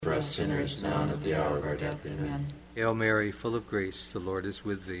us sinners, now and at the hour of our death. Amen. Hail Mary, full of grace, the Lord is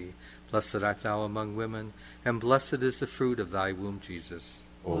with thee. Blessed art thou among women, and blessed is the fruit of thy womb, Jesus.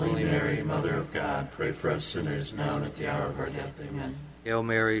 Holy Mary, Mother of God, pray for us sinners, now and at the hour of our death. Amen. Hail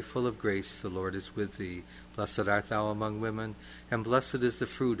Mary, full of grace, the Lord is with thee. Blessed art thou among women, and blessed is the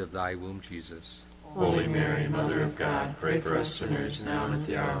fruit of thy womb, Jesus. Holy Mary, Mother of God, pray for us sinners, now and at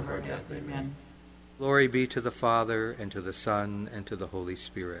the hour of our death. Amen. Glory be to the Father, and to the Son, and to the Holy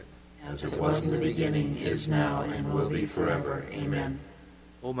Spirit. As it was in the beginning, is now, and will be forever. Amen.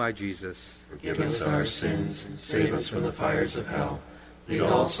 O my Jesus, forgive us our sins, and save us from the fires of hell. Lead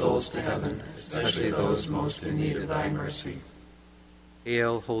all souls to heaven, especially those most in need of thy mercy.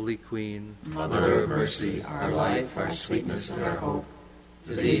 Hail, Holy Queen, Mother of mercy, our life, our sweetness, and our hope.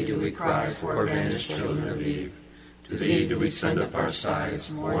 To thee do we cry, poor banished children of Eve. To thee do we send up our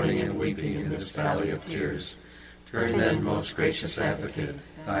sighs, mourning and weeping in this valley of tears. Turn then, most gracious Advocate,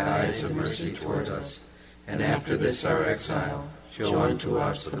 thy eyes of mercy towards us, and after this our exile, show unto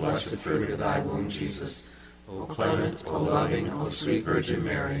us the blessed fruit of thy womb, Jesus. O clement, O loving, O sweet Virgin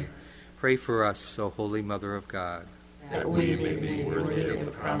Mary, pray for us, O Holy Mother of God, that we may be worthy of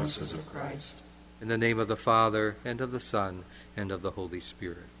the promises of Christ. In the name of the Father, and of the Son, and of the Holy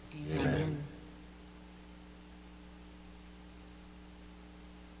Spirit. Amen.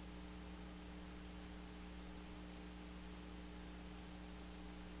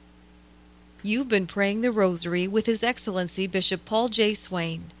 You've been praying the Rosary with His Excellency Bishop Paul J.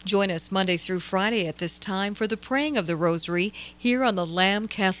 Swain. Join us Monday through Friday at this time for the praying of the Rosary here on the Lamb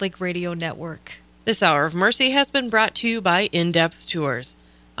Catholic Radio Network. This Hour of Mercy has been brought to you by In-Depth Tours,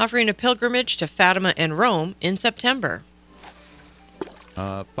 offering a pilgrimage to Fatima and Rome in September.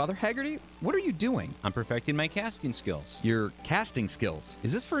 Father Haggerty, what are you doing? I'm perfecting my casting skills. Your casting skills?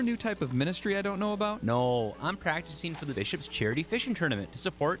 Is this for a new type of ministry I don't know about? No, I'm practicing for the Bishop's Charity Fishing Tournament to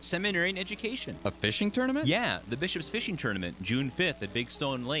support seminarian education. A fishing tournament? Yeah, the Bishop's Fishing Tournament, June 5th at Big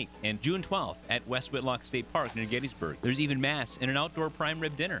Stone Lake and June 12th at West Whitlock State Park near Gettysburg. There's even Mass and an outdoor prime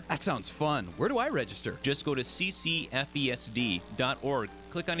rib dinner. That sounds fun. Where do I register? Just go to ccfesd.org,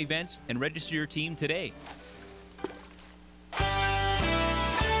 click on events, and register your team today.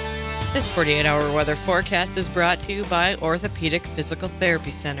 This 48-hour weather forecast is brought to you by Orthopedic Physical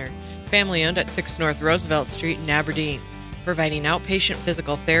Therapy Center, family owned at 6 North Roosevelt Street in Aberdeen, providing outpatient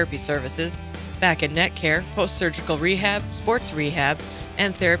physical therapy services, back and neck care, post-surgical rehab, sports rehab,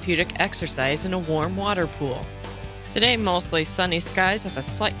 and therapeutic exercise in a warm water pool. Today, mostly sunny skies with a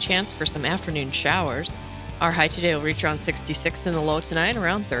slight chance for some afternoon showers. Our high today will reach around 66 and the low tonight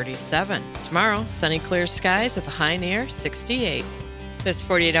around 37. Tomorrow, sunny clear skies with a high near 68. This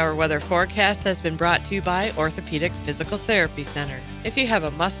 48-hour weather forecast has been brought to you by Orthopedic Physical Therapy Center. If you have a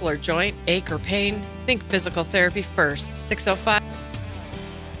muscle or joint ache or pain, think physical therapy first. 605.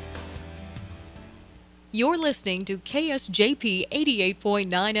 You're listening to KSJP 88.9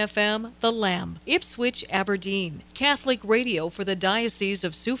 FM, The Lamb, Ipswich, Aberdeen. Catholic radio for the Diocese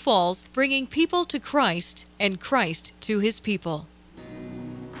of Sioux Falls, bringing people to Christ and Christ to His people.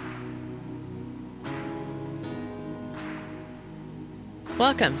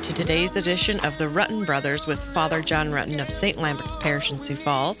 Welcome to today's edition of the Rutten Brothers with Father John Rutten of St. Lambert's Parish in Sioux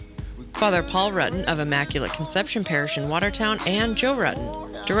Falls, Father Paul Rutten of Immaculate Conception Parish in Watertown, and Joe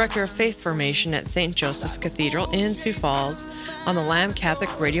Rutten, Director of Faith Formation at St. Joseph's Cathedral in Sioux Falls, on the Lamb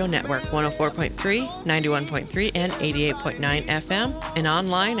Catholic Radio Network 104.3, 91.3, and 88.9 FM, and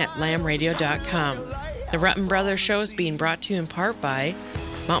online at lambradio.com. The Rutten Brothers show is being brought to you in part by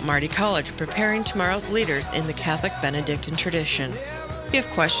Mount Marty College, preparing tomorrow's leaders in the Catholic Benedictine tradition. If you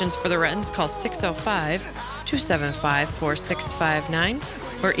have questions for the Ruttens, call 605-275-4659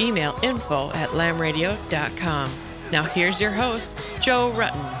 or email info@lambradio.com. Now here's your host, Joe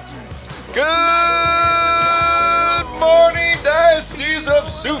Rutten. Good morning, Diocese of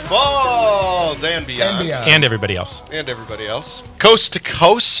Sioux Falls and beyond. And everybody else. And everybody else. Coast to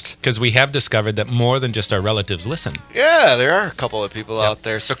coast. Because we have discovered that more than just our relatives listen. Yeah, there are a couple of people out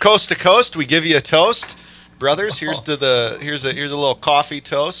there. So coast to coast, we give you a toast. Brothers, here's a little coffee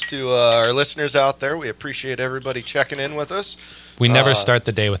toast to our listeners out there. We appreciate everybody checking in with us. We never start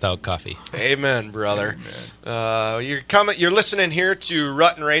the day without coffee. Amen, brother. You're listening here to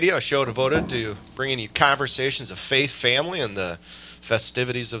Rutten Radio, a show devoted to bringing you conversations of faith, family, and the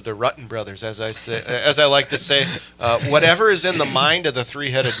festivities of the Rutten brothers. As I like to say, whatever is in the mind of the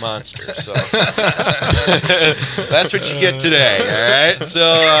three-headed monster. So that's what you get today. All right. So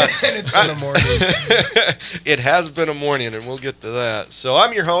and it's been a morning. It has been a morning, and we'll get to that. So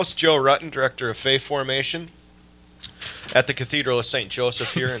I'm your host, Joe Rutten, Director of Faith Formation at the Cathedral of St.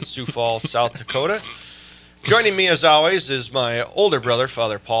 Joseph here in Sioux Falls, South Dakota. Joining me, as always, is my older brother,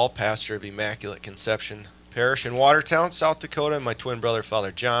 Father Paul, pastor of Immaculate Conception Parish in Watertown, South Dakota, and my twin brother,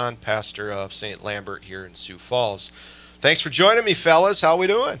 Father John, pastor of St. Lambert here in Sioux Falls. Thanks for joining me, fellas. How we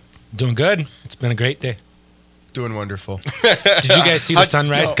doing? Doing good. It's been a great day. Doing wonderful. Did you guys see the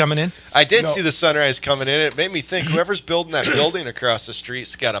sunrise coming in? I did see the sunrise coming in. It made me think whoever's building that building across the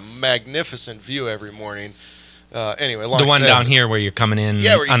street's got a magnificent view every morning. Anyway, the one down here where you're coming in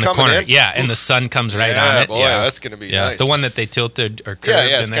on the corner. In. Yeah, and the sun comes right on it. Boy, that's going to be nice. The one that they tilted or curved,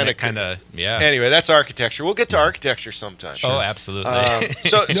 it's and then it kind of, Anyway, that's architecture. We'll get to architecture sometime. Sure. Oh, absolutely.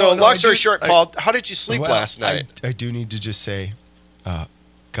 Long story short, Paul, how did you sleep last night? I do need to just say,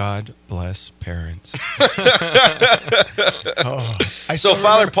 God bless parents.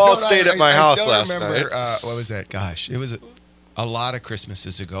 Father Paul stayed at my house last night. What was that? Gosh, it was a lot of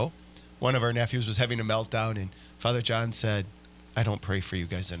Christmases ago. One of our nephews was having a meltdown, and Father John said, I don't pray for you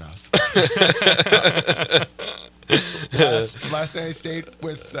guys enough. Last night I stayed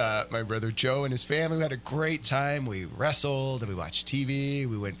with my brother Joe and his family. We had a great time. We wrestled and we watched TV.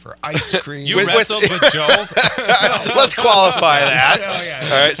 We went for ice cream. You wrestled with Joe? Let's qualify that.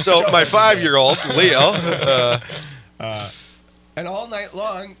 All right, so my 5-year-old, Leo. And all night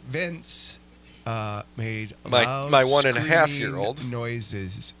long, Vince made my loud 1.5-year-old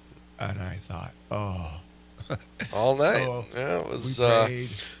noises. And I thought, all night. So it was. We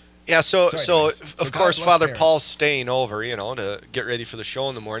prayed. So of course, Father parents. Paul's staying over, to get ready for the show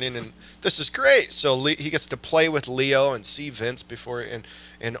in the morning, and this is great. So he gets to play with Leo and see Vince before,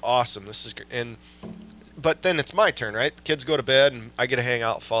 and awesome. This is great. But then it's my turn, right? The kids go to bed, and I get to hang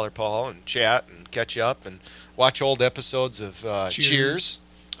out with Father Paul and chat and catch up and watch old episodes of Cheers.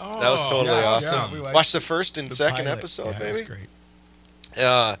 Oh, that was totally awesome. Yeah, watch the first and second pilot. episode, baby. That was great.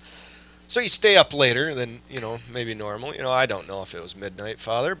 So you stay up later than, maybe normal. I don't know if it was midnight,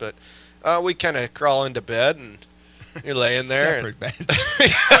 Father, but we kind of crawl into bed and you're laying there. Separate beds.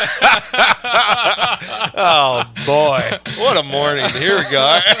 Oh, boy. What a morning. Here we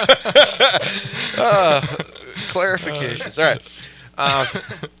go. Clarifications. All right.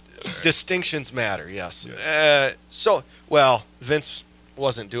 Distinctions matter, yes. Vince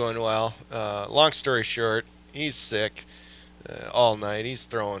wasn't doing well. Long story short, he's sick. All night, he's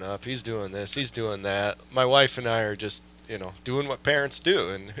throwing up, he's doing this, he's doing that. My wife and I are just, doing what parents do.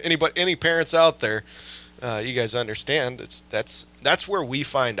 And any parents out there, you guys understand, that's where we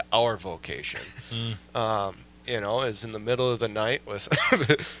find our vocation. Is in the middle of the night with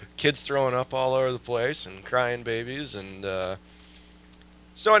kids throwing up all over the place and crying babies, and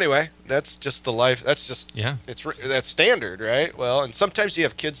so anyway, that's just the life. That's just that's standard, right? Well, and sometimes you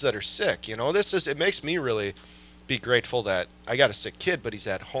have kids that are sick. It makes me really be grateful that I got a sick kid, but he's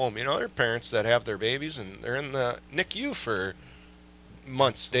at home. There are parents that have their babies and they're in the NICU for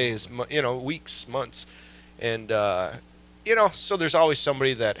months, days, weeks, months. And, so there's always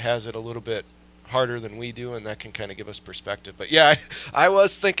somebody that has it a little bit harder than we do, and that can kind of give us perspective. But yeah, I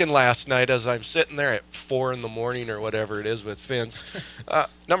was thinking last night as I'm sitting there at 4 a.m. or whatever it is with Vince,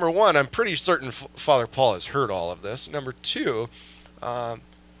 number one, I'm pretty certain Father Paul has heard all of this. Number two,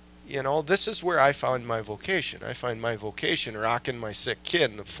 this is where I found my vocation. I find my vocation rocking my sick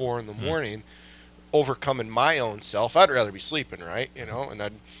kid at 4 a.m, overcoming my own self. I'd rather be sleeping, right?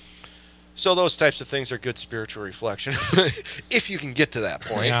 So those types of things are good spiritual reflection, if you can get to that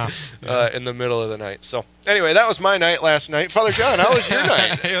point in the middle of the night. So anyway, that was my night last night. Father John, how was your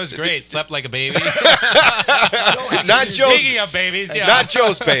night? It was great. Slept like a baby. Not Joe's. Speaking of babies, not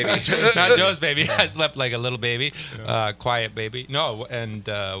Joe's baby. Not Joe's baby. I slept like a little baby, quiet baby. No, and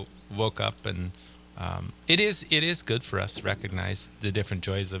woke up, and it is good for us to recognize the different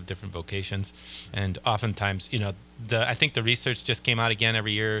joys of different vocations. And oftentimes, I think the research just came out again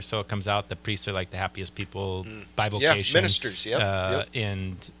every year or so. It comes out the priests are like the happiest people by vocation. Yeah, ministers. Yep.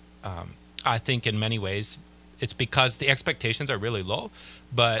 And I think in many ways it's because the expectations are really low.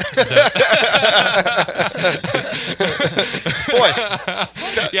 But boy,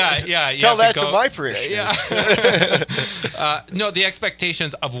 tell that to my parishioners. No, the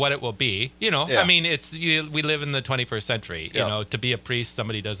expectations of what it will be. I mean, we live in the 21st century. To be a priest,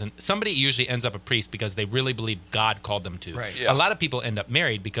 somebody usually ends up a priest because they really believe God called them to. Right. Yeah. A lot of people end up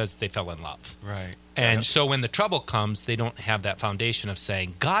married because they fell in love. Right. And so when the trouble comes, they don't have that foundation of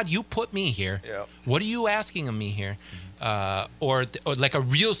saying, God, you put me here. Yep. What are you asking of me here? Or like a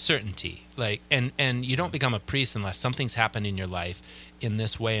real certainty, and you don't become a priest unless something's happened in your life in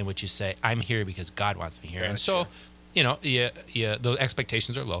this way in which you say, I'm here because God wants me here. Gotcha. And so, the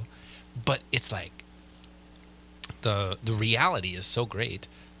expectations are low, but it's like the reality is so great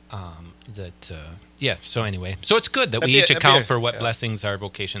So anyway, so it's good that we each account for what blessings our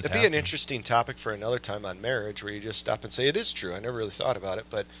vocations have. That'd be an interesting topic for another time on marriage, where you just stop and say, it is true. I never really thought about it,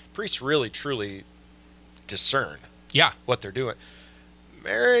 but priests really, truly discern what they're doing.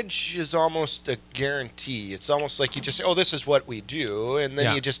 Marriage is almost a guarantee. It's almost like you just say, oh, this is what we do, and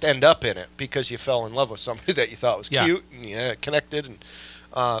then you just end up in it because you fell in love with somebody that you thought was cute and you connected.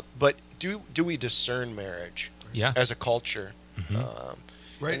 And but do we discern marriage as a culture? Mm-hmm.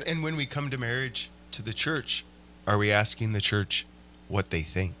 Right, and when we come to marriage to the church, are we asking the church what they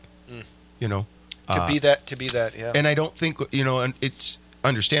think? You know, to be that, yeah. And I don't think, you know, and it's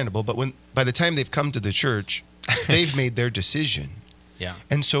understandable, but by the time they've come to the church, they've made their decision. Yeah.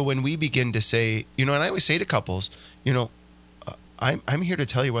 And so when we begin to say, you know, and I always say to couples, you know, I'm here to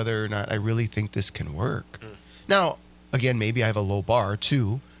tell you whether or not I really think this can work. Now, again, maybe I have a low bar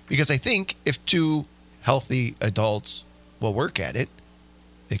too, because I think if two healthy adults will work at it,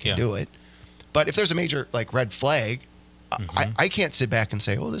 they can do it. But if there's a major red flag, I can't sit back and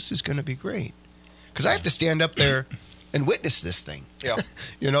say, oh, this is going to be great. Because I have to stand up there and witness this thing. Yeah.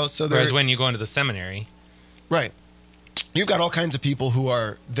 You know, so whereas when you go into the seminary. Right. You've got all kinds of people who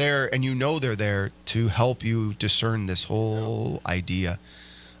are there, and you know they're there to help you discern this whole idea.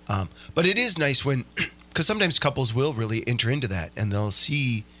 But it is nice when, because sometimes couples will really enter into that, and they'll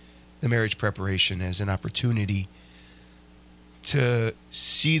see the marriage preparation as an opportunity to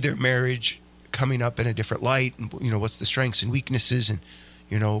see their marriage coming up in a different light, and you know, what's the strengths and weaknesses, and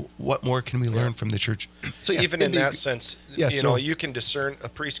you know, what more can we learn from the church? So even in that sense, you know, you can discern, a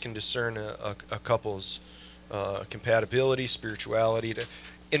priest can discern a couple's compatibility, spirituality,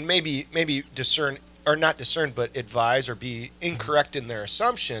 and maybe discern, or not discern, but advise or be incorrect in their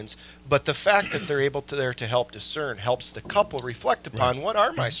assumptions. But the fact that they're able to help discern helps the couple reflect upon what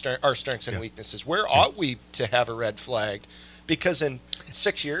are our strengths and weaknesses. Where ought we to have a red flag? Because in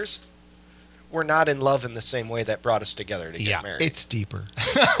 6 years, we're not in love in the same way that brought us together to get married. It's deeper.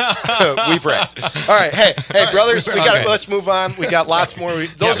 We pray. All right, hey, brothers, let's move on. We got lots more.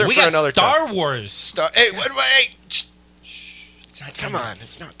 Those are for another time. Star Wars. Hey, come on,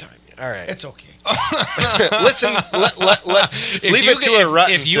 it's not time yet. All right, it's okay. Listen, leave it to a rut.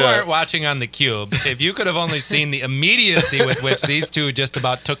 If you aren't watching on the Cube, if you could have only seen the immediacy with which these two just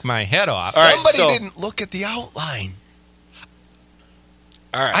about took my head off. Somebody didn't look at the outline.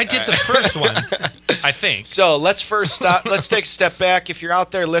 All right, I did the first one, I think. So let's first stop. Let's take a step back. If you're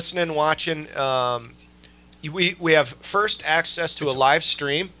out there listening, watching, we have first access to a live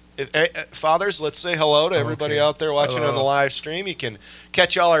stream. Fathers, let's say hello to everybody out there watching on the live stream. You can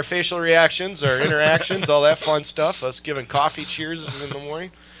catch all our facial reactions, our interactions, all that fun stuff. Us giving coffee cheers in the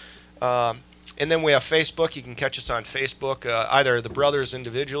morning. And then we have Facebook. You can catch us on Facebook, either the brothers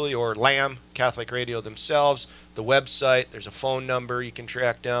individually or Lamb Catholic Radio themselves. The website, there's a phone number you can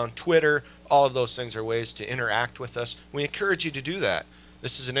track down. Twitter, all of those things are ways to interact with us. We encourage you to do that.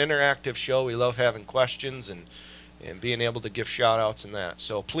 This is an interactive show. We love having questions and being able to give shout-outs and that.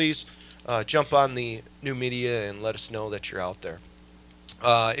 So please jump on the new media and let us know that you're out there.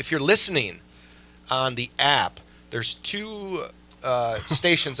 If you're listening on the app, there's two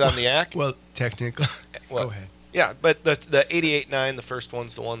stations on the app. Well, technically. Go ahead. Yeah, but the 88.9, the first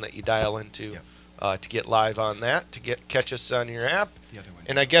one's the one that you dial into to get live on that, to catch us on your app.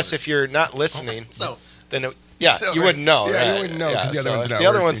 And I guess if you're not listening, then you wouldn't know. Yeah, right? you wouldn't know because the other one's not working. The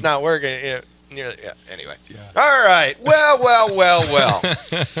other one's not working. Anyway. Yeah. All right. Well. All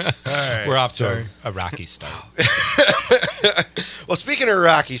right. We're off to a rocky start. Well, speaking of a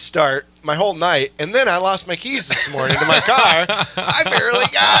rocky start, my whole night, and then I lost my keys this morning to my car. I barely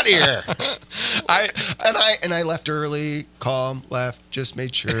got here. I left early, calm, left, just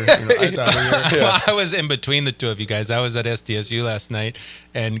made sure I was out of here. Well, I was in between the two of you guys. I was at SDSU last night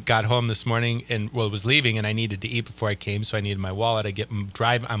and got home this morning and was leaving, and I needed to eat before I came, so I needed my wallet.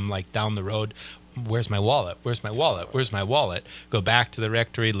 I'm like down the road. Where's my wallet? Where's my wallet? Where's my wallet? Go back to the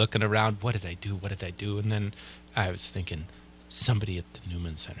rectory, looking around. What did I do? And then I was thinking, somebody at the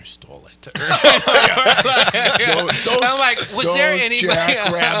Newman Center stole it. I'm like, was there anybody?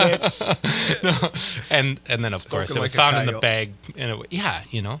 Jackrabbits. No. And then of course it was found in the bag. And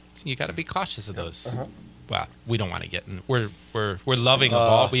you got to be cautious of those. Well, we don't want to get in. We're loving of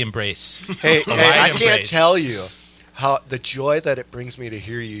all. We embrace. Hey, I can't tell you how the joy that it brings me to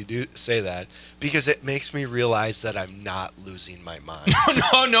hear you say that, because it makes me realize that I'm not losing my mind.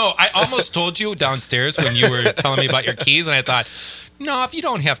 No. I almost told you downstairs when you were telling me about your keys, and I thought, no, if you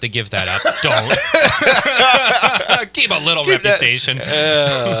don't have to give that up, don't. Keep a little reputation.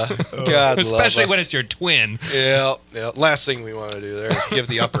 God, especially when it's your twin. Yeah. Last thing we want to do there is give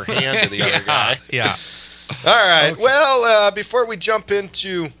the upper hand to the other guy. Yeah. All right. Okay. Well, before we jump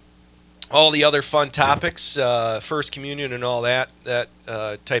into all the other fun topics, First Communion and all that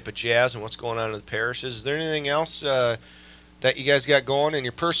type of jazz and what's going on in the parishes. Is there anything else that you guys got going in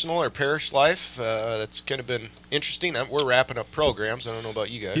your personal or parish life that's kind of been interesting? We're wrapping up programs. I don't know about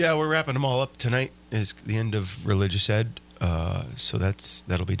you guys. Yeah, we're wrapping them all up. Tonight is the end of religious ed, so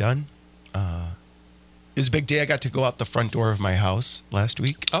that'll be done. It was a big day. I got to go out the front door of my house last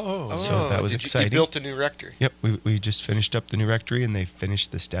week. Oh, so that was exciting. You built a new rectory. Yep, we just finished up the new rectory, and they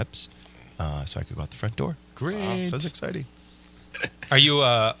finished the steps, so I could go out the front door. great. So it was exciting. Are you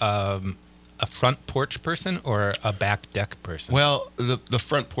a front porch person or a back deck person? Well, the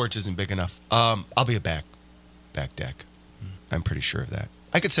front porch isn't big enough. I'll be a back deck. I'm pretty sure of that.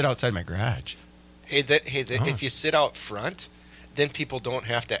 I could sit outside my garage. If you sit out front, then people don't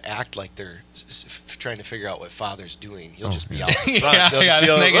have to act like they're trying to figure out what Father's doing. He'll just be out front. They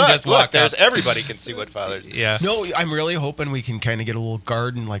can just walk there's up. everybody can see what Father's doing. Yeah. No, I'm really hoping we can kind of get a little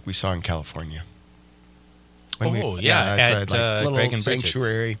garden like we saw in California. That's right, like at little Greg and Bridget's.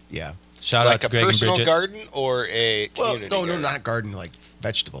 sanctuary. Yeah. Shout out Like to a Greg and personal Bridget. garden or a Well, community no, garden? not garden like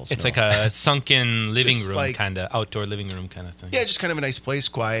vegetables. It's no. like a sunken living Just room like- kind of, outdoor living room kind of thing. Yeah, just kind of a nice place,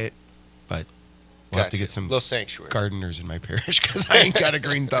 quiet. But we'll have to Gotcha. get some Little sanctuary. gardeners in my parish because I ain't got a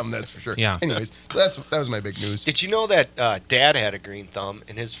green thumb, that's for sure. Yeah. Anyways, so that was my big news. Did you know that Dad had a green thumb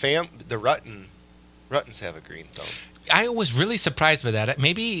and his the Ruttons have a green thumb? I was really surprised by that.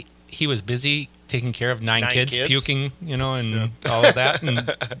 Maybe he was busy taking care of nine kids, puking, and all of that.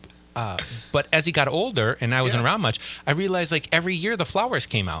 And, but as he got older and I wasn't around much, I realized like every year the flowers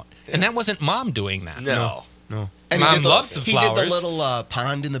came out. And that wasn't Mom doing that. No. And Mom he did loved the He did the flowers. little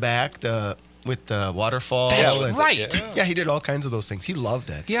pond in the back, with the waterfall. That's and- right. Yeah, he did all kinds of those things. He loved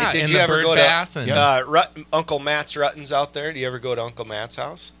that. Yeah, Hey, did and you the ever bird go bath. to And, Uncle Matt's Ruttons out there? Do you ever go to Uncle Matt's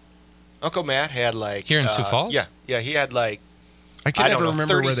house? Uncle Matt had like Here in Sioux Falls? Yeah, he had like I can never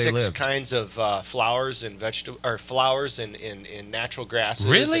remember where they 36 lived. kinds of flowers and flowers and natural grasses.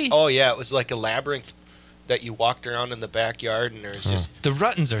 Really? Oh yeah, it was like a labyrinth that you walked around in the backyard, and there's just the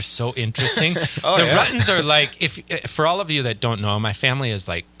Ruttons are so interesting. Oh, the yeah. Ruttons are like, for all of you that don't know, my family is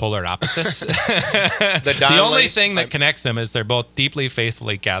like polar opposites. The only thing that connects them is they're both deeply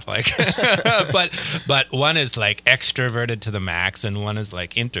faithfully Catholic. but one is like extroverted to the max and one is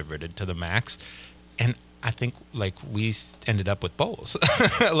like introverted to the max. And I think like we ended up with both.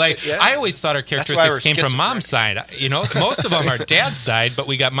 I always thought our characteristics came from Mom's side. Most of them are Dad's side, but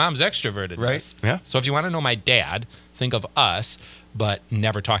we got Mom's extroverted. Right. Yeah. So if you want to know my dad, think of us, but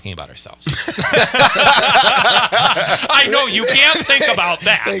never talking about ourselves. I know you can't think about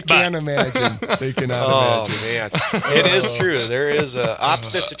that. They can't imagine. They cannot imagine. Man, it is true. There is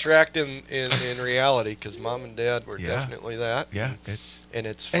opposites attract in reality because Mom and Dad were definitely that. Yeah, it's and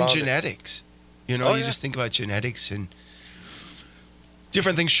genetics. You just think about genetics and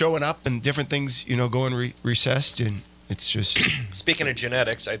different things showing up and different things, going recessed, and it's just. Speaking of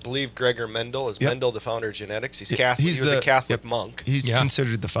genetics, I believe Gregor Mendel is Mendel, the founder of genetics. He's Yeah, Catholic. he's He was a the- Catholic monk. He's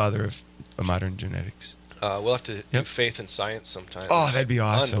considered the father of modern genetics. We'll have to do faith and science sometime. Oh, that'd be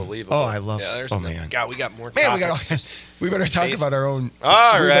awesome. Unbelievable. Oh, I love. there's man. God, we got more. Man, topics. we better talk Faith. about our own.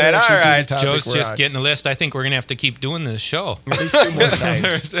 All we right, better actually all do the right. topic Joe's we're just on. getting a list. I think we're going to have to keep doing this show. At least 2 more times.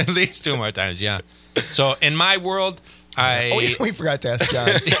 There's at least 2 more times, yeah. So in my world, Oh, yeah, we forgot to ask John.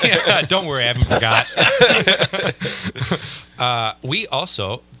 Yeah, don't worry, I haven't forgot. We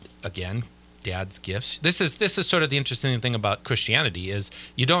also, again, Dad's gifts. This is sort of the interesting thing about Christianity is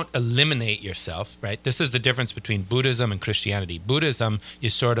you don't eliminate yourself, right? This is the difference between Buddhism and Christianity. Buddhism, you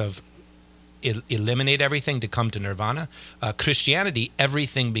sort of eliminate everything to come to nirvana. Christianity,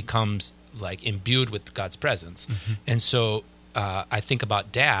 everything becomes like imbued with God's presence. Mm-hmm. And so I think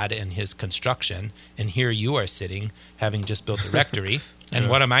about Dad and his construction, and here you are sitting, having just built a rectory. And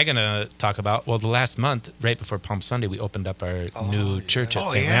what am I going to talk about? Well, the last month, right before Palm Sunday, we opened up our new church at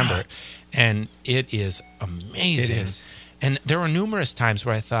St. Lambert, and it is amazing. It is. And there were numerous times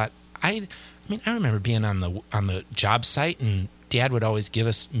where I thought, I remember being on the job site, and Dad would always give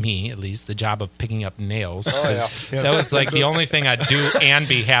me at least the job of picking up nails. That was like the only thing I'd do and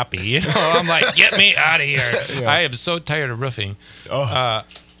be happy. I'm like, get me out of here. Yeah. I am so tired of roofing.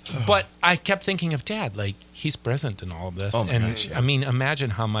 But I kept thinking of Dad, like he's present in all of this. Oh my And gosh, yeah. I mean,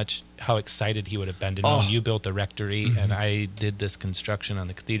 imagine how excited he would have been to know you built a rectory and I did this construction on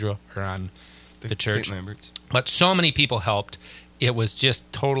the cathedral or on the church. St. Lambert's. But so many people helped. It was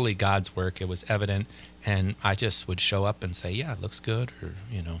just totally God's work. It was evident. And I just would show up and say, yeah, it looks good, or,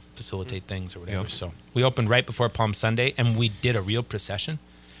 facilitate things or whatever. Yep. So we opened right before Palm Sunday, and we did a real procession.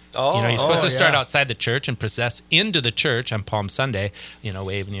 Oh, you're supposed to start yeah. outside the church and process into the church on Palm Sunday,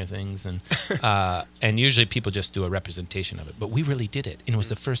 waving your things. And usually people just do a representation of it. But we really did it. And it was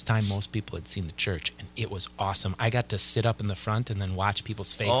the first time most people had seen the church. And it was awesome. I got to sit up in the front and then watch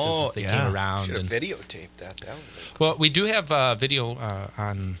people's faces as they came around. Should have videotaped that. That would be cool. Well, we do have video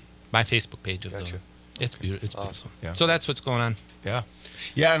on my Facebook page of Gotcha. It's beautiful. It's Awesome. beautiful. Yeah. So that's what's going on. Yeah.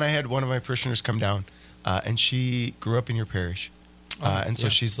 Yeah, and I had one of my parishioners come down, and she grew up in your parish. And so yeah.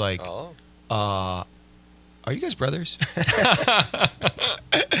 she's like, Oh. are you guys brothers?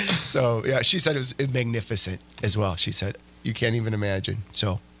 So, yeah, she said it was magnificent as well. She said, you can't even imagine.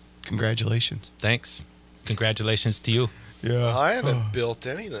 So, congratulations. Thanks. Congratulations to you. Yeah. I haven't built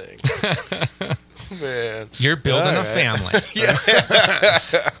anything. Man. You're building All a right. family.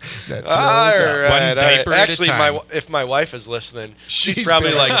 That throws All up. One diaper at a Actually, time. if my wife is listening, she's She's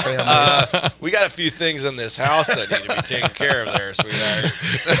probably building like, a family. we got a few things in this house that need to be taken care of there, sweetheart.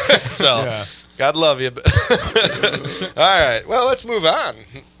 So, Yeah. God love you. All right. Well, let's move on.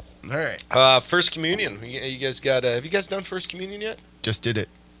 All right. First Communion. You guys got? Have you guys done First Communion yet? Just did it.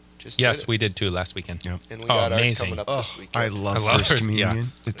 Just Yes, did it. we did too last weekend. Yep. And we got ours amazing. coming up Oh, this weekend. I love I love First First- yeah.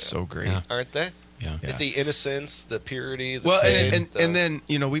 Communion. It's so great. Yeah. Aren't they? Yeah. Yeah. It's the innocence, the purity, the Well, faith. and then,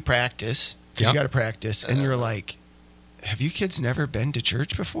 we practice, because Yep. you got to practice, and you're like, have you kids never been to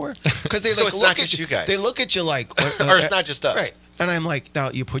church before? Because they So like it's look not at just you guys. They look at you like, or it's not just us. Right. And I'm like, now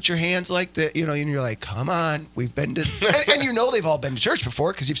you put your hands like that, and you're like, come on, we've been to, and they've all been to church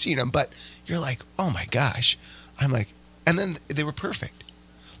before because you've seen them, but you're like, oh my gosh. I'm like, and then they were perfect.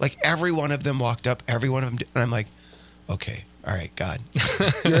 Like every one of them walked up, every one of them, and I'm like, okay, all right, God,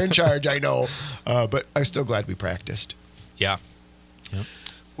 you're in charge, I know, but I'm still glad we practiced. Yeah.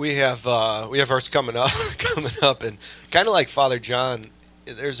 We have ours coming up, and kind of like Father John.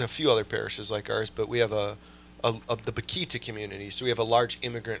 There's a few other parishes like ours, but we have the Bakita community. So we have a large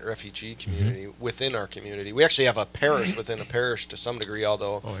immigrant refugee community within our community. We actually have a parish within a parish to some degree,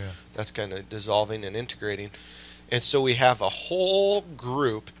 although that's kind of dissolving and integrating. And so we have a whole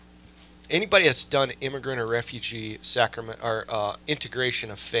group. Anybody that's done immigrant or refugee sacrament or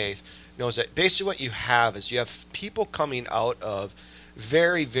integration of faith knows that basically what you have is you have people coming out of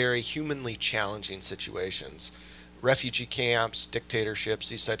very, very humanly challenging situations. Refugee camps, dictatorships,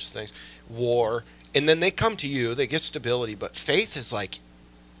 these types of things, war. And then they come to you, they get stability, but faith is like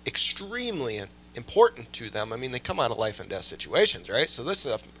extremely important to them. I mean, they come out of life and death situations, right? So this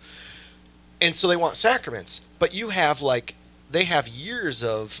stuff. And so they want sacraments. But you have they have years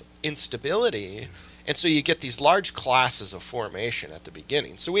of instability. And so you get these large classes of formation at the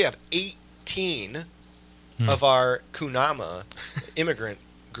beginning. So we have 18 of our Kunama immigrant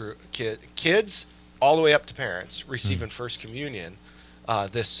group kids all the way up to parents receiving First Communion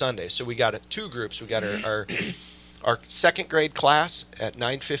this Sunday. So we got two groups. We got our second grade class at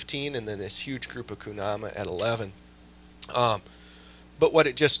 9:15, and then this huge group of Kunama at 11. But what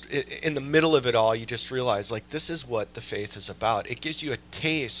in the middle of it all, you just realize this is what the faith is about. It gives you a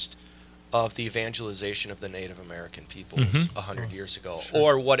taste of the evangelization of the Native American peoples 100 years ago,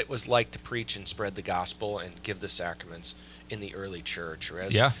 or what it was like to preach and spread the gospel and give the sacraments in the early church.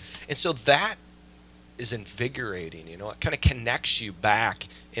 Yeah. And so that is invigorating, it kind of connects you back,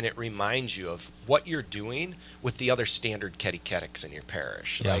 and it reminds you of what you're doing with the other standard catechetics in your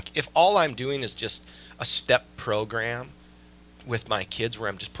parish. Yeah. If all I'm doing is just a step program with my kids where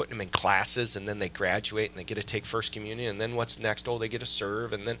I'm just putting them in classes and then they graduate and they get to take First Communion, and then what's next? Oh, they get to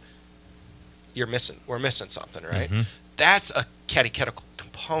serve, and then we're missing something, right? That's a catechetical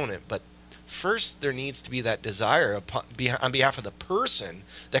component, but first there needs to be that desire on behalf of the person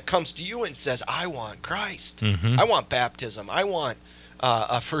that comes to you and says, I want Christ. I want baptism. I want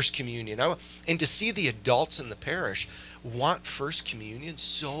a First Communion. And to see the adults in the parish want First Communion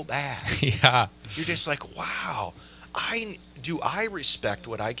so bad. Yeah. You're just like, wow, I respect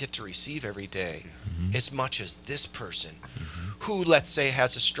what I get to receive every day as much as this person who, let's say,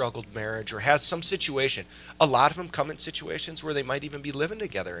 has a struggled marriage or has some situation. A lot of them come in situations where they might even be living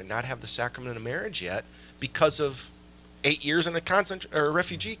together and not have the sacrament of marriage yet because of 8 years in a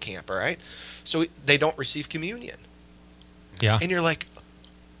refugee camp, all right? So they don't receive communion. Yeah. And you're like,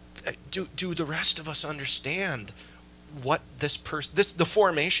 do the rest of us understand what this person, the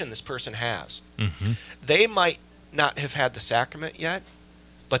formation this person has? They might not have had the sacrament yet,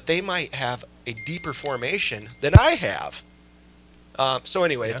 but they might have a deeper formation than I have. So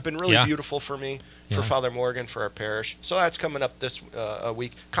anyway, it's been really beautiful for me, for Father Morgan, for our parish. So that's coming up this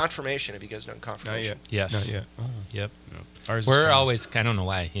week. Confirmation. Have you guys done confirmation? Not yet. Yes. Not yet. Oh. Yep. No. Ours is We're coming. always, I don't know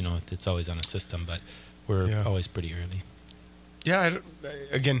why, it's always on a system, but we're always pretty early. Yeah,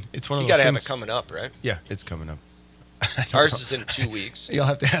 again, it's one of You those got to have it things. coming up, right? Yeah, it's coming up. Ours is in 2 weeks. You'll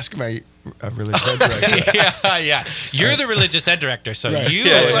have to ask my religious ed director. yeah. You're the religious ed director, so Right. you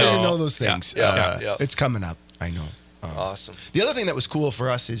That's would why you know those things. Yeah. It's coming up. I know. Awesome. The other thing that was cool for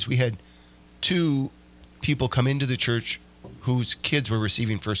us is we had 2 people come into the church whose kids were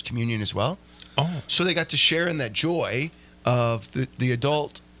receiving First Communion as well. Oh. So they got to share in that joy of the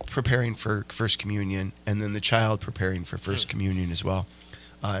adult preparing for First Communion and then the child preparing for First Communion as well.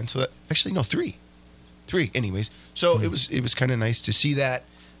 And so that, actually, no, 3 anyways. So it was kind of nice to see that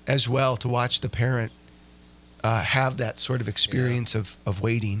as well, to watch the parent have that sort of experience of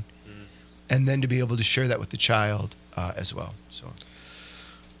waiting, and then to be able to share that with the child as well. So.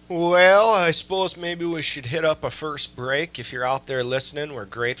 Well, I suppose maybe we should hit up a first break. If you're out there listening, we're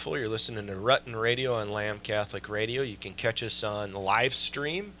grateful. You're listening to Rutten Radio on Lamb Catholic Radio. You can catch us on live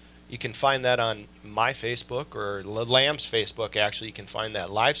stream. You can find that on my Facebook or Lamb's Facebook, actually. You can find that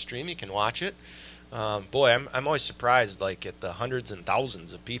live stream. You can watch it. Boy, I'm always surprised, like, at the hundreds and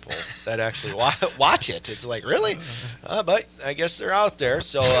thousands of people that actually watch it. It's like, really? But I guess they're out there.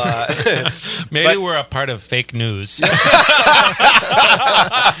 So maybe we're a part of fake news.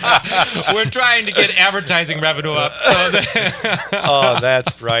 We're trying to get advertising revenue up. Oh,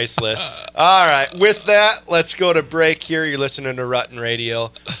 that's priceless. All right. With that, let's go to break here. You're listening to Rutten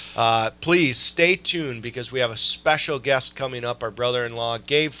Radio. Please stay tuned because we have a special guest coming up, our brother-in-law,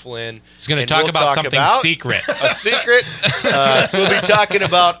 Gabe Flynn. He's going to talk about something secret. A secret. We'll be talking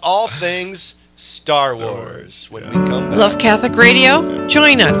about all things Star Wars when we come back. Love Catholic Radio?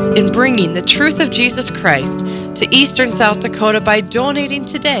 Join us in bringing the truth of Jesus Christ to eastern South Dakota by donating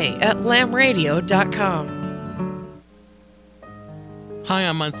today at lambradio.com. Hi,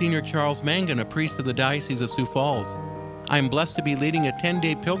 I'm Monsignor Charles Mangan, a priest of the Diocese of Sioux Falls. I am blessed to be leading a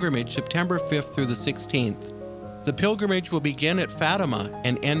 10-day pilgrimage September 5th through the 16th. The pilgrimage will begin at Fatima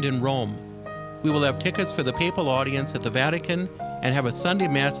and end in Rome. We will have tickets for the papal audience at the Vatican and have a Sunday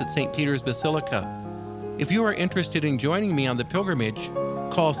Mass at St. Peter's Basilica. If you are interested in joining me on the pilgrimage,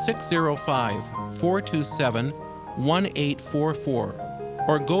 call 605-427-1844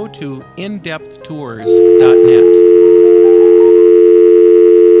 or go to indepthtours.net.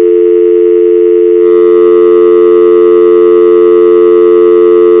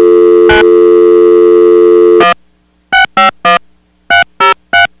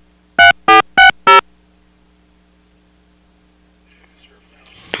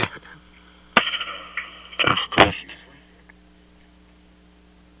 Test.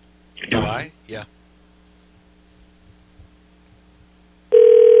 Do I? Yeah. How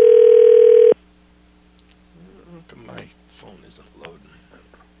come my phone isn't loading?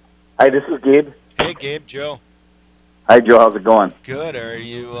 Hi, this is Gabe. Hey, Gabe, Joe. Hi, Joe. How's it going? Good. Are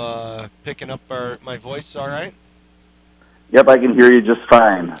you picking up my voice all right? Yep, I can hear you just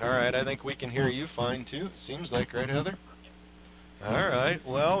fine. All right. I think we can hear you fine, too. Seems like, right, Heather? All right.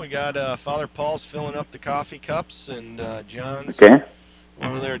 Well, we got Father Paul's filling up the coffee cups, and John's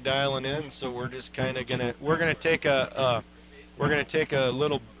over there dialing in. So we're just kind of gonna take a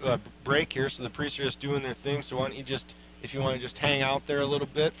little break here. So the priests are just doing their thing. So why don't you if you want to just hang out there a little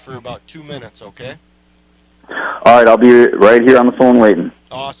bit for about 2 minutes, okay? All right, I'll be right here on the phone waiting.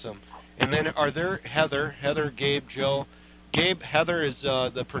 Awesome. And then are there Heather, Gabe, Joe? Gabe, Heather is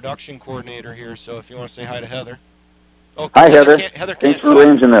the production coordinator here. So if you want to say hi to Heather. Oh, hi, Heather. Heather Thanks can't for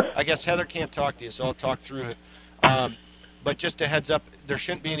arranging this. I guess Heather can't talk to you, so I'll talk through it. But just a heads up, there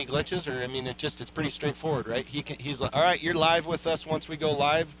shouldn't be any glitches, or I mean, it's pretty straightforward, right? He's like, all right, you're live with us once we go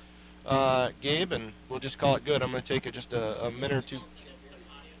live, Gabe, and we'll just call it good. I'm going to take just a minute or two.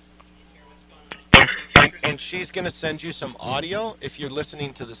 And she's going to send you some audio if you're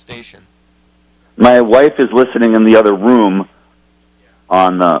listening to the station. My wife is listening in the other room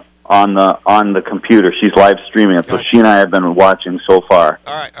on the on the computer. She's live streaming it, so she and I have been watching so far.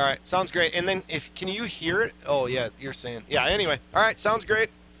 All right. Sounds great. And then can you hear it? Oh, yeah, you're saying. Yeah, anyway. All right, sounds great.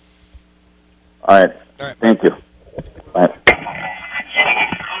 All right. Thank you. Bye.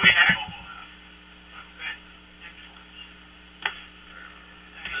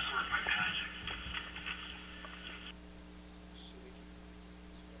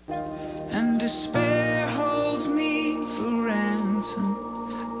 And despair holds me for ransom.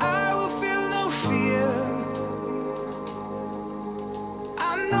 I will feel no fear.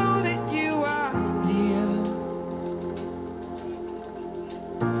 I know that you are near.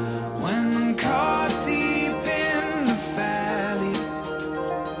 When caught deep in the valley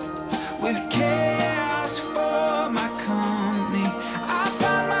with chaos for my company, I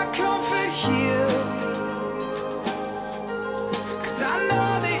find my comfort here. 'Cause I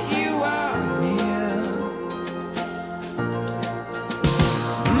know that you are near.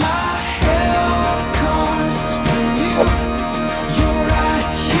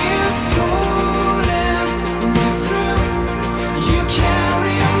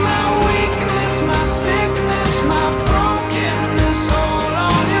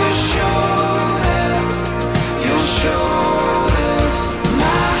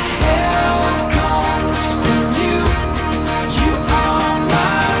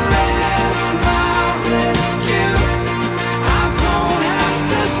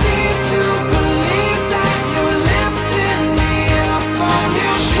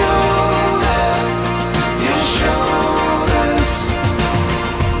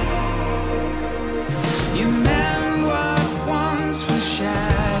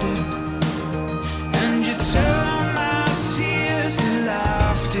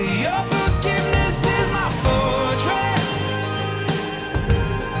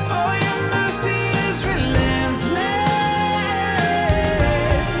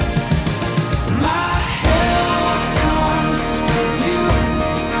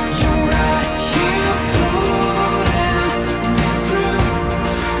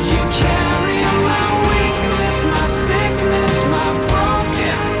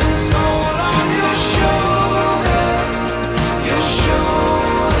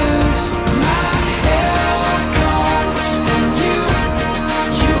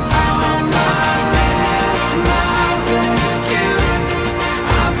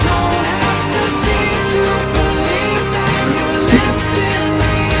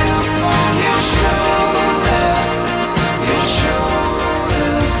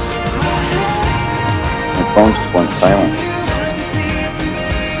 phone just went silent.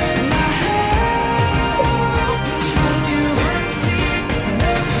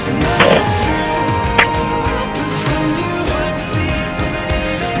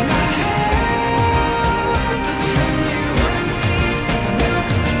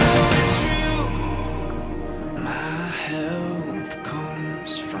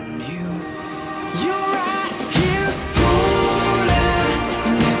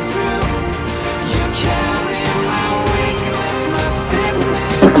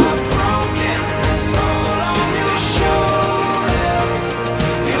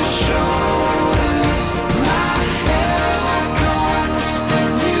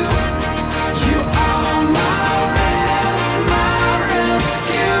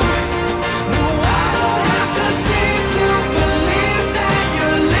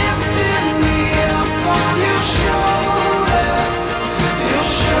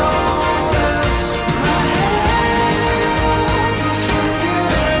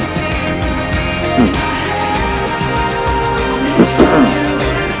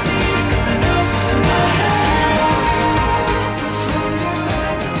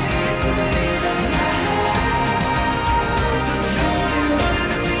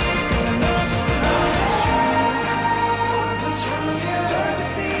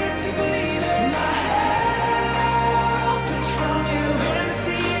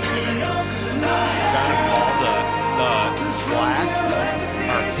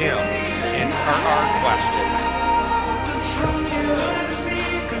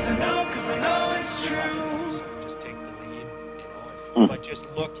 But just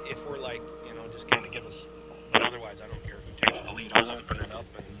look if we're like, just kind of give us. But otherwise, I don't care who takes the lead. I'll open it up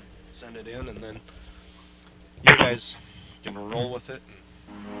and send it in, and then you guys can roll with it.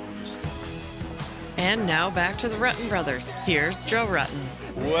 And we'll just. And now back to the Rutten Brothers. Here's Joe Rutten.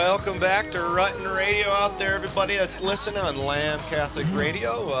 Welcome back to Rutten Radio out there, everybody that's listening on Lamb Catholic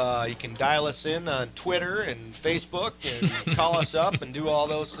Radio. You can dial us in on Twitter and Facebook and call us up and do all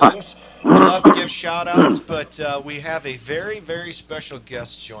those things. We'd love to give shout-outs, but we have a very, very special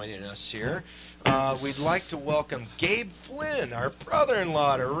guest joining us here. We'd like to welcome Gabe Flynn, our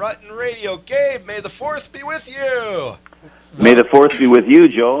brother-in-law to Rutten Radio. Gabe, may the 4th be with you. May the 4th be with you,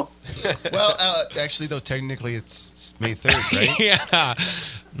 Joe. Well, actually, though, technically it's May 3rd, right? Yeah.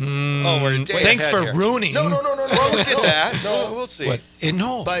 Oh, we're a day Thanks ahead for here. ruining. No. Well, look at that. No, we'll see. What?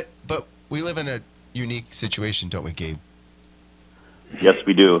 No. But we live in a unique situation, don't we, Gabe? Yes,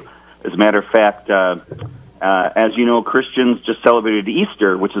 we do. As a matter of fact, as you know, Christians just celebrated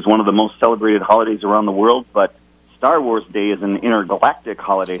Easter, which is one of the most celebrated holidays around the world, but Star Wars Day is an intergalactic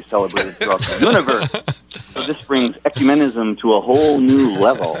holiday celebrated throughout the universe. So this brings ecumenism to a whole new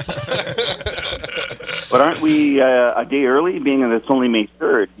level. But aren't we a day early, being that it's only May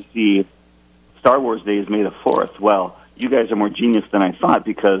 3rd? You see, Star Wars Day is May the 4th. Well, you guys are more genius than I thought,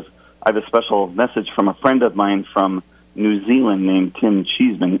 because I have a special message from a friend of mine from New Zealand named Tim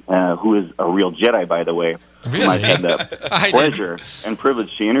Cheeseman, who is a real Jedi, by the way. Really? Whom I've had the pleasure and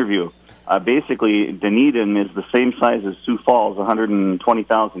privilege to interview. Basically, Dunedin is the same size as Sioux Falls,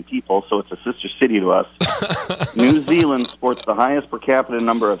 120,000 people, so it's a sister city to us. New Zealand sports the highest per capita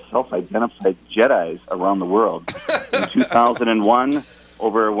number of self-identified Jedis around the world. In 2001,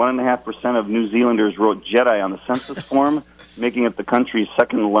 over 1.5% of New Zealanders wrote Jedi on the census form, making it the country's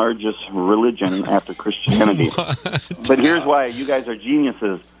second largest religion after Christianity. But here's why you guys are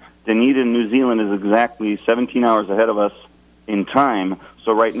geniuses. Dunedin, New Zealand is exactly 17 hours ahead of us in time.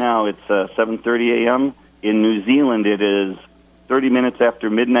 So right now it's 7:30 a.m. In New Zealand, it is 30 minutes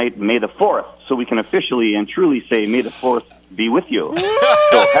after midnight, May the 4th. So we can officially and truly say, May the 4th be with you.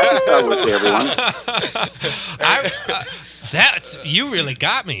 So happy Star Wars Day, everyone. You really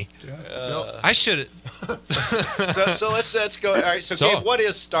got me. I should. So let's go. All right. So Gabe, what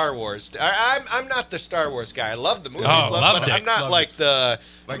is Star Wars? I'm not the Star Wars guy. I love the movies, loved but it. I'm not like the.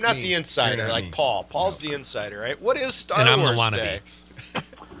 Like I'm not me. the insider You're not like me. Paul. Paul's the insider, right? What is Star And I'm Wars the wannabe. Day?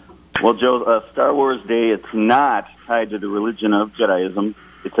 Well, Joe, Star Wars Day, it's not tied to the religion of Jediism.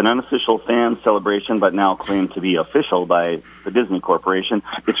 It's an unofficial fan celebration, but now claimed to be official by the Disney Corporation.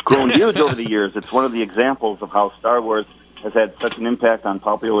 It's grown huge over the years. It's one of the examples of how Star Wars has had such an impact on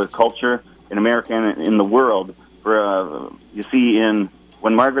popular culture in America and in the world. You see,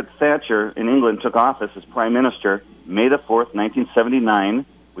 when Margaret Thatcher in England took office as Prime Minister, May the 4th, 1979,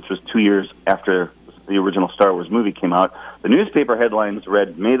 which was 2 years after the original Star Wars movie came out, the newspaper headlines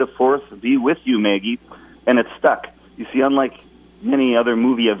read, May the 4th be with you, Maggie, and it stuck. You see, unlike many other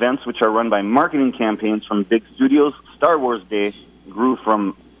movie events which are run by marketing campaigns from big studios, Star Wars Day grew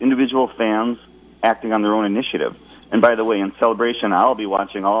from individual fans acting on their own initiative. And by the way, in celebration, I'll be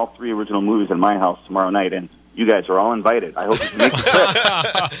watching all 3 original movies in my house tomorrow night, and you guys are all invited. I hope you can make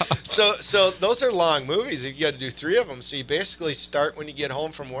the trip. So those are long movies. You got to do 3 of them. So you basically start when you get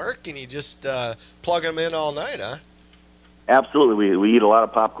home from work, and you just plug them in all night, huh? Absolutely. We eat a lot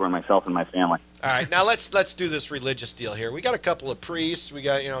of popcorn, myself and my family. All right, now let's do this religious deal here. We got a couple of priests. We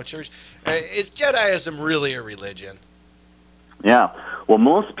got church. Is Jediism really a religion? Yeah. Well,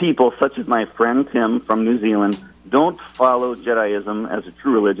 most people, such as my friend Tim from New Zealand, don't follow Jediism as a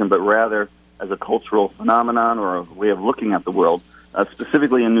true religion, but rather as a cultural phenomenon or a way of looking at the world.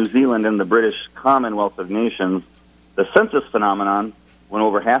 Specifically in New Zealand and the British Commonwealth of Nations, the census phenomenon, when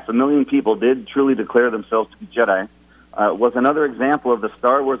over 500,000 people did truly declare themselves to be Jedi, was another example of the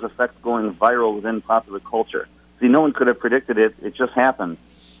Star Wars effect going viral within popular culture. See, no one could have predicted it. It just happened.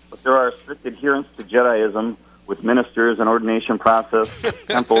 But there are strict adherents to Jediism with ministers and ordination process,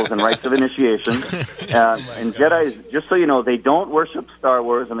 temples, and rites of initiation. And Jedi, just so you know, they don't worship Star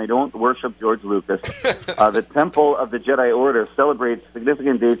Wars and they don't worship George Lucas. The Temple of the Jedi Order celebrates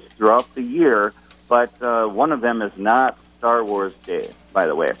significant dates throughout the year, but one of them is not Star Wars Day, by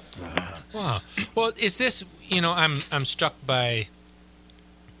the way. Wow. Well, is this, I'm struck by,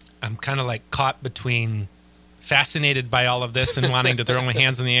 I'm kind of like caught between fascinated by all of this and wanting to throw my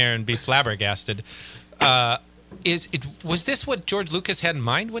hands in the air and be flabbergasted. Was this what George Lucas had in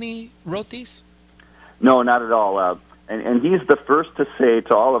mind when he wrote these? No, not at all. And he's the first to say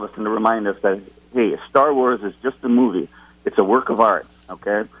to all of us and to remind us that, hey, Star Wars is just a movie. It's a work of art,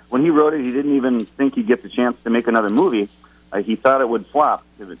 okay? When he wrote it, he didn't even think he'd get the chance to make another movie. He thought it would flop,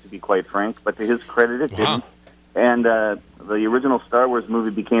 to be quite frank, but to his credit, it didn't. And the original Star Wars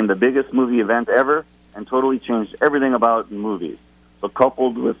movie became the biggest movie event ever and totally changed everything about movies. So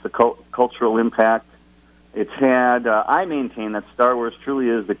coupled with the cultural impact it's had, I maintain that Star Wars truly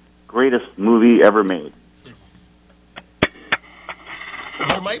is the greatest movie ever made.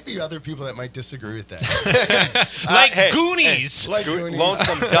 There might be other people that might disagree with that. Like Goonies. Like Goonies.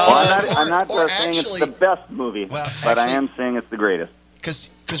 Lonesome Dove. Well, I'm not saying actually, it's the best movie, but I am saying it's the greatest.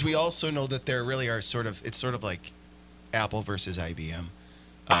 Because we also know that there really are it's sort of like Apple versus IBM.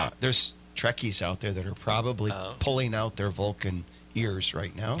 There's Trekkies out there that are probably pulling out their Vulcan ears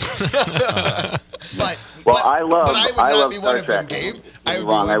right now. I love I would not be Star one of them, Trek. Gabe. I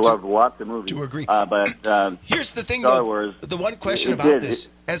love lots of movies. To agree. But here's the thing, Star though. Wars, the one question about this,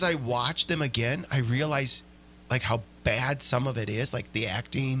 as I watch them again, I realize like how bad some of it is, like the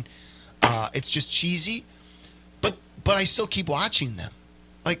acting. It's just cheesy, but I still keep watching them.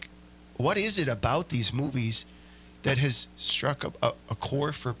 Like, what is it about these movies that has struck a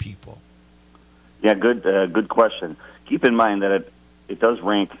chord for people? Yeah, good question. Keep in mind that it does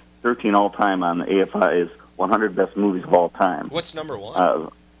rank 13 all-time on the AFI's 100 best movies of all time. What's number one?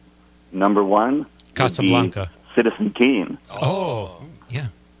 Number one, Casablanca. Citizen Kane. Oh, yeah.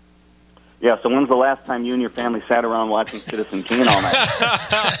 Yeah, so when's the last time you and your family sat around watching Citizen Kane all night?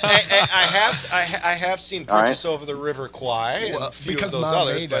 I have seen Bridges Over the River Kwai and a few of those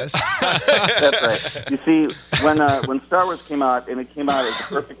others. That's right. You see, when Star Wars came out, and it came out at the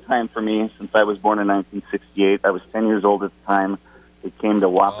perfect time for me, since I was born in 1968. I was 10 years old at the time. It came to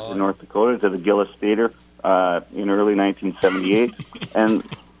Wapaton, North Dakota, to the Gillis Theater in early 1978. And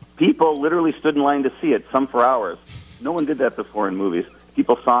people literally stood in line to see it, some for hours. No one did that before in movies.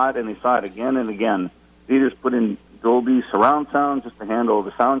 People saw it, and they saw it again and again. Theaters put in Dolby surround sound just to handle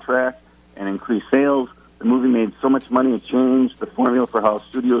the soundtrack and increase sales. The movie made so much money it changed the formula for how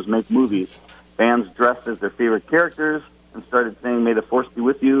studios make movies. Fans dressed as their favorite characters and started saying, "May the Force be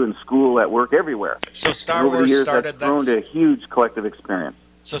with you," in school, at work, everywhere. So Star Over the Wars years, started that's grown to a huge collective experience.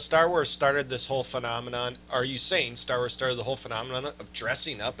 So Star Wars started this whole phenomenon. Are you saying Star Wars started the whole phenomenon of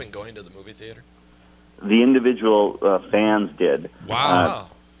dressing up and going to the movie theater? The individual fans did. Wow.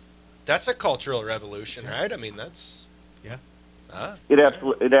 That's a cultural revolution, right? I mean, that's... Yeah. It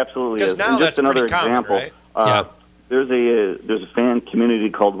absolutely is. Now and just that's another pretty common, example. right? There's a fan community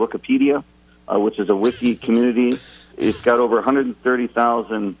called Wikipedia, which is a wiki community. It's got over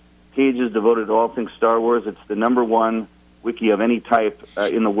 130,000 pages devoted to all things Star Wars. It's the #1 wiki of any type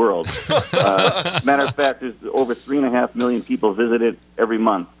in the world. Matter of fact, there's over 3.5 million people visit it every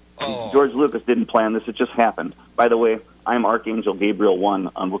month. George Lucas didn't plan this; it just happened. By the way, I'm Archangel Gabriel 1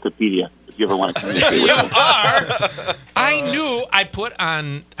 on Wikipedia. If you ever want to communicate with me. You are. I knew. I put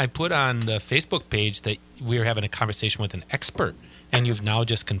on the Facebook page that we were having a conversation with an expert, and you've now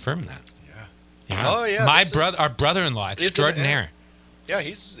just confirmed that. Yeah. Oh yeah. Our brother-in-law extraordinaire. Yeah,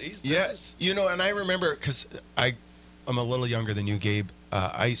 he's and I remember because I'm a little younger than you, Gabe.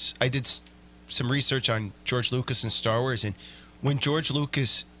 I did some research on George Lucas and Star Wars, and when George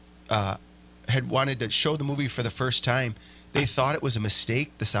Lucas had wanted to show the movie for the first time, they thought it was a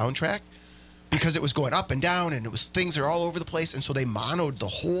mistake, the soundtrack, because it was going up and down and things are all over the place, and so they monoed the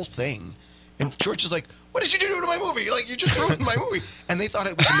whole thing. And George is like, "What did you do to my movie? Like, you just ruined my movie." And they thought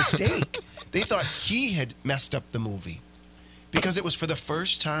it was a mistake. They thought he had messed up the movie because it was for the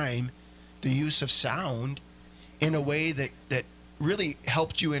first time the use of sound in a way that really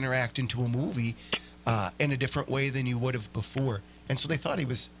helped you interact into a movie in a different way than you would have before. And so they thought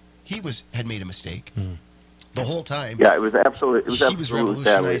he had made a mistake the whole time. Yeah, it was absolutely. He was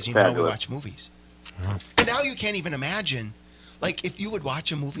revolutionizing how we watch movies. And now you can't even imagine, like, if you would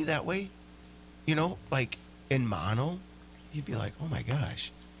watch a movie that way, you know, like in mono, you'd be like, "Oh my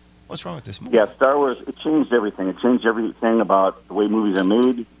gosh, what's wrong with this movie?" Yeah, Star Wars, it changed everything. It changed everything about the way movies are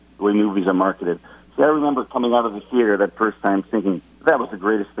made, the way movies are marketed. See, I remember coming out of the theater that first time thinking, that was the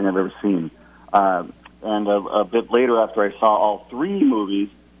greatest thing I've ever seen. And a bit later, after I saw all three movies,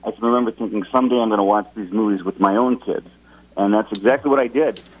 I can remember thinking, someday I'm going to watch these movies with my own kids. And that's exactly what I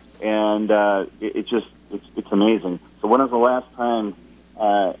did. And it's amazing. So when was the last time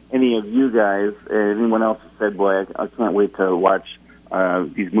any of you guys, anyone else said, "Boy, I can't wait to watch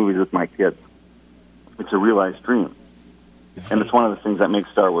these movies with my kids"? It's a realized dream. And it's one of the things that makes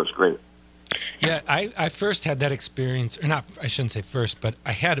Star Wars great. Yeah, I first had that experience, or not, I shouldn't say first, but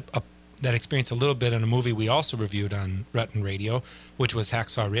I had that experience a little bit in a movie we also reviewed on Rutten Radio, which was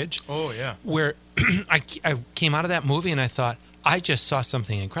Hacksaw Ridge. Oh, yeah. Where I came out of that movie and I thought, I just saw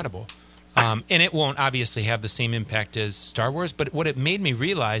something incredible. And it won't obviously have the same impact as Star Wars, but what it made me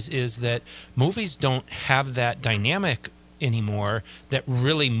realize is that movies don't have that dynamic anymore that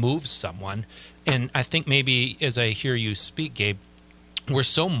really moves someone. And I think maybe as I hear you speak, Gabe, we're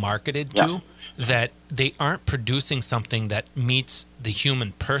so marketed to that they aren't producing something that meets the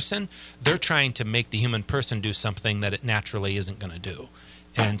human person. They're trying to make the human person do something that it naturally isn't going to do.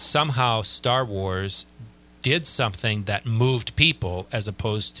 And somehow Star Wars did something that moved people as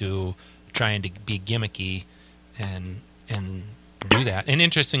opposed to trying to be gimmicky and do that. And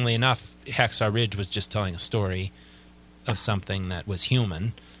interestingly enough, Hacksaw Ridge was just telling a story of something that was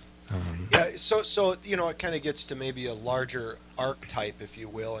human. So you know, it kind of gets to maybe a larger archetype, if you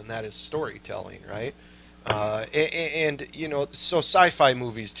will, and that is storytelling, right? And you know, so sci-fi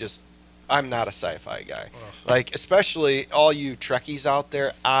movies just, I'm not a sci-fi guy. Like, especially all you Trekkies out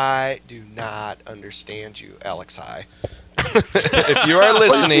there, I do not understand you, Alex High. If you are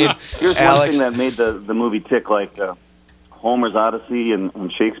listening, here's Alex, one thing that made the movie tick, like Homer's Odyssey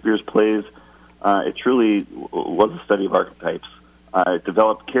and Shakespeare's plays. It truly was a study of archetypes. It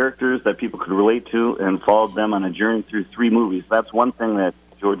developed characters that people could relate to and followed them on a journey through three movies. That's one thing that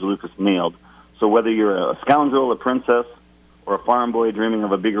George Lucas nailed. So whether you're a scoundrel, a princess, or a farm boy dreaming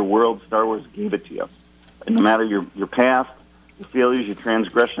of a bigger world, Star Wars gave it to you. And no matter your past, your failures, your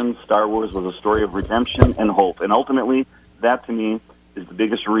transgressions, Star Wars was a story of redemption and hope. And ultimately, that to me is the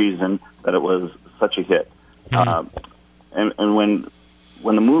biggest reason that it was such a hit. And when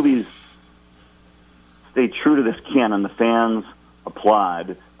the movies stay true to this canon, the fans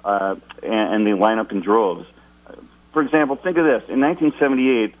applaud, and they line up in droves. For example, think of this. In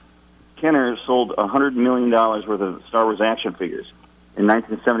 1978, Kenner sold $100 million worth of Star Wars action figures. In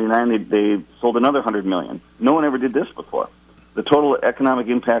 1979, they sold another $100 million. No one ever did this before. The total economic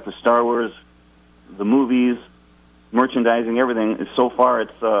impact of Star Wars, the movies, merchandising, everything, is so far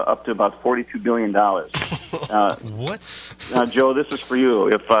it's up to about $42 billion. What? Now, Joe, this is for you.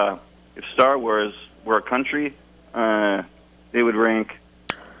 If Star Wars were a country, Star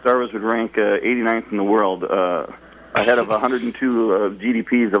Wars would rank 89th in the world, ahead of 102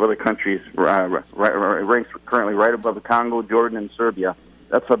 GDPs of other countries, ranks currently right above the Congo, Jordan, and Serbia.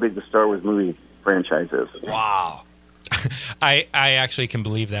 That's how big the Star Wars movie franchise is. Wow. I actually can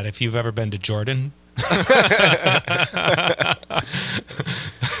believe that. If you've ever been to Jordan.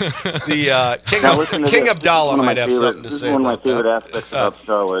 King Abdallah might have something to say about that. This is one of my favorite aspects about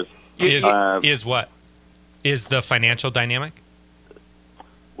Star Wars. Is what? Is the financial dynamic?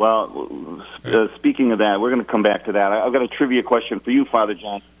 Well, speaking of that, we're going to come back to that. I've got a trivia question for you, Father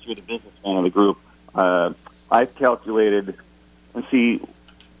John, since you're the businessman of the group. I've calculated, and see,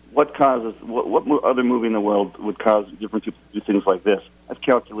 what other movie in the world would cause different people to do things like this? I've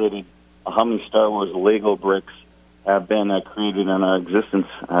calculated how many Star Wars Lego bricks have been created in existence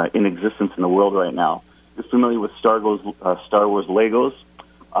in the world right now. You're familiar with Star Wars Legos?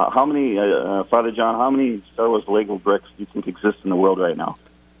 How many, Father John, how many Star Wars Lego bricks do you think exist in the world right now?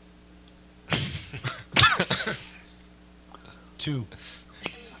 2.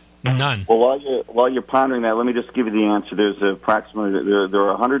 None. Well, while you're pondering that, let me just give you the answer. There's approximately there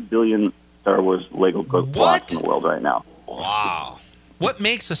are 100 billion Star Wars Lego blocks in the world right now. Wow. What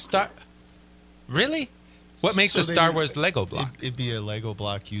makes a Star? Really? What makes a Star Wars Lego block? It'd be a Lego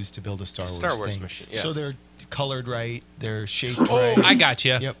block used to build a Star Wars thing. machine. Yeah. So they're colored right, they're shaped Oh, right. I got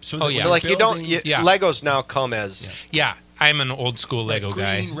you. Yep. So, Oh, that yeah. So like you don't. building- Legos now come as. Yeah, I'm an old school Lego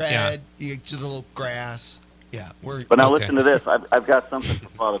green, guy. red, you get to the little grass. Yeah, we're. But now Okay. listen to this. I've got something for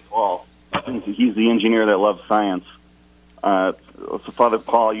Father Paul. He's the engineer that loves science. So Father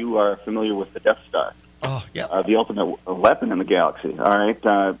Paul, you are familiar with the Death Star, Oh, yeah. the ultimate weapon in the galaxy. All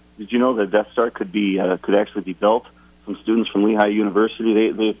right. Did you know the Death Star could actually be built? Some students from Lehigh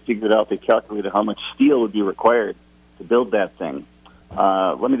University, they figured out, they calculated how much steel would be required to build that thing.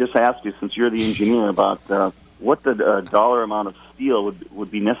 Let me just ask you, since you're the engineer, about what the dollar amount of steel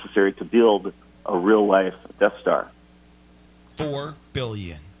would be necessary to build a real-life Death Star. $4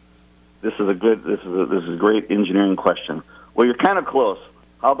 billion. This is a great engineering question. Well, you're kind of close.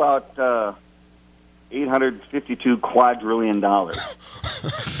 How about $852 quadrillion? All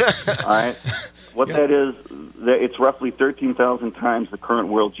right. What that is, it's roughly 13,000 times the current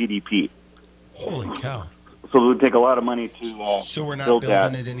world GDP. Holy cow. So it would take a lot of money to So we're not build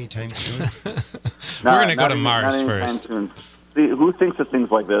building that. it anytime soon? We're going to go to not Mars anytime first. soon. See, who thinks of things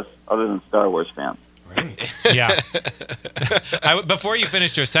like this other than Star Wars fans? Yeah. Before you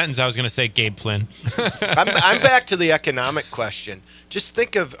finished your sentence, I was going to say Gabe Flynn. I'm back to the economic question. Just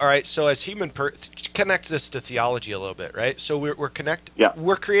think of, all right, so as connect this to theology a little bit, right? So we're connected. Yeah.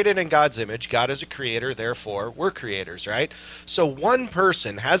 We're created in God's image. God is a creator, therefore we're creators, right? So one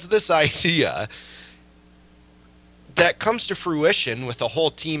person has this idea that comes to fruition with a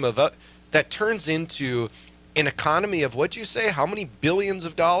whole team of that turns into an economy of, what'd you say? How many billions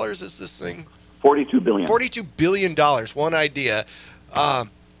of dollars is this thing? $42 billion. $42 billion, one idea.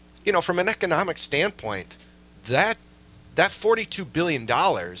 From an economic standpoint, that $42 billion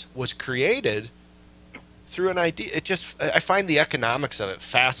was created through an idea. I find the economics of it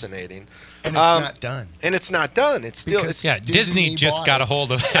fascinating. And it's not done. And it's not done. It's still. Because Disney just got a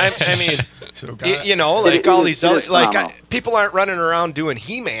hold of it. I mean, So all these other, phenomenal. people aren't running around doing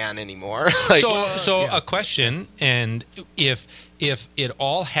He-Man anymore. So a question, and if it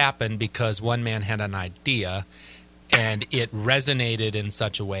all happened because one man had an idea and it resonated in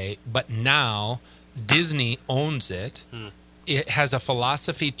such a way, but now Disney owns it, it has a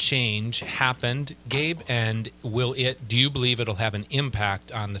philosophy change happened, Gabe, and do you believe it'll have an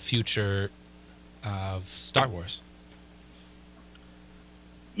impact on the future of Star Wars?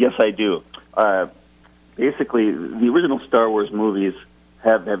 Yes, I do. Basically, the original Star Wars movies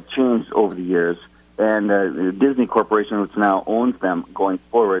have changed over the years, and the Disney Corporation, which now owns them going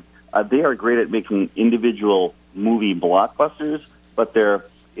forward, they are great at making individual movie blockbusters, but they're,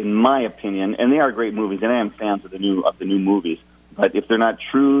 in my opinion, and they are great movies, and I am fans of the new movies. But if they're not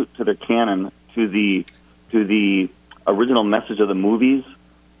true to their canon, to the original message of the movies,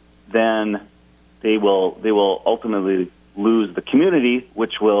 then they will ultimately lose the community,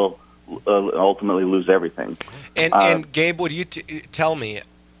 which will ultimately lose everything. And Gabe, would you tell me?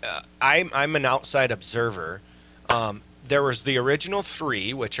 I'm an outside observer. There was the original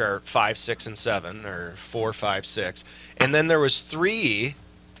 3, which are 5, 6, and 7, or 4, 5, 6, and then there was 3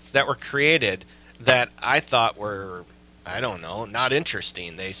 that were created that I thought were, I don't know, not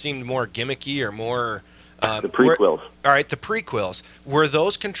interesting. They seemed more gimmicky or more. The prequels. All right, the prequels. Were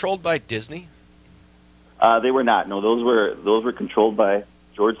those controlled by Disney? They were not. No, those were controlled by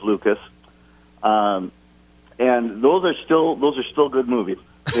George Lucas, and those are still good movies.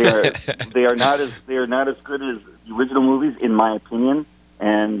 They are not as good as the original movies, in my opinion,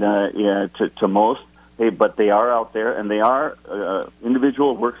 and to most. But they are out there, and they are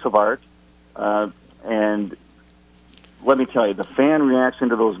individual works of art. And let me tell you, the fan reaction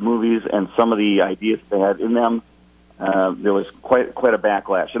to those movies and some of the ideas they had in them, there was quite a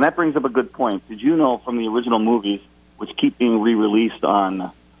backlash. And that brings up a good point. Did you know from the original movies, which keep being re-released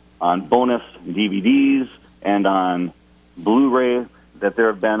on bonus DVDs and on Blu-ray, that there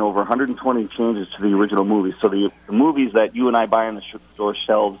have been over 120 changes to the original movies? So the movies that you and I buy on the store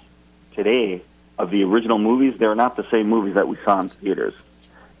shelves today of the original movies, they're not the same movies that we saw in theaters.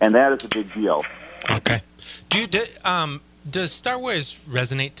 And that is a big deal. Okay. Does Star Wars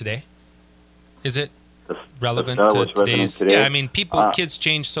resonate today? Is it relevant Star to Wars resonate today's? today? Yeah, I mean, kids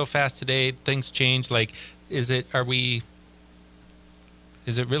change so fast today. Things change. Like, is it really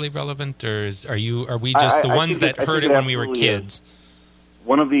relevant, or are we just the ones that heard it when we were kids?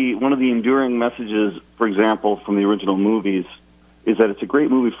 One of the enduring messages, for example, from the original movies, is that it's a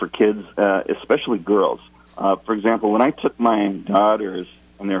great movie for kids, especially girls. For example, when I took my daughters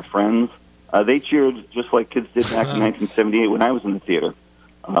and their friends, they cheered just like kids did back in 1978 when I was in the theater.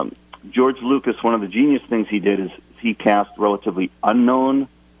 George Lucas, one of the genius things he did is he cast relatively unknown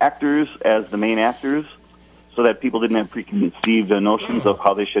actors as the main actors so that people didn't have preconceived notions of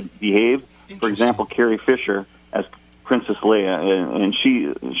how they should behave. For example, Carrie Fisher as Princess Leia, and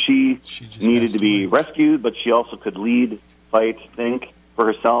she needed to be rescued, but she also could lead, fight, think for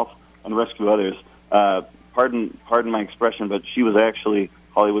herself, and rescue others. Pardon my expression, but she was actually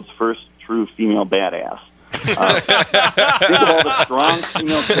Hollywood's first true female badass. Think of all the strong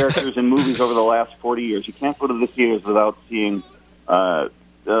female characters in movies over the last 40 years. You can't go to the theaters without seeing a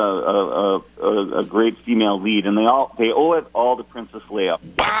great female lead, and they owe it all to Princess Leia.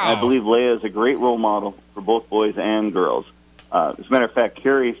 Wow. I believe Leia is a great role model for both boys and girls. As a matter of fact,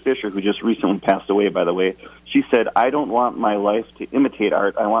 Carrie Fisher, who just recently passed away, by the way, she said, "I don't want my life to imitate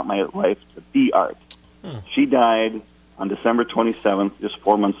art. I want my life to be art." She died on December 27th, just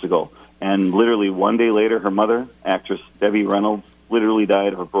 4 months ago. And literally one day later, her mother, actress Debbie Reynolds, literally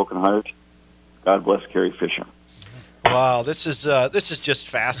died of a broken heart. God bless Carrie Fisher. Wow, this is just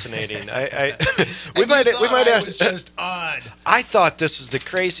fascinating. We we might have. was just odd. I thought this was the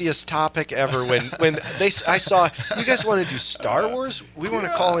craziest topic ever when I saw you guys want to do Star Wars. We want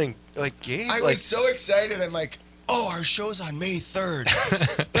to call in like Gabe. I was so excited. I'm like, oh, our show's on May 3rd.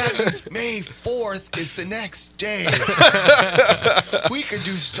 That means May 4th is the next day. We could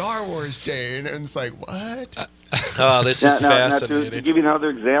do Star Wars Day. And it's like, what? Oh, this is fascinating. Now, to give you another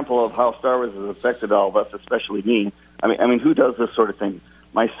example of how Star Wars has affected all of us, especially me, I mean, who does this sort of thing?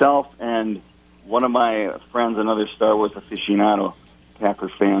 Myself and one of my friends, another Star Wars aficionado, Packer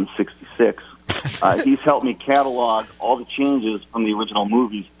fan 66, he's helped me catalog all the changes from the original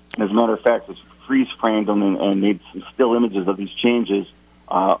movies. And as a matter of fact, it's freeze-framed them and made some still images of these changes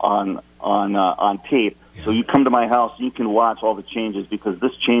on tape. Yeah. So you come to my house, you can watch all the changes because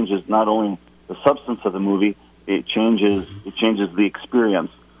this changes not only the substance of the movie, it changes the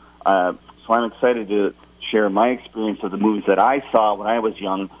experience. So I'm excited to share my experience of the movies that I saw when I was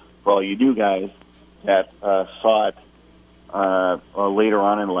young. For all you new guys that saw it later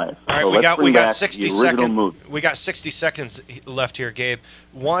on in life. All right, so we got 60 seconds. We got 60 seconds left here, Gabe.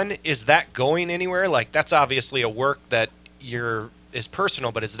 One, is that going anywhere? Like, that's obviously a work that is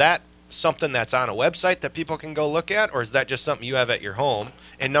personal, but is that something that's on a website that people can go look at, or is that just something you have at your home?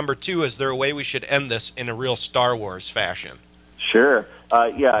 And number two, is there a way we should end this in a real Star Wars fashion? Sure.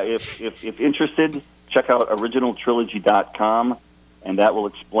 Yeah, if interested, check out originaltrilogy.com, and that will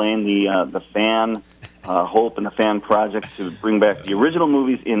explain the fan hope and the fan project to bring back the original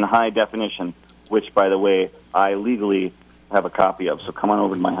movies in high definition, which, by the way, I legally have a copy of. So come on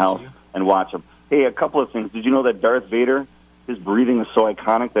over to my house and watch them. Hey, a couple of things. Did you know that Darth Vader, his breathing is so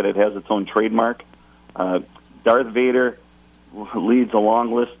iconic that it has its own trademark? Darth Vader leads a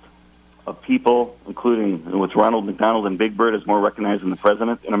long list of people, including with Ronald McDonald and Big Bird, is more recognized than the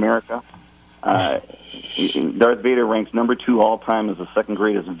president in America. Darth Vader ranks number 2 all time as the second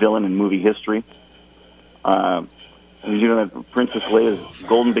greatest villain in movie history. Did you know that Princess Leia's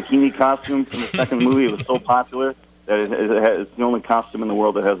golden bikini costume from the second movie, it was so popular that it's the only costume in the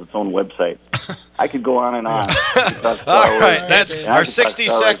world that has its own website. I could go on and on. All right, that's our 60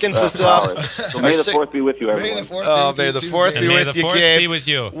 seconds is up. So may the 4th be with you, everyone. May the 4th be with you, Gabe. Be with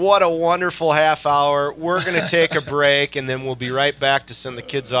you. What a wonderful half hour. We're going to take a break, and then we'll be right back to send the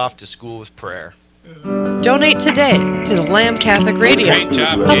kids off to school with prayer. Donate today to the Lamb Catholic Radio. Great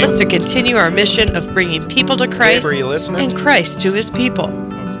job, Help Gabe. us to continue our mission of bringing people to Christ Gabe, are you listening? and Christ to his people.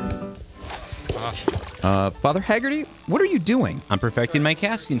 Awesome. Father Haggerty, what are you doing? I'm perfecting my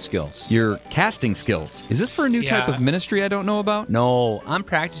casting skills. Your casting skills. Is this for a new type of ministry I don't know about? No, I'm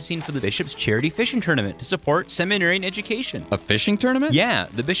practicing for the Bishop's Charity Fishing Tournament to support seminary education. A fishing tournament? Yeah,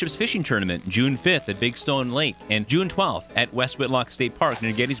 the Bishop's Fishing Tournament, June 5th at Big Stone Lake and June 12th at West Whitlock State Park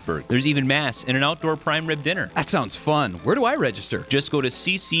near Gettysburg. There's even Mass and an outdoor prime rib dinner. That sounds fun. Where do I register? Just go to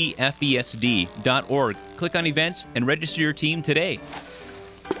ccfesd.org, click on events, and register your team today.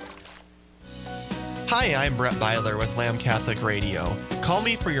 Hi, I'm Brett Byler with Lamb Catholic Radio. Call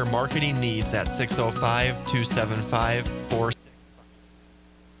me for your marketing needs at 605-275-46.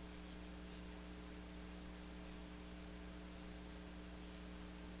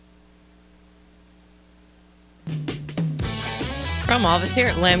 From all of us here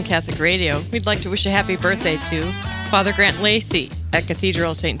at Lamb Catholic Radio, we'd like to wish a happy birthday to Father Grant Lacey at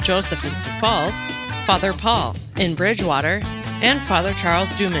Cathedral St. Joseph in Sioux Falls, Father Paul in Bridgewater, and Father Charles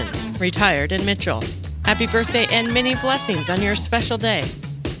Duman, retired in Mitchell. Happy birthday and many blessings on your special day.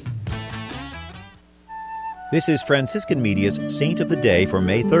 This is Franciscan Media's Saint of the Day for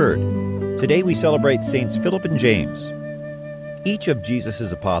May 3rd. Today we celebrate Saints Philip and James. Each of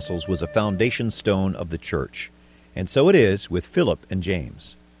Jesus' apostles was a foundation stone of the church, and so it is with Philip and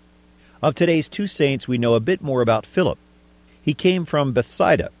James. Of today's two saints, we know a bit more about Philip. He came from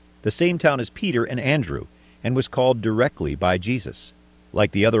Bethsaida, the same town as Peter and Andrew, and was called directly by Jesus.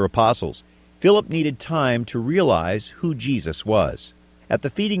 Like the other apostles, Philip needed time to realize who Jesus was. At the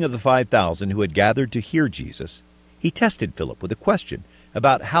feeding of the 5,000 who had gathered to hear Jesus, he tested Philip with a question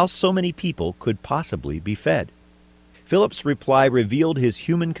about how so many people could possibly be fed. Philip's reply revealed his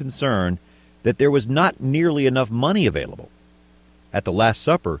human concern that there was not nearly enough money available. At the Last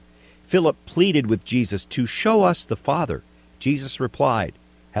Supper, Philip pleaded with Jesus to show us the Father. Jesus replied,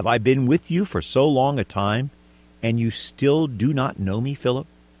 "Have I been with you for so long a time, and you still do not know me, Philip?"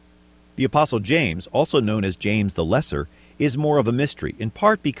 The Apostle James, also known as James the Lesser, is more of a mystery, in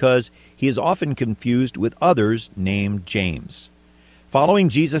part because he is often confused with others named James. Following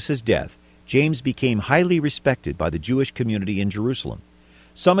Jesus' death, James became highly respected by the Jewish community in Jerusalem.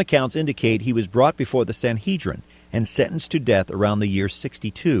 Some accounts indicate he was brought before the Sanhedrin and sentenced to death around the year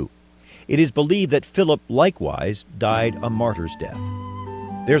 62. It is believed that Philip likewise died a martyr's death.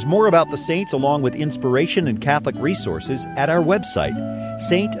 There's more about the saints along with inspiration and Catholic resources at our website,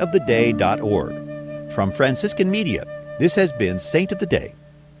 saintoftheday.org. From Franciscan Media, this has been Saint of the Day.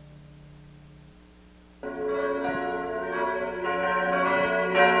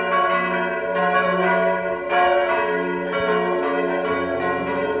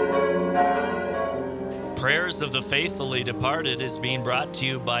 Prayers of the Faithfully Departed is being brought to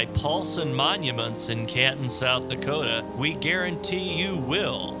you by Paulson Monuments in Canton, South Dakota. We guarantee you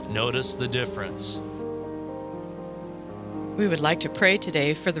will notice the difference. We would like to pray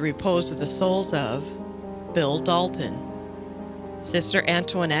today for the repose of the souls of Bill Dalton, Sister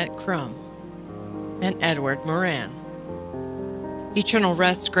Antoinette Crum, and Edward Moran. Eternal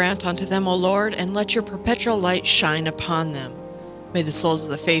rest grant unto them, O Lord, and let your perpetual light shine upon them. May the souls of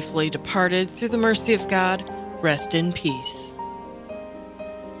the faithfully departed, through the mercy of God, rest in peace.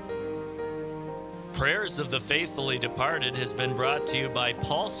 Prayers of the Faithfully Departed has been brought to you by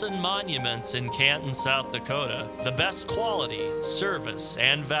Paulson Monuments in Canton, South Dakota. The best quality, service,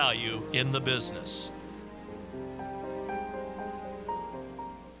 and value in the business.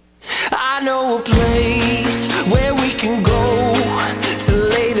 I know a place where we can go to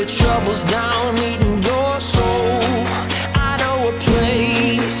lay the troubles down, eating your soul. I know a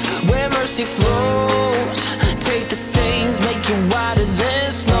place where mercy flows. Take the stains, make you whiter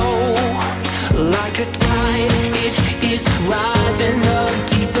than snow. Like a tide, it is rising up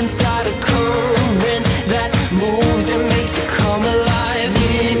deep inside a current that moves and makes it come alive.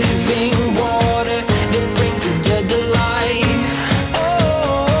 Living water that brings the dead to life.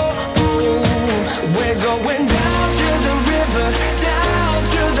 We're going down to the river, down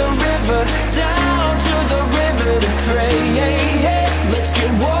to the river, down to the river to pray. Let's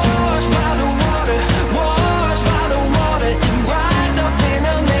get washed by the water, washed by the water, and rise up in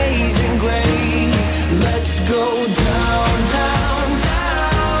amazing grace. Let's go down, down,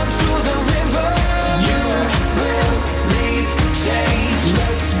 down to the river. You will leave change.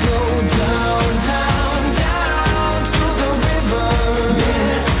 Let's go down, down, down to the river.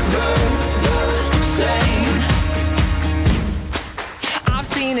 Never the same. I've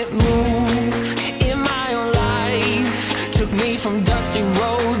seen it move in my own life. Took me from dusty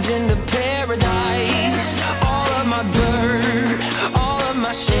roads into paradise. All of my dirt, all of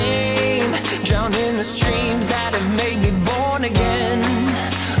my shame, drowned in the streams that have made me born again.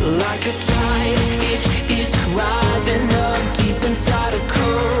 Like a tide, it is rising up deep inside a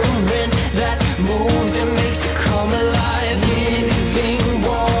current that moves and makes it come alive. Living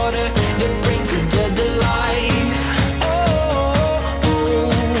water that brings the dead to life.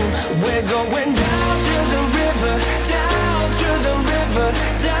 We're going down to the river, down to the river,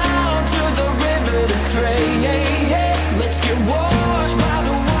 down to the river to pray. Let's get washed by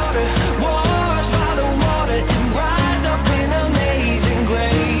the water, washed by the water, and rise up in amazing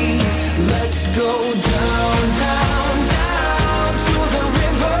grace. Let's go down, down, down to the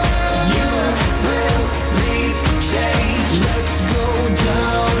river. You will leave change. Let's go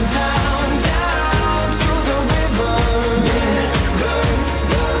down, down, down to the river. Never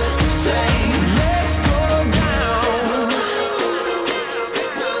the same. Let's go down.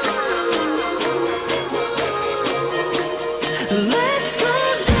 Let's go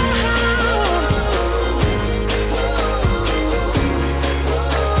down.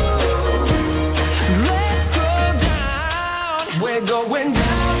 Let's go down. We're going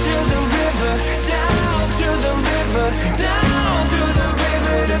down to the river, down to the river, down to the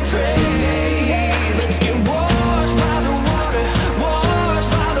river to pray. Let's get washed by the water,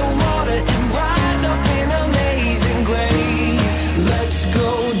 washed by the water, and rise up in amazing grace. Let's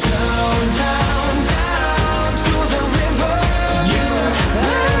go down, down, down to the river. You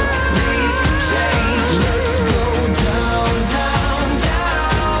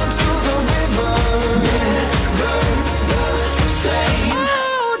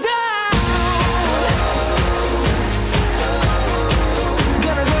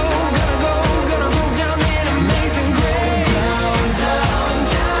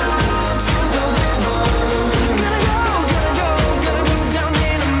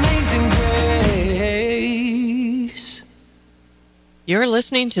You're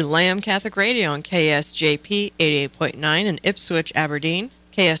listening to Lamb Catholic Radio on KSJP 88.9 in Ipswich, Aberdeen,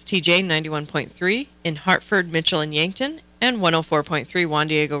 KSTJ 91.3 in Hartford, Mitchell, and Yankton, and 104.3 Juan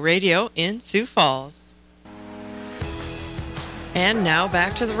Diego Radio in Sioux Falls. And now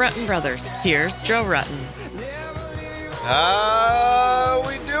back to the Rutten Brothers. Here's Joe Rutten. How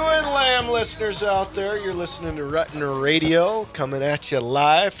we doing, Lamb listeners out there? You're listening to Rutten Radio, coming at you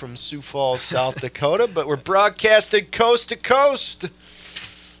live from Sioux Falls, South Dakota, but we're broadcasting coast to coast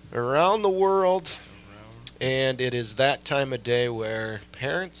around the world, and it is that time of day where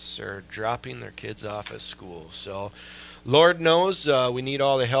parents are dropping their kids off at school. So Lord knows we need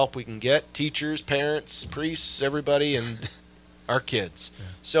all the help we can get, teachers, parents, priests, everybody, and our kids. Yeah.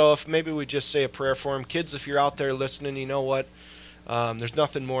 So if maybe we just say a prayer for them. Kids, if you're out there listening, you know what? There's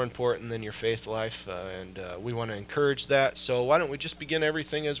nothing more important than your faith life, and we want to encourage that. So why don't we just begin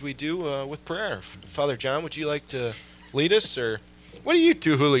everything as we do with prayer? Father John, would you like to lead us, or what are you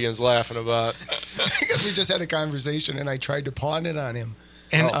two hooligans laughing about? Because we just had a conversation, and I tried to pawn it on him.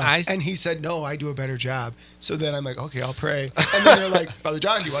 And he said, no, I do a better job. So then I'm like, okay, I'll pray. And then they're like, Father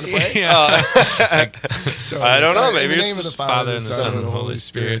John, do you want to pray? So I don't know. Maybe in the name of the Father, and the Son, and the Holy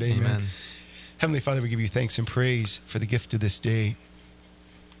Spirit. Amen. Heavenly Father, we give you thanks and praise for the gift of this day.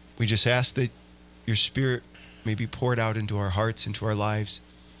 We just ask that your Spirit may be poured out into our hearts, into our lives,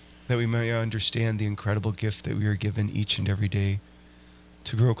 that we may understand the incredible gift that we are given each and every day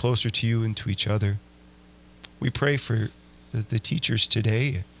to grow closer to you and to each other. We pray for the teachers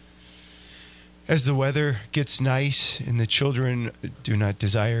today. As the weather gets nice and the children do not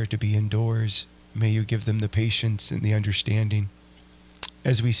desire to be indoors, may you give them the patience and the understanding.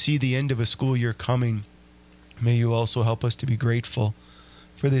 As we see the end of a school year coming, may you also help us to be grateful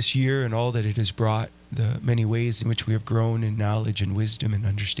for this year and all that it has brought, the many ways in which we have grown in knowledge and wisdom and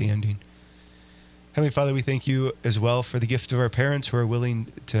understanding. Heavenly Father, we thank you as well for the gift of our parents who are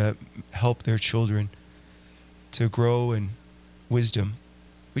willing to help their children to grow in wisdom.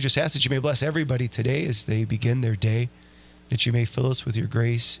 We just ask that you may bless everybody today as they begin their day, that you may fill us with your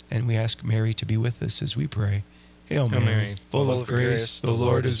grace, and we ask Mary to be with us as we pray. Hail Mary, full of grace, the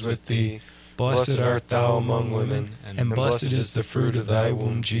Lord is with thee. Blessed art thou among women, and blessed is the fruit of thy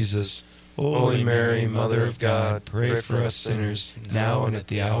womb, Jesus. Holy Mary, Mother of God, pray for us sinners, now and at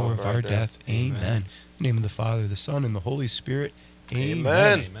the hour of our death. Amen. In the name of the Father, the Son, and the Holy Spirit.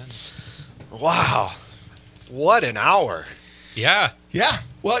 Amen. Wow. What an hour. Yeah. Yeah.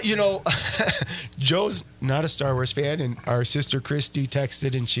 Well, you know, Joe's not a Star Wars fan, and our sister Christy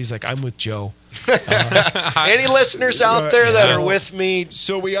texted, and she's like, I'm with Joe. Any listeners out there that are with me?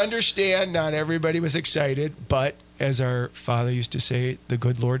 So we understand not everybody was excited, but as our father used to say, the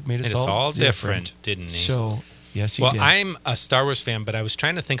good Lord made us all different, didn't he? So, yes, he did. Well, I'm a Star Wars fan, but I was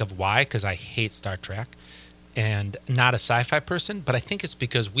trying to think of why, because I hate Star Trek. And not a sci-fi person, but I think it's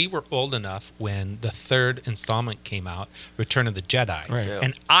because we were old enough when the third installment came out, Return of the Jedi. Right. Yeah.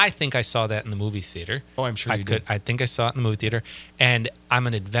 And I think I saw that in the movie theater. Oh, I'm sure you did. I think I saw it in the movie theater. And I'm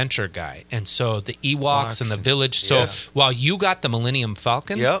an adventure guy. And so the Ewoks and the village. So while you got the Millennium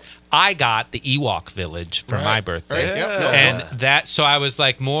Falcon, I got the Ewok village for my birthday. And so I was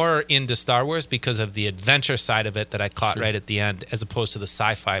like more into Star Wars because of the adventure side of it that I caught right at the end, as opposed to the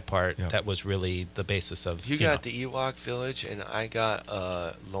sci-fi part that was really the basis of. You got the Ewok village, and I got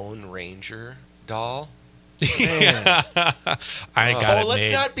a Lone Ranger doll. Let's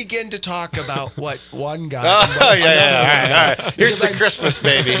not begin to talk about what one got. All right. Here's the Christmas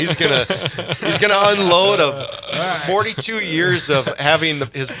baby. He's gonna unload of 42 years of having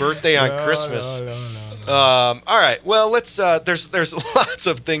his birthday on Christmas. All right. Well, let's. There's lots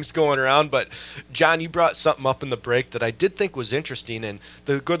of things going around, but John, you brought something up in the break that I did think was interesting, and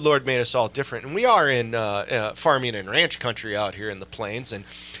the good Lord made us all different. And we are in farming and ranch country out here in the plains. And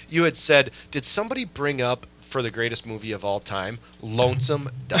you had said, did somebody bring up for the greatest movie of all time, Lonesome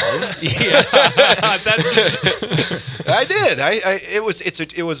Dove? I did.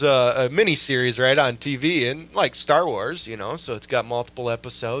 It was a mini series right on TV, and like Star Wars, you know. So it's got multiple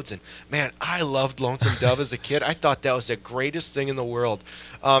episodes, and man, I loved Lonesome Dove as a kid. I thought that was the greatest thing in the world,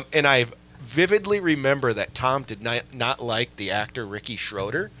 and I vividly remember that Tom did not like the actor Ricky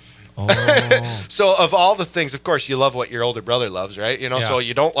Schroeder. Oh. So of all the things, of course, you love what your older brother loves, right? You know, so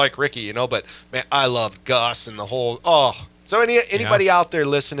you don't like Ricky, you know, but man, I loved Gus and the whole. So anybody out there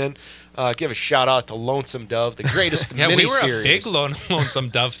listening, give a shout out to Lonesome Dove, the greatest miniseries. We were a big Lonesome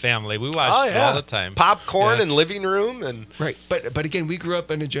Dove family. We watched all the time. Popcorn and living room and right. But again, we grew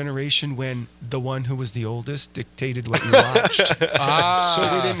up in a generation when the one who was the oldest dictated what you watched. So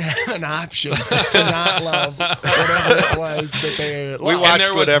we didn't have an option to not love whatever it was that they loved. We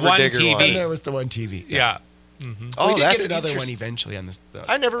watched whatever one Digger TV. wanted. And there was the one TV. Yeah. Oh, we did that's get another one interesting. eventually on this.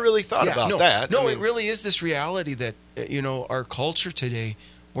 I never really thought about that. No, I mean, it really is this reality that, our culture today,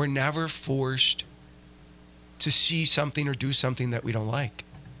 we're never forced to see something or do something that we don't like.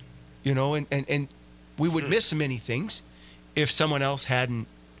 And we would miss many things if someone else hadn't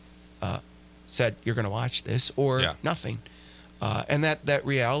said, you're going to watch this or nothing. And that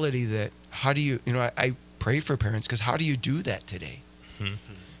reality that how do you, I pray for parents because how do you do that today?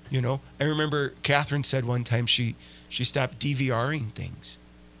 I remember Catherine said one time she stopped DVRing things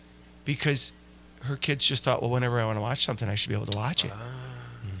because her kids just thought, well, whenever I want to watch something, I should be able to watch it.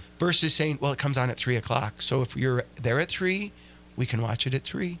 Versus saying, well, it comes on at 3:00. So if you're there at 3, we can watch it at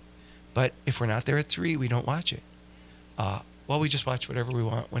 3. But if we're not there at 3, we don't watch it. We just watch whatever we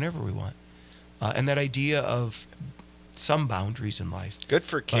want, whenever we want. And that idea of some boundaries in life. Good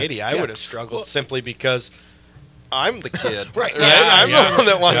for Katie. I would have struggled simply because I'm the kid. Right. I'm the one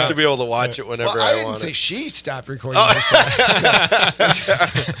that wants to be able to watch it whenever I didn't want say it. she stopped recording her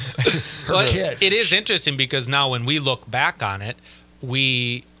kids. It is interesting because now when we look back on it,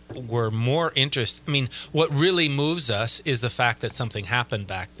 we were more interested. I mean, what really moves us is the fact that something happened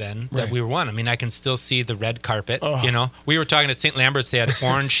back then that we were one. I mean, I can still see the red carpet. We were talking at St. Lambert's, they had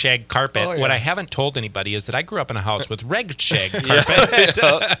orange shag carpet. What I haven't told anybody is that I grew up in a house with red shag carpet.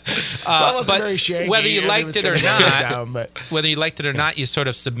 Wasn't very shaggy, whether you and liked was it or gonna not, down, but- whether you liked it or not, you sort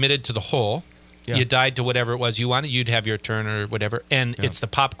of submitted to the whole. You died to whatever it was you wanted. You'd have your turn or whatever. And it's the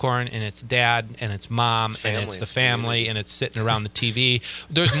popcorn, and it's dad, and it's mom, and it's the family, and it's sitting around the TV.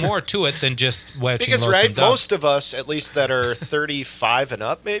 There's more to it than just watching Because, Lonesome right, Dove. most of us, at least that are 35 and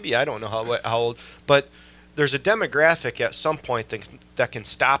up, maybe, I don't know how old, but there's a demographic at some point that can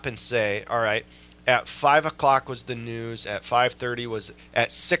stop and say, all right, at 5 o'clock was the news. At 5:30 was.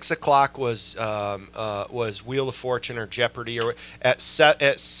 At 6 o'clock was Wheel of Fortune or Jeopardy. Or at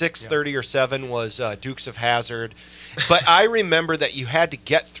 6:30 or 7 was Dukes of Hazzard. But I remember that you had to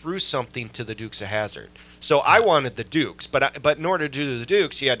get through something to the Dukes of Hazzard. So I wanted the Dukes, but in order to do the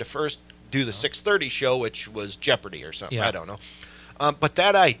Dukes, you had to first do the 6:30 show, which was Jeopardy or something. I don't know. But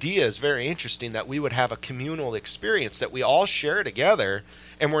that idea is very interesting, that we would have a communal experience that we all share together,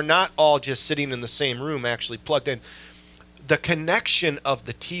 and we're not all just sitting in the same room actually plugged in. The connection of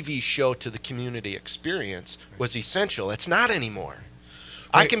the TV show to the community experience was essential. It's not anymore.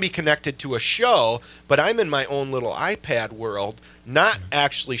 I can be connected to a show, but I'm in my own little iPad world, not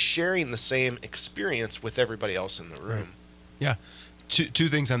actually sharing the same experience with everybody else in the room. Yeah. Two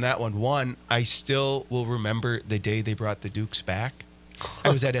things on that one. One, I still will remember the day they brought the Dukes back. I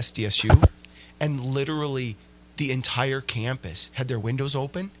was at SDSU, and literally the entire campus had their windows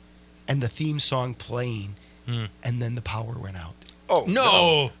open and the theme song playing, and then the power went out. Oh,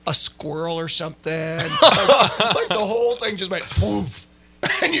 no. A squirrel or something. like the whole thing just went poof.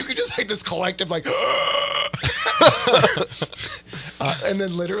 And you could just this collective and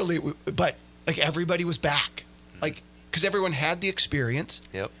then literally, but everybody was back. Because everyone had the experience.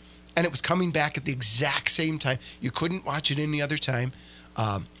 Yep. And it was coming back at the exact same time. You couldn't watch it any other time.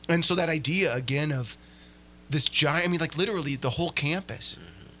 And so that idea, again, of this giant, literally the whole campus,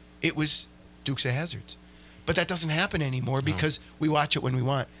 it was Dukes of Hazzards. But that doesn't happen anymore because we watch it when we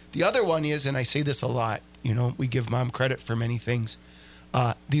want. The other one is, and I say this a lot, we give Mom credit for many things.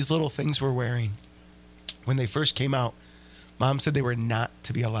 These little things we're wearing, when they first came out, Mom said they were not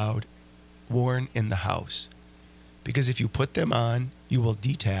to be allowed worn in the house. Because if you put them on, you will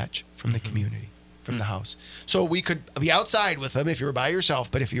detach from the community, from the house. So we could be outside with them if you were by yourself,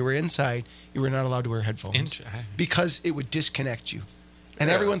 but if you were inside, you were not allowed to wear headphones because it would disconnect you. And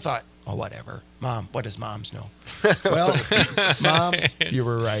everyone thought, oh, whatever. Mom, what does moms know? Well, Mom, you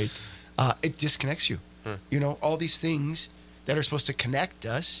were right. It disconnects you. All these things that are supposed to connect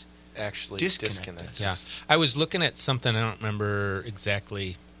us actually disconnect us. Yeah. I was looking at something, I don't remember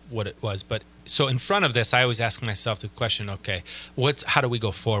exactly what it was, but so in front of this, I always ask myself the question, okay, how do we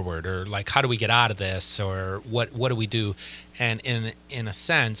go forward, or how do we get out of this, or what do we do? And in a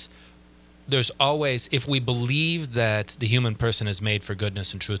sense, there's always, if we believe that the human person is made for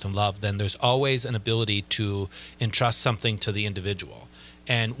goodness and truth and love, then there's always an ability to entrust something to the individual.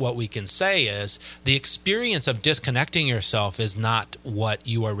 And what we can say is the experience of disconnecting yourself is not what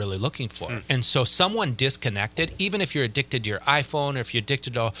you are really looking for. And so someone disconnected, even if you're addicted to your iPhone, or if you're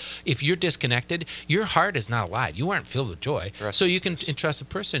addicted to, if you're disconnected, your heart is not alive. You aren't filled with joy. So you can entrust a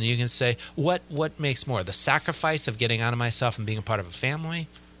person. You can say, what makes more? The sacrifice of getting out of myself and being a part of a family,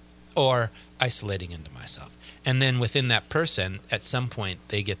 or isolating into myself? And then within that person, at some point,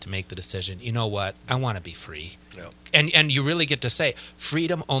 they get to make the decision, you know what, I want to be free. Yep. And you really get to say,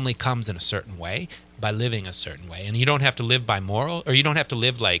 freedom only comes in a certain way, by living a certain way. And you don't have to live by moral, or you don't have to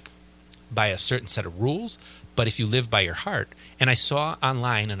live by a certain set of rules, but if you live by your heart. And I saw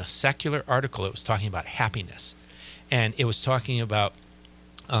online in a secular article, it was talking about happiness. And it was talking about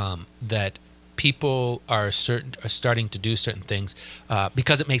that people are starting to do certain things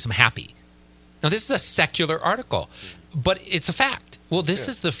because it makes them happy. Now, this is a secular article, but it's a fact. Well, this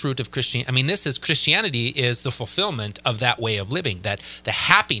is the fruit of Christianity. I mean, Christianity is the fulfillment of that way of living, that the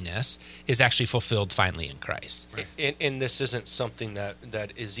happiness is actually fulfilled finally in Christ. And this isn't something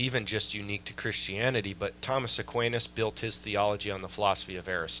that is even just unique to Christianity, but Thomas Aquinas built his theology on the philosophy of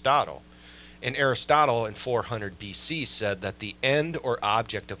Aristotle. And Aristotle in 400 BC said that the end or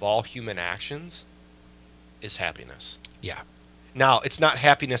object of all human actions is happiness. Yeah. Now, it's not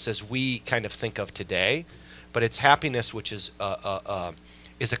happiness as we kind of think of today, but it's happiness which is a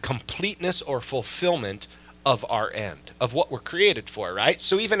completeness or fulfillment of our end, of what we're created for, right?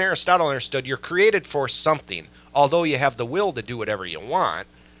 So even Aristotle understood you're created for something. Although you have the will to do whatever you want,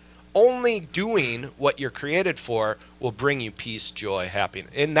 only doing what you're created for will bring you peace, joy,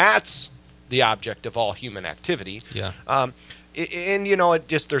 happiness. And that's the object of all human activity. Yeah. And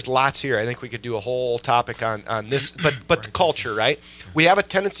there's lots here. I think we could do a whole topic on this, but the culture, right? We have a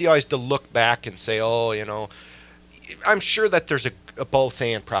tendency always to look back and say, I'm sure that there's a both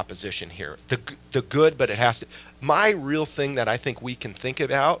and proposition here. The good, but it has to. My real thing that I think we can think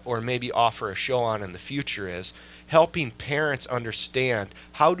about, or maybe offer a show on in the future, is helping parents understand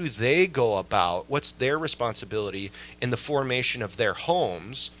how do they go about, what's their responsibility in the formation of their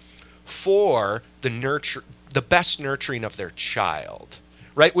homes for the best nurturing of their child,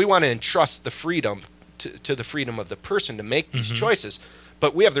 right? We want to entrust the freedom to the freedom of the person to make these choices,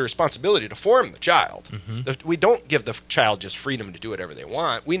 but we have the responsibility to form the child. We don't give the child just freedom to do whatever they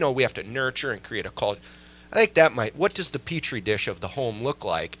want. We know we have to nurture and create a culture. I think what does the petri dish of the home look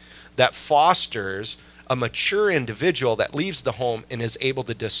like that fosters a mature individual that leaves the home and is able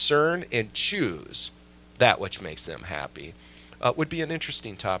to discern and choose that which makes them happy? Would be an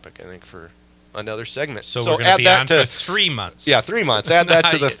interesting topic, I think, for another segment. So we're going to be on for 3 months. Yeah, 3 months. Add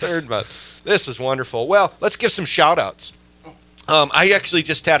that to the third month. This is wonderful. Well, let's give some shout-outs. I actually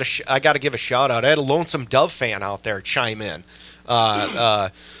just had I got to give a shout-out. I had a Lonesome Dove fan out there chime in.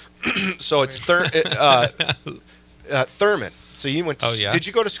 So it's Thurman. So you went to, did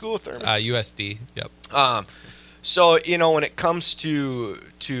you go to school with Thurman? USD, yep. So, when it comes to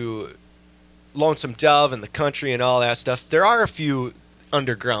Lonesome Dove and the country and all that stuff, there are a few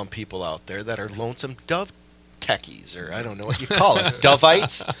underground people out there that are Lonesome Dove techies, or I don't know what you call us,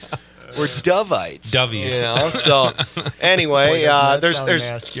 Dovites? We're Dovites. Dovies. So anyway, there's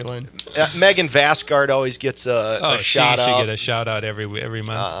masculine. Megan Vasgard always gets a shout out. She get a shout out every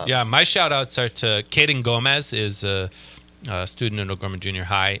month. Yeah, my shout outs are to Kaden Gomez, is a student in O'Gorman Junior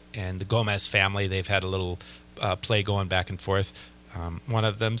High, and the Gomez family. They've had a little play going back and forth. One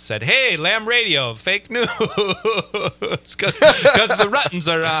of them said, "Hey, Lamb Radio, fake news," because the Ruttons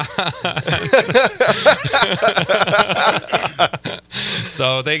are on.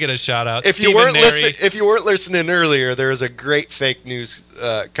 So they get a shout out. If you weren't listening earlier, there was a great fake news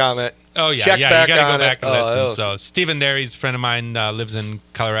comment. Oh yeah, Check you back gotta on go back it. and listen. So Stephen Derry's a friend of mine, lives in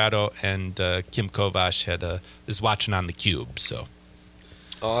Colorado, and Kim Kovash is watching on the Cube. So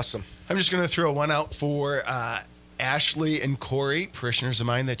awesome. I'm just going to throw one out for Ashley and Corey, parishioners of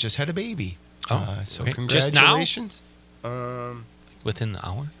mine that just had a baby. So okay. congratulations. Within the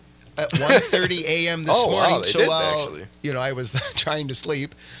hour? At 1:30 a.m. this morning. Wow, so while I was trying to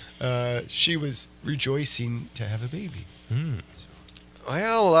sleep, she was rejoicing to have a baby.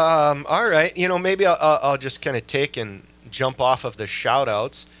 Well, all right. Maybe I'll just kind of take and jump off of the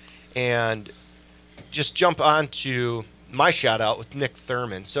shout-outs and just jump on to my shout-out with Nick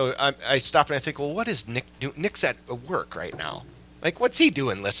Thurman. So I stop and I think, well, what is Nick doing? Nick's at work right now. Like, what's he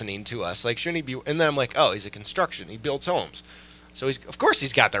doing listening to us? Like, shouldn't he be? And then I'm like, oh, he's a construction. He builds homes. So of course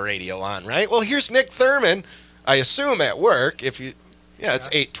he's got the radio on, right? Well, here's Nick Thurman, I assume at work. It's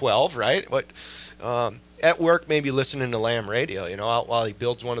 8:12, right? At work, maybe listening to Lamb Radio, out while he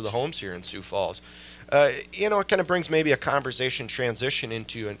builds one of the homes here in Sioux Falls. It kind of brings maybe a conversation transition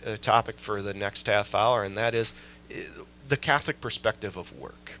into a topic for the next half hour, and that is the Catholic perspective of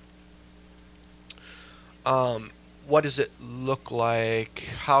work. What does it look like?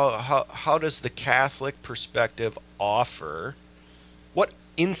 How does the Catholic perspective offer? What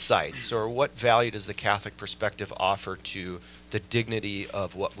insights or what value does the Catholic perspective offer to the dignity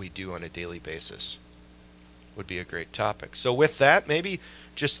of what we do on a daily basis? Would be a great topic. So with that, maybe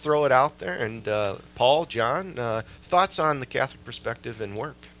just throw it out there. And Paul, John, thoughts on the Catholic perspective and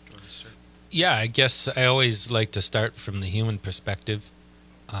work? Yeah, I guess I always like to start from the human perspective,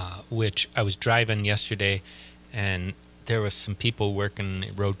 which I was driving yesterday, and there was some people working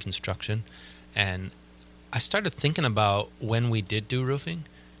road construction, and I started thinking about when we did do roofing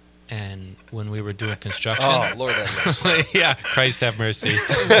and when we were doing construction. Oh, Lord have mercy. Yeah, Christ have mercy.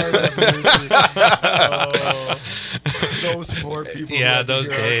 Lord have mercy. Oh, those poor people. Yeah, those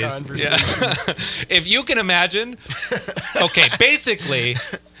days. Yeah. If you can imagine. Okay, basically,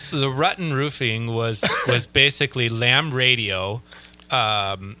 the Rutten roofing was basically Lamb radio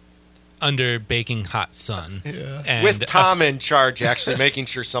under baking hot sun. Yeah. And with Tom in charge, actually making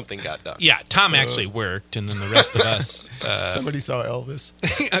sure something got done. Yeah, Tom actually worked, and then the rest of us. Somebody saw Elvis.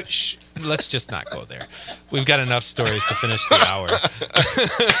 Shh, let's just not go there. We've got enough stories to finish the hour.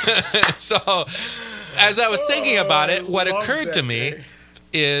 So, as I was thinking about it, what occurred to me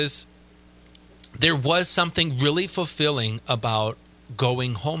is there was something really fulfilling about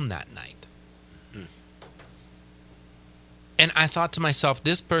going home that night. And I thought to myself,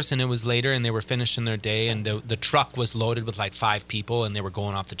 this person, it was later and they were finishing their day and the truck was loaded with like 5 people and they were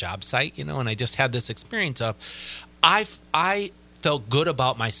going off the job site, you know, and I just had this experience of I felt good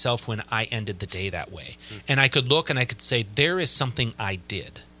about myself when I ended the day that way. And I could look and I could say, there is something I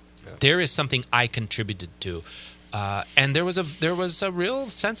did. Yeah. There is something I contributed to. And there was a real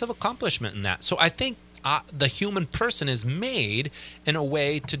sense of accomplishment in that. So I think the human person is made in a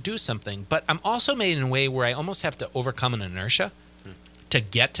way to do something, but I'm also made in a way where I almost have to overcome an inertia to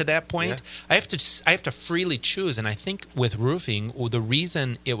get to that point. Yeah. I have to freely choose, and I think with roofing, the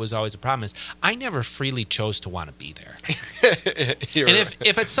reason it was always a problem is I never freely chose to want to be there. And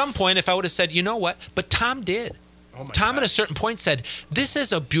if at some point, if I would have said, you know what, but Tom did. Tom at a certain point said, this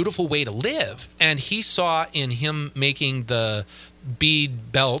is a beautiful way to live. And he saw in him making the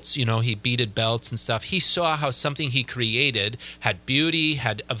bead belts, you know, he beaded belts and stuff. He saw how something he created had beauty,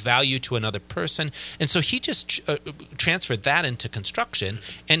 had a value to another person. And so he just transferred that into construction,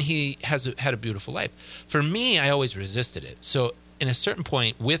 and he had a beautiful life. For me, I always resisted it. So in a certain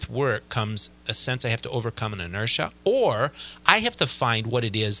point with work comes a sense I have to overcome an inertia, or I have to find what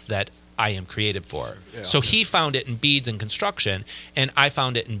it is that I am created for. Yeah. So he found it in beads and construction, and I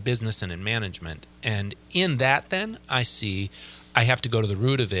found it in business and in management. And in that, then I see I have to go to the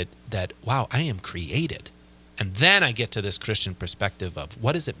root of it that, wow, I am created. And then I get to this Christian perspective of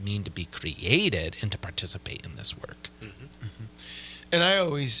what does it mean to be created and to participate in this work? Mm-hmm. Mm-hmm. And I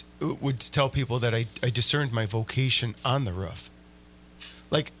always would tell people that I discerned my vocation on the roof.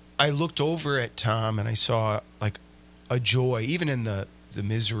 Like, I looked over at Tom and I saw like a joy, even in the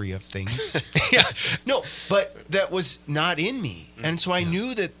misery of things. Yeah. No, but that was not in me. And so I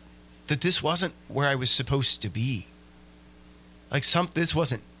knew that this wasn't where I was supposed to be. Like this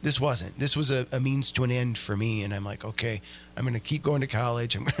was a means to an end for me. And I'm like, okay, I'm going to keep going to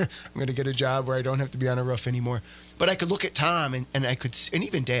college. I'm going to get a job where I don't have to be on a roof anymore. But I could look at Tom and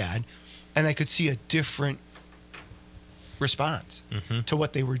even Dad, and I could see a different response to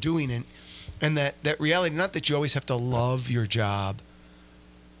what they were doing. And that reality, not that you always have to love your job,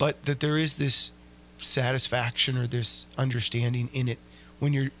 but that there is this satisfaction or this understanding in it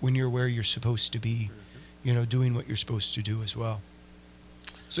when you're where you're supposed to be, you know, doing what you're supposed to do as well.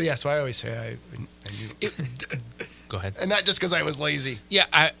 So yeah, so I always say I knew. Go ahead. And not just because I was lazy. Yeah,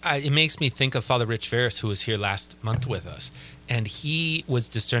 it makes me think of Father Rich Ferris, who was here last month with us, and he was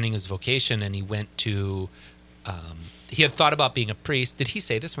discerning his vocation, and he went to. He had thought about being a priest. Did he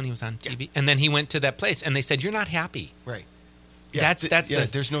say this when he was on TV? Yeah. And then he went to that place, and they said, "You're not happy." Right. Yeah,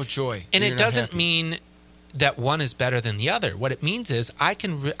 there's no joy. And it doesn't mean that one is better than the other. What it means is I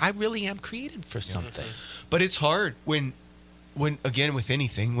really am created for something. But it's hard when again with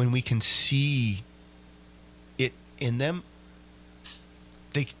anything, when we can see it in them,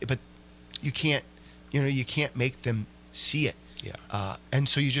 but you can't make them see it. Yeah. And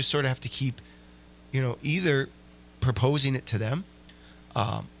so you just sort of have to keep, either proposing it to them,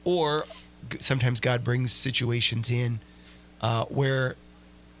 or sometimes God brings situations in where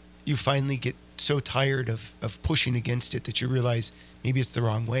you finally get so tired of pushing against it that you realize maybe it's the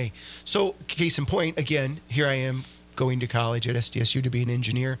wrong way. So case in point, again, here I am going to college at SDSU to be an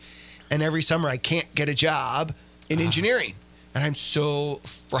engineer, and every summer I can't get a job in engineering, and I'm so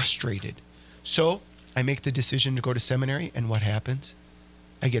frustrated. So I make the decision to go to seminary, and what happens?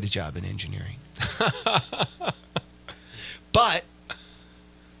 I get a job in engineering. But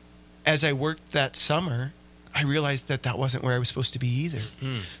as I worked that summer, I realized that wasn't where I was supposed to be either.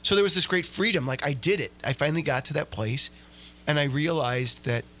 So there was this great freedom. Like, I did it. I finally got to that place, and I realized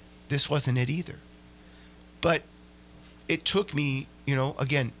that this wasn't it either. But it took me,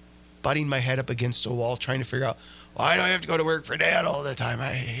 again, butting my head up against a wall, trying to figure out, why do I have to go to work for Dad all the time?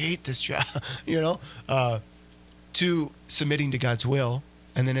 I hate this job, to submitting to God's will.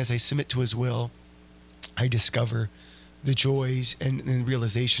 And then as I submit to his will, I discover the joys and the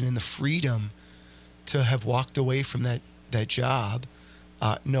realization and the freedom to have walked away from that job,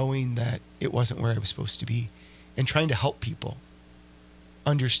 knowing that it wasn't where I was supposed to be, and trying to help people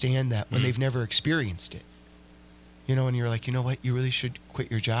understand that when they've never experienced it. You know, and you're like, you know what, you really should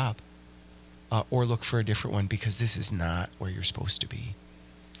quit your job or look for a different one because this is not where you're supposed to be.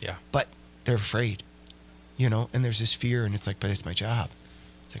 Yeah. But they're afraid, you know, and there's this fear, and it's like, but it's my job.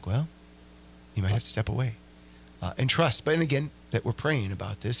 It's like, well, you might have to step away and trust. But and again, that we're praying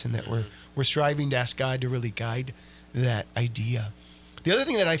about this and that we're striving to ask God to really guide that idea. The other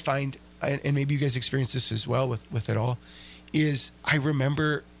thing that I find, and maybe you guys experience this as well with it all, is I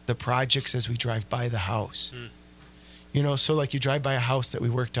remember the projects as we drive by the house. You know, so like you drive by a house that we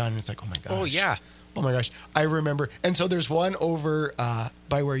worked on, and it's like, oh my gosh. Oh, yeah. Oh my gosh. I remember. And so there's one over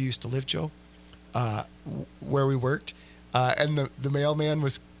by where you used to live, Joe, where we worked. And the mailman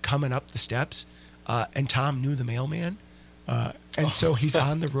was coming up the steps, and Tom knew the mailman. And so he's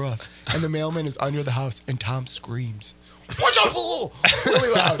on the roof, and the mailman is under the house, and Tom screams, "Watch out, fool!"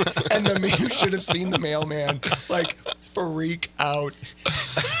 really loud. And you should have seen the mailman like freak out.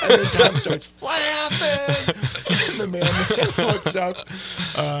 And then Tom starts, "What happened?" And the mailman looks up,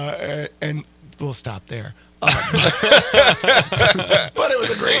 and we'll stop there. But it was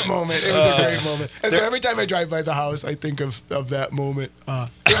a great moment. It was a great moment. And so every time I drive by the house, I think of that moment.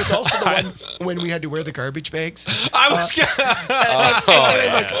 It was also the one when we had to wear the garbage bags. I was and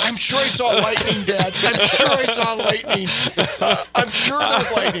I'm like, I'm sure I saw lightning, Dad. I'm sure I saw lightning. I'm sure there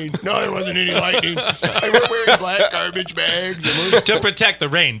was lightning. No, there wasn't any lightning. And we're wearing black garbage bags. And we're to protect the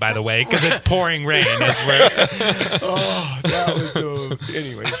rain, by the way, because it's pouring rain. That's where. That was so.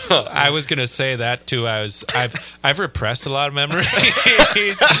 Anyways, I was gonna say that too. I've repressed a lot of memories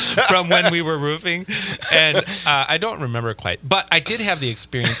from when we were roofing, and I don't remember quite. But I did have the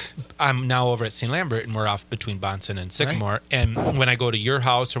experience. I'm now over at St. Lambert, and we're off between Bonson and Sycamore. Right. And when I go to your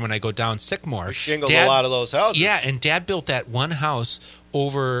house or when I go down Sycamore, we shingled a lot of those houses. Yeah, and Dad built that one house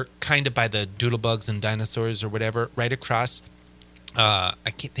over kind of by the Doodlebugs and Dinosaurs or whatever, right across. I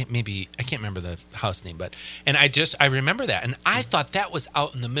can't remember the house name, but I remember that, and I thought that was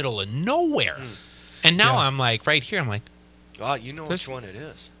out in the middle of nowhere. And now I'm like right here. I'm like, oh, you know which one it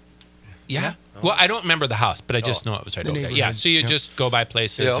is. Yeah. Well, I don't remember the house, but I just know it was right over there. Yeah. So you just go by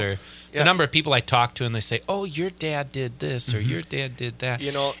places or the number of people I talk to, and they say, "Oh, your dad did this," or "Your dad did that."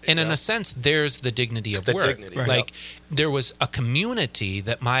 You know, and in a sense, there's the dignity of work. Like there was a community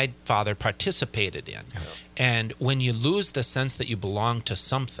that my father participated in, and when you lose the sense that you belong to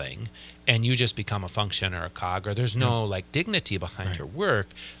something, and you just become a function or a cog, or there's no like dignity behind your work,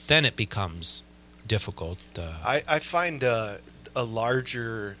 then it becomes difficult. I find a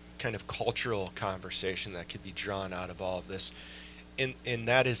larger kind of cultural conversation that could be drawn out of all of this, and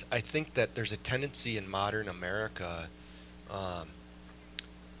that is, I think that there's a tendency in modern America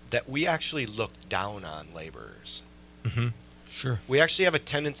that we actually look down on laborers. Mm-hmm. Sure. We actually have a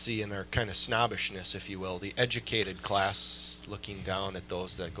tendency in our kind of snobbishness, if you will, the educated class looking down at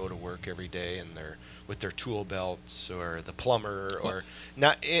those that go to work every day and they're with their tool belts, or the plumber, or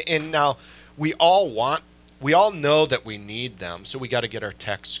not. And now we all know that we need them, so we got to get our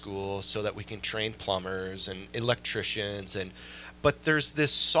tech school so that we can train plumbers and electricians, but there's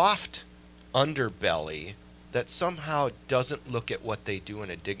this soft underbelly that somehow doesn't look at what they do in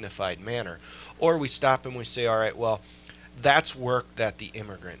a dignified manner. Or we stop and we say, all right, well, that's work that the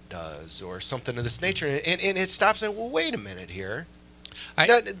immigrant does, or something of this nature, and it stops and, well, wait a minute here.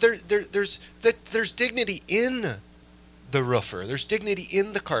 There's dignity in the roofer, there's dignity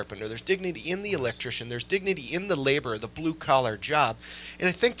in the carpenter, there's dignity in the electrician, there's dignity in the laborer, the blue-collar job. And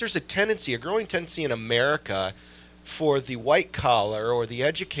I think there's a growing tendency in America for the white-collar or the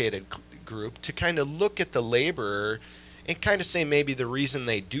educated group to kind of look at the laborer and kind of say maybe the reason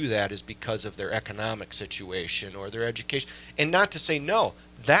they do that is because of their economic situation or their education, and not to say, no,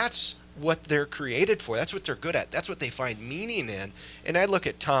 that's what they're created for. That's what they're good at. That's what they find meaning in. And I look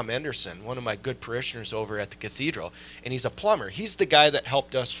at Tom Enderson, one of my good parishioners over at the cathedral, and he's a plumber. He's the guy that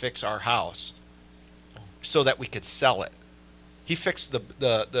helped us fix our house so that we could sell it. He fixed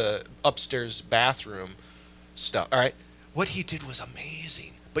the upstairs bathroom stuff. All right. What he did was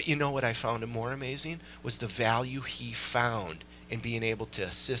amazing. But you know what I found more amazing was the value he found in being able to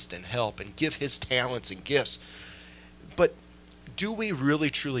assist and help and give his talents and gifts. But do we really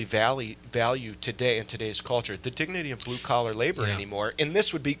truly value today in today's culture the dignity of blue-collar labor anymore? And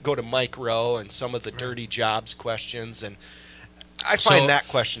this would go to Mike Rowe and some of the dirty jobs questions, and I find that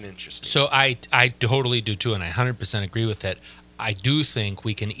question interesting. So I totally do too, and I 100% agree with it. I do think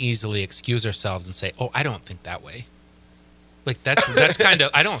we can easily excuse ourselves and say, "Oh, I don't think that way." Like that's kind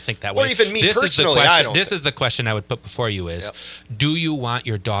of, I don't think that way. Or even me personally, I don't. This is the question I would put before you is, do you want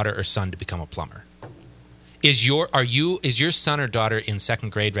your daughter or son to become a plumber? Is your son or daughter in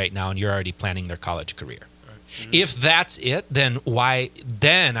second grade right now, and you're already planning their college career? If that's it, then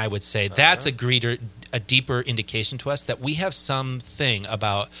I would say that's a deeper indication to us that we have something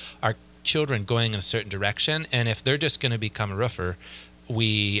about our children going in a certain direction, and if they're just going to become a roofer,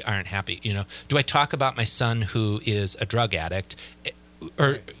 we aren't happy. Do I talk about my son who is a drug addict,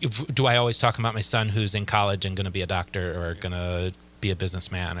 or do I always talk about my son who's in college and going to be a doctor or going to be a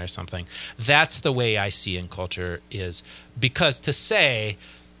businessman or something? That's the way I see in culture, is because to say,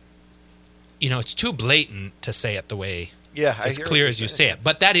 it's too blatant to say it the way as clear as you say it.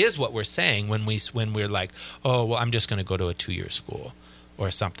 But that is what we're saying when we're like, oh, well, I'm just going to go to a 2-year school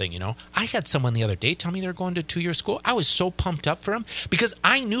or something. I had someone the other day tell me they're going to 2-year school. I was so pumped up for them because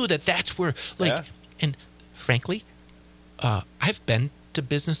I knew that that's where, and frankly, I've been to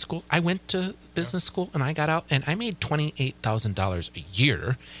business school. I went to business school and I got out and I made $28,000 a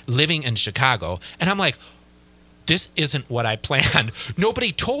year living in Chicago. And I'm like, this isn't what I planned.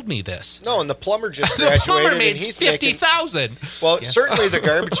 Nobody told me this. No, and the plumber just graduated. The plumber made and he's $50,000. Well, certainly the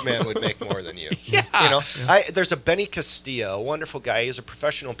garbage man would make more than you. Yeah. There's a Benny Castilla, a wonderful guy. He's a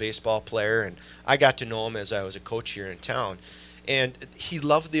professional baseball player, and I got to know him as I was a coach here in town. And he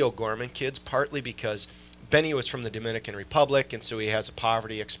loved the O'Gorman kids, partly because Benny was from the Dominican Republic, and so he has a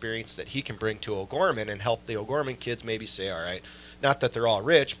poverty experience that he can bring to O'Gorman and help the O'Gorman kids maybe say, all right, not that they're all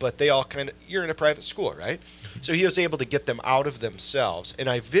rich, but they all you're in a private school, right? So he was able to get them out of themselves. And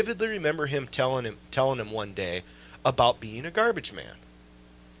I vividly remember him telling him one day about being a garbage man.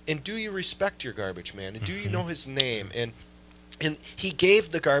 And do you respect your garbage man? And do you know his name? And he gave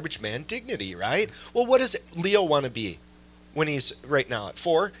the garbage man dignity, right? Well, what does Leo want to be? When he's right now at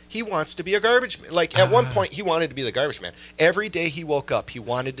 4, he wants to be a garbage man. Like at one point, he wanted to be the garbage man. Every day he woke up, he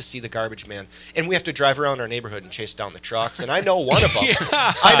wanted to see the garbage man. And we have to drive around our neighborhood and chase down the trucks. And I know one of them.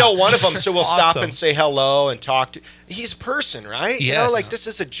 I know one of them. So we'll stop and say hello and talk to. He's a person, right? Yes. This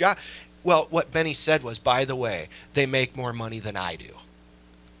is a job. Well, what Benny said was, by the way, they make more money than I do.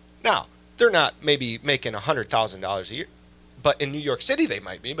 Now, they're not maybe making $100,000 a year, but in New York City they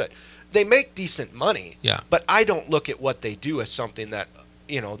might be. But they make decent money, but I don't look at what they do as something that,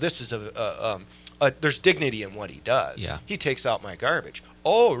 this is there's dignity in what he does. Yeah. He takes out my garbage.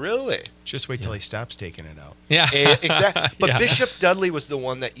 Oh, really? Just wait till he stops taking it out. Yeah. Exactly. But Bishop Dudley was the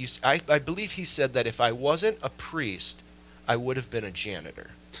one that I believe he said that if I wasn't a priest, I would have been a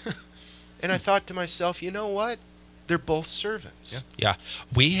janitor. And I thought to myself, you know what? They're both servants. Yeah.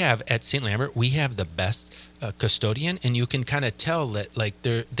 We have at St. Lambert, we have the best custodian, and you can kind of tell that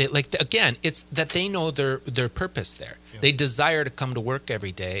again, it's that they know their purpose there. Yeah. They desire to come to work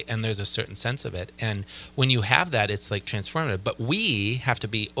every day, and there's a certain sense of it. And when you have that, it's like transformative. But we have to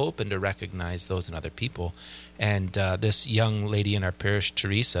be open to recognize those in other people. And this young lady in our parish,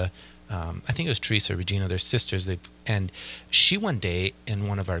 Teresa, I think it was Teresa or Regina, they're sisters, and she one day in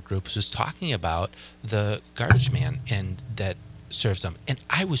one of our groups was talking about the garbage man and that serves them. And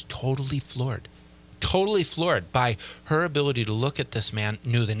I was totally floored by her ability to look at this man,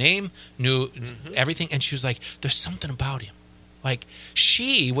 knew the name, knew everything, and she was like, there's something about him. Like,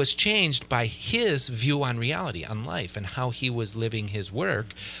 she was changed by his view on reality, on life, and how he was living his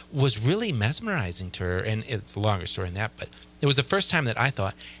work was really mesmerizing to her. And it's a longer story than that, but it was the first time that I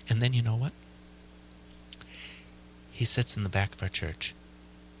thought, and then you know what? He sits in the back of our church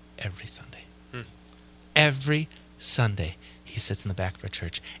every Sunday. Every Sunday, he sits in the back of our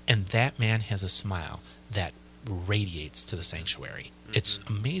church, and that man has a smile that radiates to the sanctuary. It's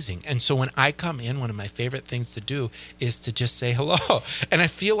amazing. And so when I come in, one of my favorite things to do is to just say hello. And I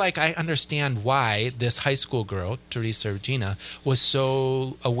feel like I understand why this high school girl, Teresa Regina, was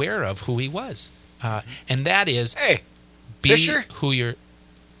so aware of who he was. And that is, be Fisher? who you're...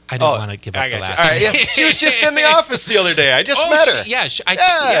 I don't want to give up the last name. All right, she was just in the office the other day. I just met her.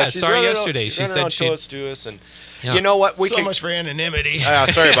 Saw her yesterday. She said she'd to us, and you know what? Much for anonymity.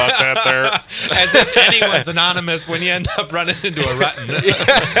 Sorry about that there. As if anyone's anonymous when you end up running into a ruttin.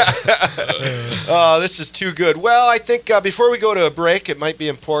 Oh, this is too good. Well, I think before we go to a break, it might be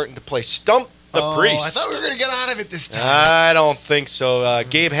important to play Stump the Priest. I thought we were going to get out of it this time. I don't think so.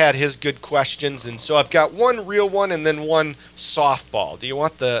 Gabe had his good questions, and so I've got one real one and then one softball. Do you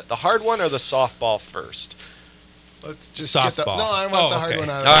want the hard one or the softball first? Let's just softball. I want the hard one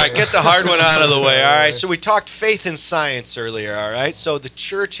out of the way. All right, get the hard one out of the way. All right, so we talked faith and science earlier, all right? So the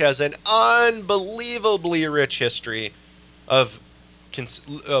church has an unbelievably rich history of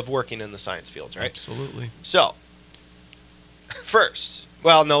working in the science fields, right? Absolutely. So, first,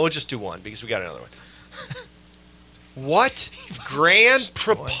 well, no, we'll just do one because we got another one. What grand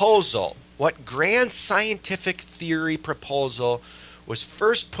scientific theory proposal was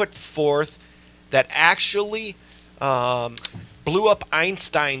first put forth that actually blew up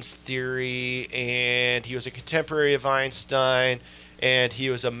Einstein's theory, and he was a contemporary of Einstein, and he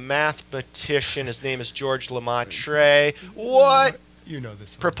was a mathematician. His name is Georges Lemaitre. What You know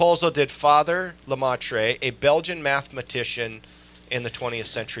this one. proposal did Father Lemaitre, a Belgian mathematician in the 20th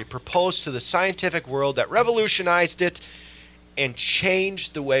century, propose to the scientific world that revolutionized it and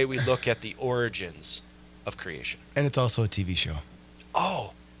changed the way we look at the origins of creation? And it's also a TV show.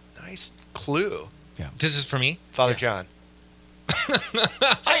 Oh, nice clue. Yeah. This is for me, Father John.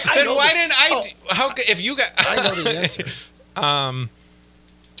 Then why didn't I? How if you got? I know the answer. Do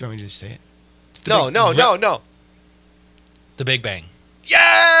you want me to just say it? No. The Big Bang.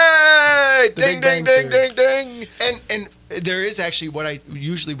 Yay! The Ding, Big ding, Bang ding, Theory. ding, ding. And there is actually what I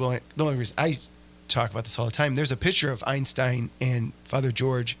usually will. The only reason I talk about this all the time. There's a picture of Einstein and Father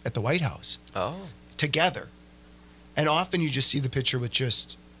George at the White House. Oh. Together, and often you just see the picture with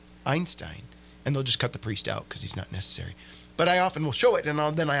just Einstein, and they'll just cut the priest out because he's not necessary. But I often will show it, and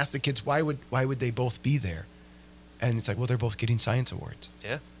then I ask the kids why would they both be there, and it's like, well, they're both getting science awards.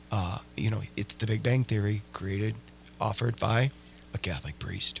 Yeah. It's the Big Bang Theory offered by a Catholic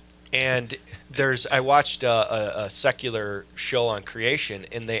priest. And I watched a secular show on creation,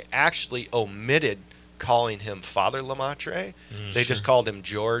 and they actually omitted calling him Father Lemaitre. They just called him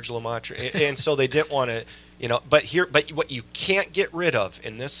George Lemaitre, and so they didn't want to, But what you can't get rid of,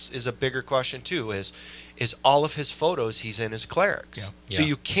 and this is a bigger question too, is all of his photos he's in as clerics. Yeah. So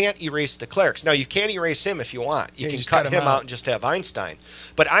you can't erase the clerics. Now you can erase him if you want. You can just cut cut him him out out and just have Einstein.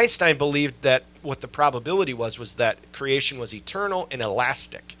 But Einstein believed that what the probability was that creation was eternal and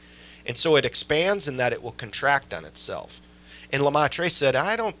elastic. And so it expands and that it will contract on itself. And Lemaitre said,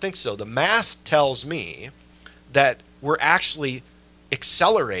 I don't think so. The math tells me that we're actually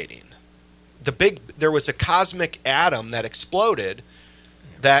accelerating. There was a cosmic atom that exploded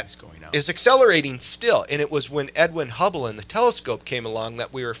that is accelerating still. And it was when Edwin Hubble and the telescope came along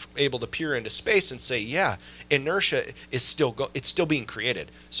that we were able to peer into space and say, yeah, inertia is still being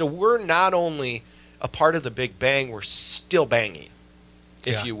created. So we're not only a part of the Big Bang, we're still banging,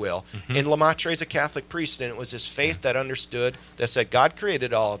 if you will. Mm-hmm. And Lemaitre is a Catholic priest, and it was his faith that understood, that said God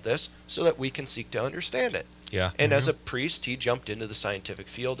created all of this so that we can seek to understand it. Yeah. And as a priest, he jumped into the scientific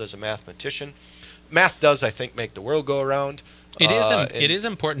field as a mathematician. Math does, I think, make the world go around. It is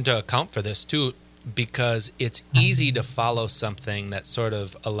important to account for this too, because it's easy to follow something that sort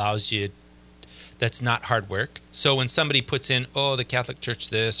of allows you, that's not hard work. So when somebody puts in, oh, the Catholic Church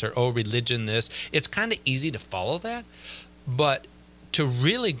this, or oh, religion this, it's kind of easy to follow that. But to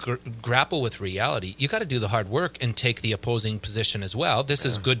really grapple with reality, you got to do the hard work and take the opposing position as well. This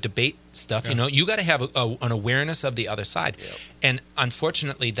is good debate stuff. Yeah. You got to have an awareness of the other side. Yep. And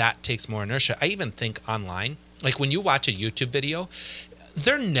unfortunately, that takes more inertia. I even think online, like when you watch a YouTube video,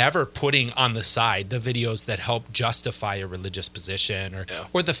 they're never putting on the side the videos that help justify a religious position or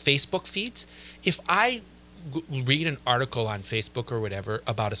the Facebook feeds. If I read an article on Facebook or whatever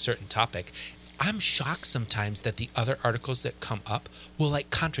about a certain topic, I'm shocked sometimes that the other articles that come up will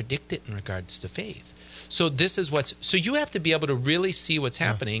contradict it in regards to faith. So this is so you have to be able to really see what's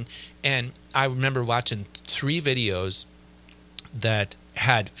happening. And I remember watching 3 videos that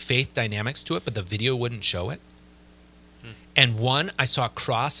had faith dynamics to it, but the video wouldn't show it. And one, I saw a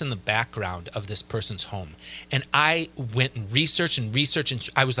cross in the background of this person's home. And I went and researched, and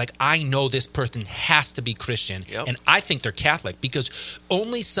I was like, I know this person has to be Christian. Yep. And I think they're Catholic, because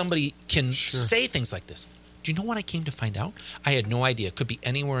only somebody can say things like this. Do you know what I came to find out? I had no idea. It could be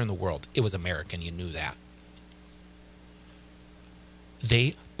anywhere in the world. It was American. You knew that.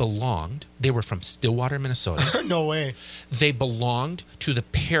 They were from Stillwater, Minnesota. No way. They belonged to the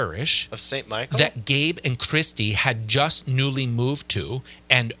parish of St. Michael that Gabe and Christy had just newly moved to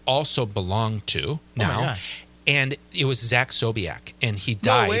and also belonged to now. Oh my gosh. And it was Zach Sobiak, and he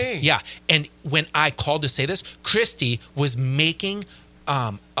died. No way. Yeah. And when I called to say this, Christy was making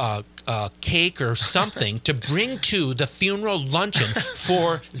a cake or something to bring to the funeral luncheon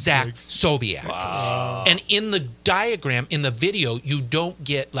for Zach Sobiak. Wow. And in the diagram, in the video, you don't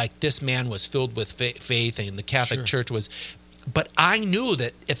get this man was filled with faith and the Catholic Church was, but I knew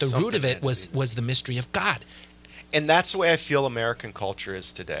that at the root of it was the mystery of God. And that's the way I feel American culture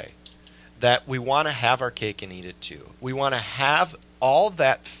is today. That we want to have our cake and eat it too. We want to have all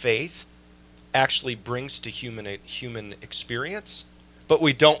that faith actually brings to human experience, but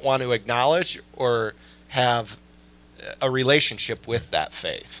we don't want to acknowledge or have a relationship with that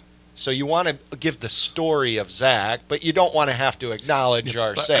faith. So you want to give the story of Zach, but you don't want to have to acknowledge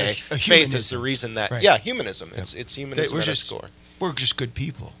or say faith is the reason that... Right. Yeah, humanism. It's humanism at its core. We're just good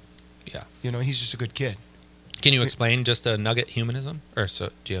people. Yeah. He's just a good kid. Can you explain just a nugget humanism? Or so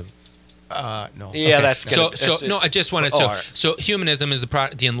do you have... No. Yeah, Okay. that's good. I just want to. all right. So humanism is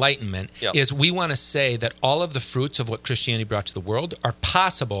the Enlightenment. Yep. Is we want to say that all of the fruits of what Christianity brought to the world are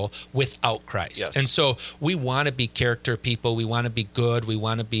possible without Christ. Yes. And so we want to be character people. We want to be good. We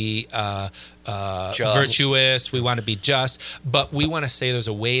want to be virtuous. We want to be just. But we want to say there's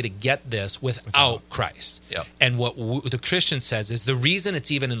a way to get this without Christ. Yep. And what the Christian says is the reason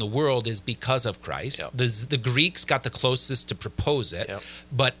it's even in the world is because of Christ. Yep. The Greeks got the closest to propose it, Yep.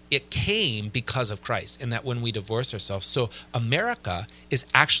 but it came because of Christ. And that when we divorce ourselves, so America is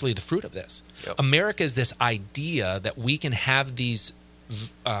actually the fruit of this. Yep. America is this idea that we can have these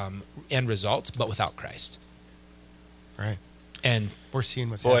end results, but without Christ. Right. And we're seeing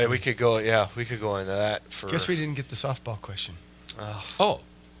what's Boy, happening. we could go into that for. Guess we didn't get the softball question. Oh.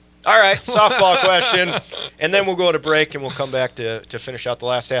 All right, softball question, and then we'll go to break, and we'll come back to finish out the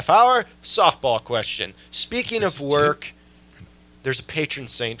last half hour. Softball question. Speaking of work, there's a patron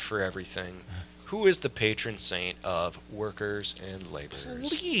saint for everything. Who is the patron saint of workers and laborers?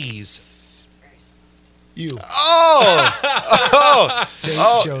 Please. You.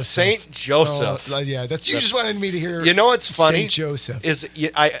 Saint Joseph. Saint Joseph. No, yeah, that's you just wanted me to hear. You know what's funny? Saint Joseph.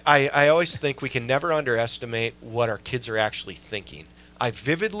 I always think we can never underestimate what our kids are actually thinking. I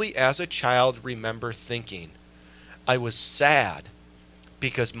vividly, as a child, remember thinking, I was sad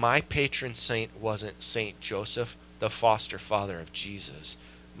because my patron saint wasn't Saint Joseph, the foster father of Jesus.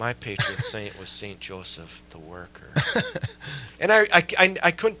 My patron saint was Saint Joseph, the worker. And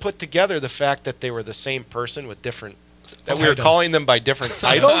I couldn't put together the fact that they were the same person with different. That we were calling them by different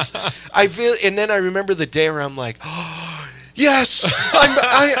titles. And then I remember the day where I'm like, oh, yes,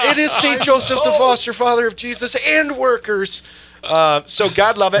 it is Saint Joseph, the foster father of Jesus, and workers. So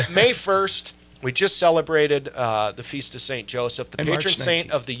God love it. May 1st, we just celebrated the Feast of St. Joseph, the And patron March saint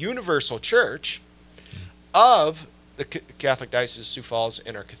 19th. of the Universal Church, of the Catholic Diocese of Sioux Falls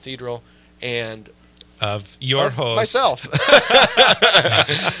in our cathedral, and of your host. Myself.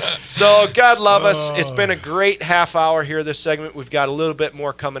 So God love us. It's been a great half hour here, this segment. We've got a little bit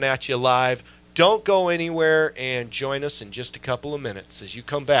more coming at you live. Don't go anywhere, and join us in just a couple of minutes as you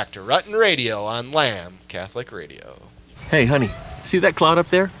come back to Rutten Radio on Lamb Catholic Radio. Hey, honey, see that cloud up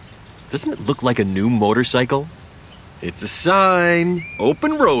there? Doesn't it look like a new motorcycle? It's a sign.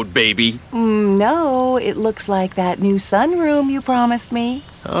 Open road, baby. No, it looks like that new sunroom you promised me.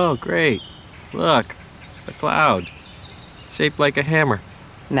 Oh, great. Look, a cloud. Shaped like a hammer.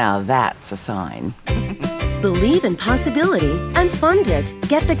 Now that's a sign. Believe in possibility and fund it.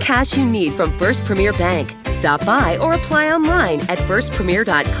 Get the cash you need from First Premier Bank. Stop by or apply online at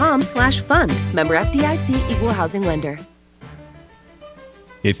firstpremier.com/fund. Member FDIC, Equal Housing Lender.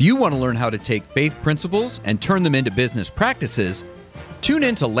 If you want to learn how to take faith principles and turn them into business practices, tune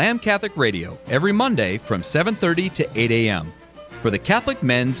in to Lamb Catholic Radio every Monday from 7:30 to 8 a.m. for the Catholic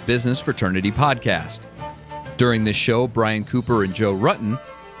Men's Business Fraternity Podcast. During this show, Brian Cooper and Joe Rutten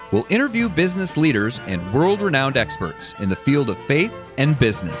will interview business leaders and world-renowned experts in the field of faith and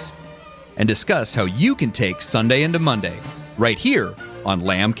business and discuss how you can take Sunday into Monday right here on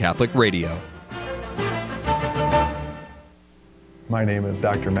Lamb Catholic Radio. My name is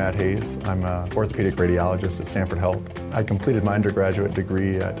Dr. Matt Hayes. I'm an orthopedic radiologist at Stanford Health. I completed my undergraduate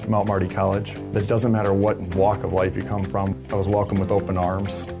degree at Mount Marty College. It doesn't matter what walk of life you come from, I was welcomed with open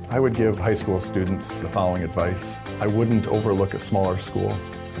arms. I would give high school students the following advice. I wouldn't overlook a smaller school.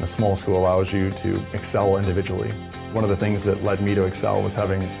 And a small school allows you to excel individually. One of the things that led me to excel was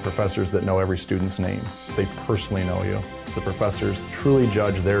having professors that know every student's name. They personally know you. The professors truly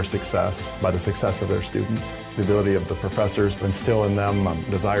judge their success by the success of their students. The ability of the professors to instill in them a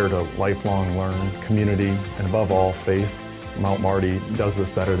desire to lifelong learn, community, and above all, faith. Mount Marty does this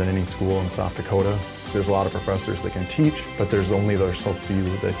better than any school in South Dakota. There's a lot of professors that can teach, but there's so few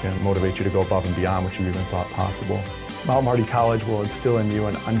that can motivate you to go above and beyond what you even thought possible. Mount Marty College will instill in you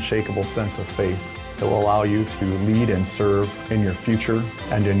an unshakable sense of faith that will allow you to lead and serve in your future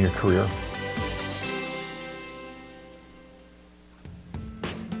and in your career.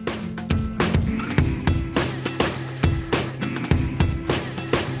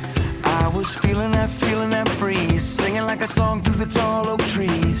 I was feeling that breeze, singing like a song through the tall oak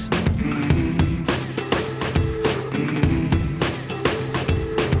trees.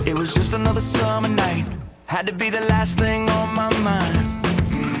 It was just another summer night, had to be the last thing on my mind.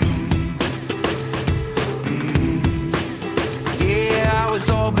 Yeah, I was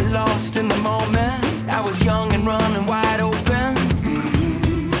all but lost in the moment. I was young and running wide open.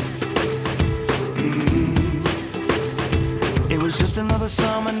 It was just another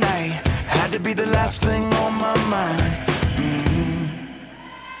summer night, had to be the last thing on my mind.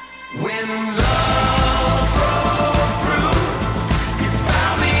 When love broke through, you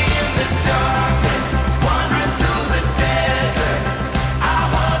found me in the dark.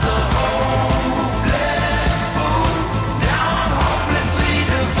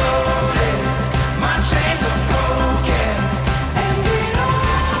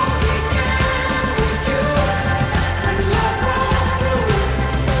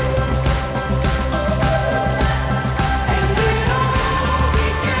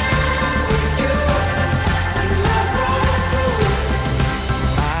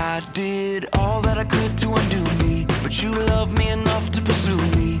 but you love me enough to pursue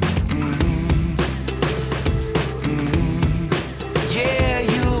me. Yeah,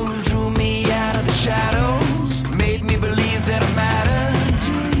 you drew me out of the shadows, made me believe that I mattered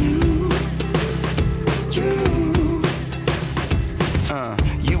to you.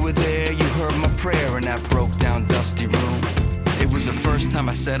 You were there, you heard my prayer in that broke down dusty room. It was the first time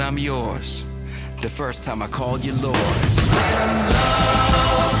I said I'm yours, the first time I called you Lord. When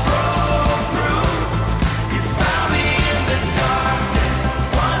love broke through, you found me in the darkness,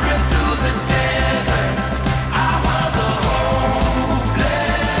 wandering through the desert. I was a hopeless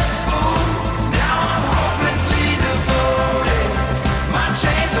fool, now I'm hopelessly devoted. My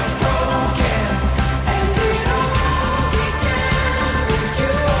chains are broken, and it all began with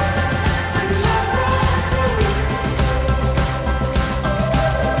you. When love broke through,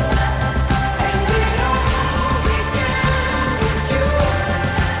 and it all began with you.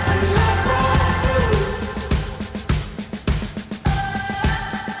 When love broke through.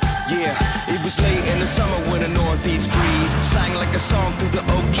 Yeah, it was late in the summer when a northeast breeze sang like a song through the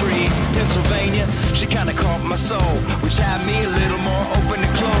oak trees. Pennsylvania, she kinda caught my soul, which had me a little more open to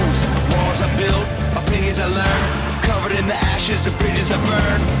close. Walls I built, opinions I learned, covered in the ashes of bridges I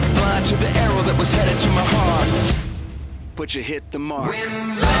burned, blind to the arrow that was headed to my heart. But you hit the mark.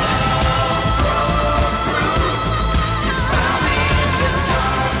 When love broke through, you found me in the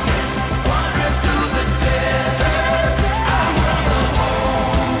darkness, wandering through the desert. I was a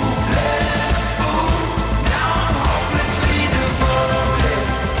hopeless fool, now I'm hopelessly devoted.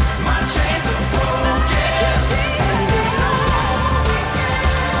 My chains are broken, and it all began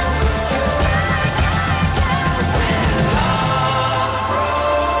with you. When love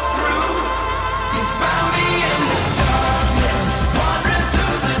broke through, you found me in the darkness, wandering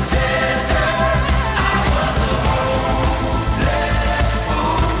through the desert. I was a hopeless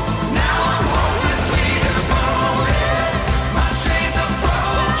fool, now I'm hopelessly devoted. My chains are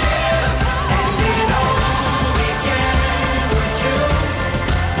broken, and it all began with you.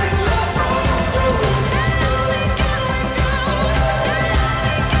 When love broke through,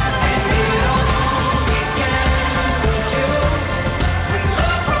 and it all began with you. When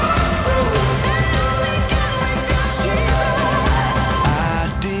love broke through. I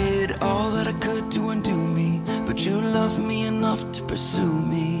did all that I could to undo me, but you loved me enough to pursue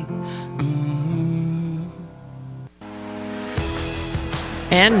me.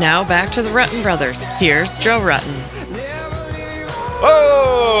 And now back to the Rutten Brothers. Here's Joe Rutten.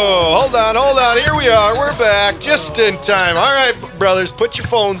 Whoa! Hold on. Here we are. We're back just in time. All right, brothers, put your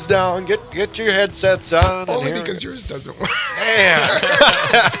phones down. Get your headsets on. Only because yours doesn't work.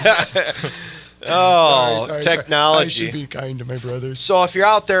 Oh, Sorry. technology. I should be kind to my brothers. So if you're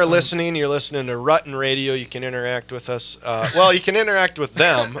out there listening, you're listening to Rutten Radio, you can interact with us. Well, you can interact with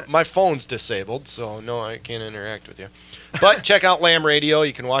them. My phone's disabled, so no, I can't interact with you. But check out Lamb Radio.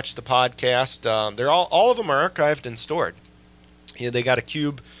 You can watch the podcast. They're all of them are archived and stored. Yeah, they got a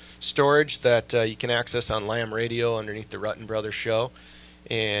cube storage that you can access on Lamb Radio underneath the Rutten Brothers show.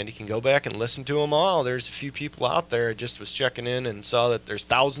 And you can go back and listen to them all. There's a few people out there. I just was checking in and saw that there's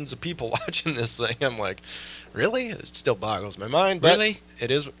thousands of people watching this thing. I'm like, really? It still boggles my mind. But Really?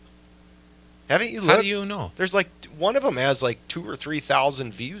 it is. Haven't you looked? How do you know? There's like one of them has like 2,000 or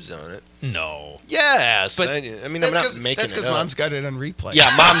 3,000 views on it. No. Yes. But I mean, I'm not making That's it because up. Mom's got it on replay. Yeah,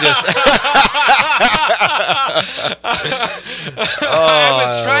 Mom just. I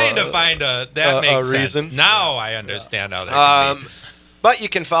was trying to find that makes a sense. reason. Now I understand how that could be. But you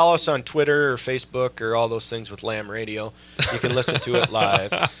can follow us on Twitter or Facebook or all those things with Lamb Radio. You can listen to it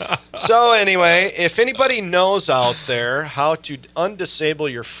live. So anyway, if anybody knows out there how to undisable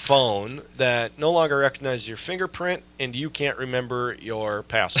your phone that no longer recognizes your fingerprint and you can't remember your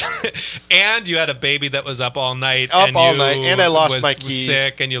password. And you had a baby that was up all night. Up and all you night, and I lost was my keys.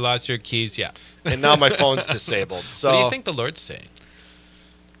 Sick, and you lost your keys. Yeah. And now my phone's disabled. So What do you think the Lord's saying?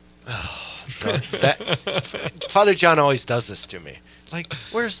 Father John always does this to me. Like,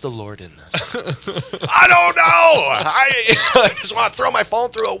 where's the Lord in this? I don't know. I just want to throw my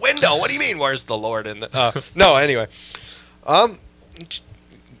phone through a window. What do you mean, where's the Lord in this? No, anyway. I'm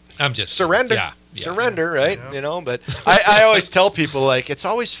just surrender. Yeah. Surrender, right? Yeah. You know, but I always tell people, like, it's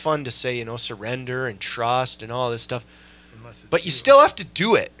always fun to say, surrender and trust and all this stuff. But you still have to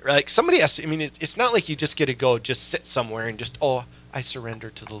do it. Like, somebody has to, it's not like you just get to go just sit somewhere and just, I surrender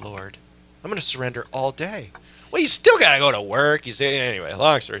to the Lord. I'm going to surrender all day. Well, you still got to go to work. You say, anyway,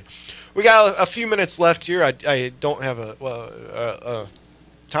 long story. We got a few minutes left here. I don't have a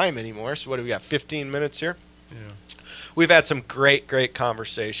time anymore. So what do we got, 15 minutes here? Yeah. We've had some great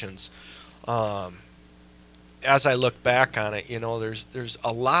conversations. As I look back on it, there's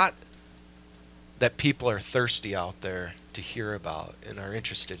a lot that people are thirsty out there to hear about and are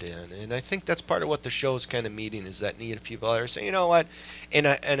interested in. And I think that's part of what the show is kind of meeting, is that need of people that are saying, you know what, in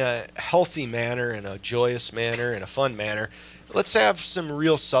a healthy manner, in a joyous manner, in a fun manner, let's have some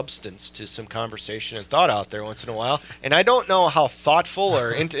real substance to some conversation and thought out there once in a while. And I don't know how thoughtful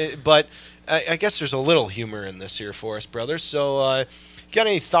but I guess there's a little humor in this here for us, brothers. So got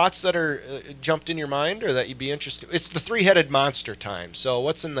any thoughts that are jumped in your mind or that you'd be interested? It's the three-headed monster time. So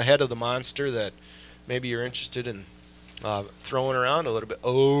what's in the head of the monster that maybe you're interested in throwing around a little bit?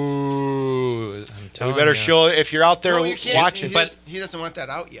 Oh, we better show if you're out there watching. But he doesn't want that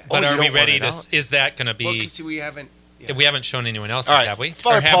out yet. But are we ready to? Is that going to be? Well, 'cause see, we haven't shown anyone else's, right. have we?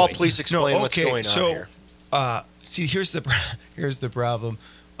 Father Or Paul, we? please explain what's going on here. See, here's the problem.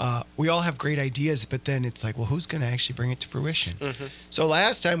 We all have great ideas, but then it's like, well, who's going to actually bring it to fruition? Mm-hmm. So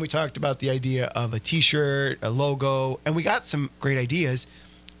last time we talked about the idea of a T-shirt, a logo, and we got some great ideas,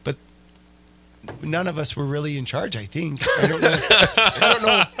 but none of us were really in charge, I think. I don't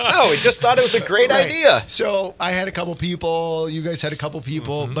know. No, we just thought it was a great idea. So I had a couple people, you guys had a couple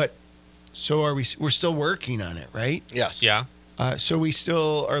people, but so are we. We're still working on it, right? Yes. Yeah. So we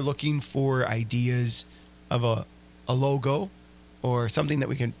still are looking for ideas of a logo or something that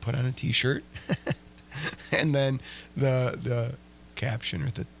we can put on a T-shirt, and then the caption or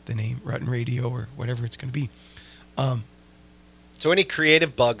the name Rutten Radio or whatever it's going to be. So any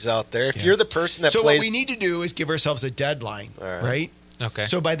creative bugs out there, if you're the person that so plays... what we need to do is give ourselves a deadline, right? Okay.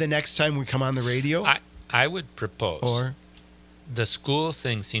 So by the next time we come on the radio, I would propose. Or the school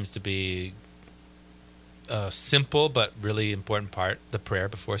thing seems to be a simple but really important part, the prayer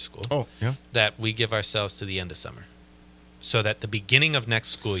before school. Oh, yeah. That we give ourselves to the end of summer. So that the beginning of next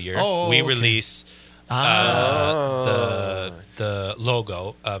school year, we okay. release the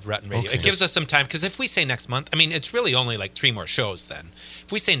logo of Rutten Radio. Okay. It gives us some time, because if we say next month, I mean, it's really only like 3 more shows then.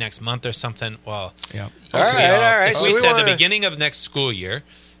 If we say next month or something, well, yeah. All right. If So we we said wanna- the beginning of next school year,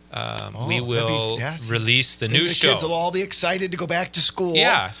 we will release the new the show. kids will all be excited to go back to school.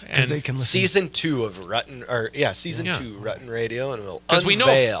 Yeah, because they can listen. Season 2 of Rutten, season 2 Rutten Radio, and we'll Because we know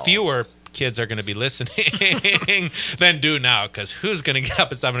unveil. fewer kids are going to be listening than do now, because who's going to get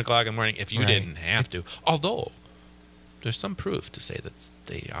up at 7 o'clock in the morning if you didn't have to? Although, there's some proof to say that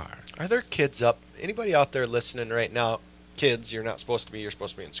they are. Are there kids up? Anybody out there listening right now? Kids, you're supposed to be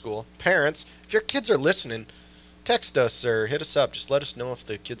in school. Parents, if your kids are listening, text us or hit us up. Just let us know if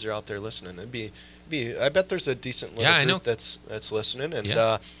the kids are out there listening. It'd be I bet there's a decent little group that's listening, and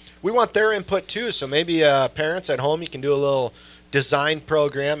we want their input too. So maybe parents at home, you can do a little design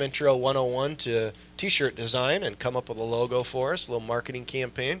program, Intro 101 to T-shirt design, and come up with a logo for us, a little marketing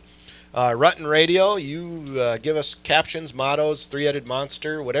campaign. Rutten Radio, you give us captions, mottos, three-headed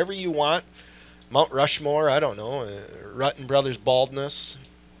monster, whatever you want. Mount Rushmore, I don't know. Rutten Brothers baldness,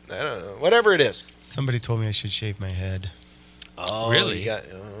 I don't know. Whatever it is. Somebody told me I should shave my head. Oh, really?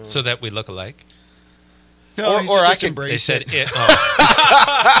 So that we look alike? No, or I just can. embrace They said it. it.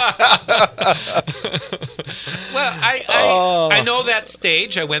 Well, I know that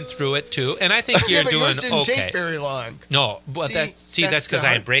stage. I went through it too, and I think you're but doing yours didn't okay. take very long. No, but that's because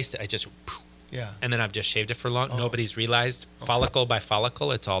I embraced it. I just and then I've just shaved it for long. Nobody's realized follicle by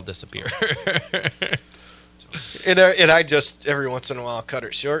follicle, it's all disappeared. And I just every once in a while cut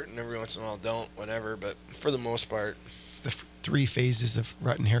it short, and every once in a while don't, whatever. But for the most part, it's the 3 phases of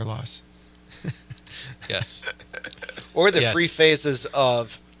Rutten hair loss. Yes. Or the 3 phases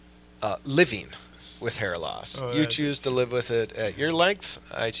of living with hair loss. Oh, you choose to live with it at your length.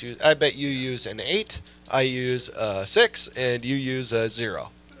 I bet you use an 8. I use a 6, and you use a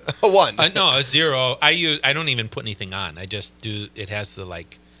 0. A 1. No, a 0. I don't even put anything on. I just do. It has the the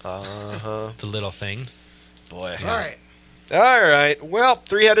little thing. Boy. All right. Well,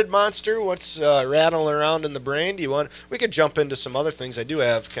 three-headed monster. What's rattling around in the brain? We could jump into some other things. I do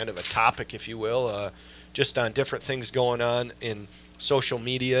have kind of a topic, if you will, just on different things going on in social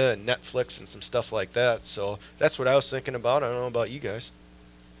media and Netflix and some stuff like that. So that's what I was thinking about. I don't know about you guys.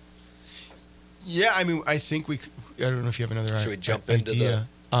 Yeah, I mean, I think I don't know if you have another Should we jump idea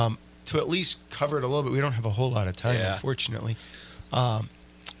to at least cover it a little bit. We don't have a whole lot of time, unfortunately.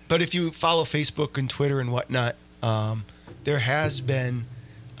 But if you follow Facebook and Twitter and whatnot, there has been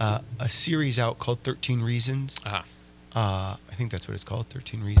a series out called 13 Reasons. I think that's what it's called,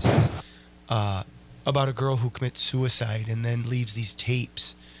 13 Reasons, about a girl who commits suicide and then leaves these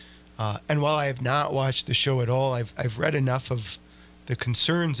tapes. And while I have not watched the show at all, I've read enough of the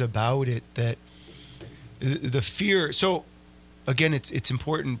concerns about it that the fear. So, again, it's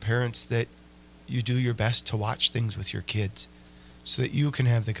important, parents, that you do your best to watch things with your kids, so that you can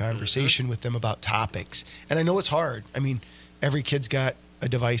have the conversation with them about topics. And I know it's hard. I mean, every kid's got a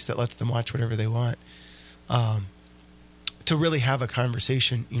device that lets them watch whatever they want. To really have a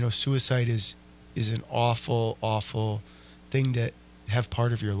conversation, suicide is an awful, awful thing to have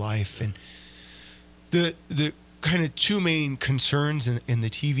part of your life. And the kind of two main concerns in the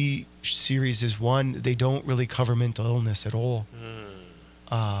TV series is, one, they don't really cover mental illness at all.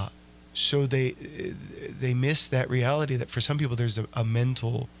 So they miss that reality that for some people there's a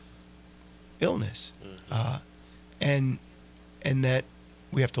mental illness, and that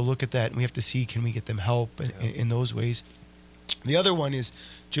we have to look at that and we have to see, can we get them help in those ways. The other one is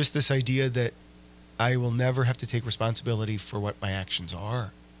just this idea that I will never have to take responsibility for what my actions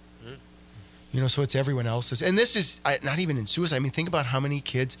are. So it's everyone else's. And this is not even in suicide. I mean, think about how many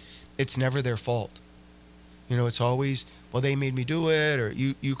kids, it's never their fault. It's always, well, they made me do it, or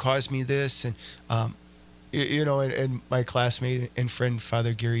you caused me this. And, and my classmate and friend,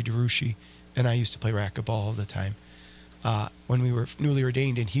 Father Gary DeRushi, and I used to play racquetball all the time when we were newly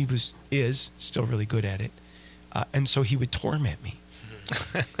ordained, and he is still really good at it. And so he would torment me.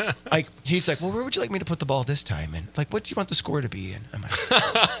 He's like, well, where would you like me to put the ball this time? And what do you want the score to be? And I'm like,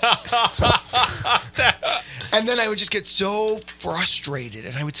 and then I would just get so frustrated,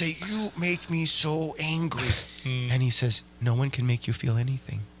 and I would say, you make me so angry. And he says, no one can make you feel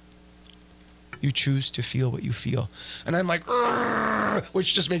anything. You choose to feel what you feel. And I'm like,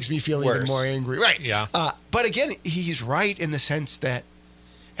 which just makes me feel even more angry. Right. Yeah. But again, he's right in the sense that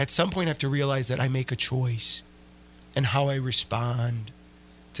at some point I have to realize that I make a choice and how I respond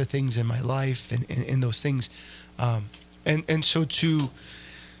to things in my life and those things. And so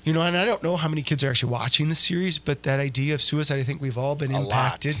and I don't know how many kids are actually watching the series, but that idea of suicide, I think we've all been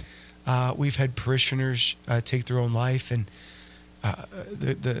impacted. We've had parishioners take their own life, and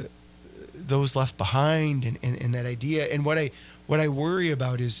those left behind, and that idea. And what I worry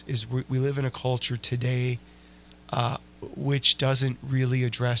about is we live in a culture today which doesn't really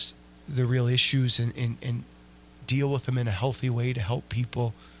address the real issues and deal with them in a healthy way to help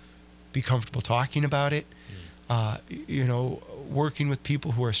people be comfortable talking about it. Working with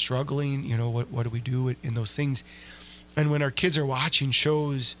people who are struggling, what do we do in those things? And when our kids are watching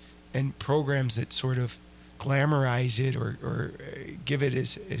shows and programs that sort of glamorize it or give it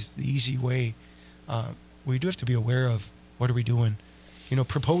as the easy way, we do have to be aware of what are we doing.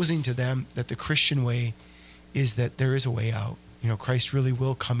 Proposing to them that the Christian way is that there is a way out. Christ really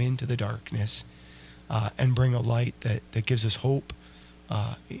will come into the darkness and bring a light that gives us hope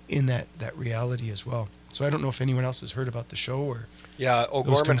in that reality as well. So I don't know if anyone else has heard about the show or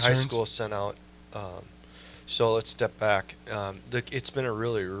O'Gorman High School sent out. So let's step back. It's been a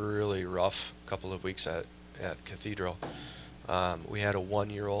really, really rough couple of weeks at Cathedral. We had a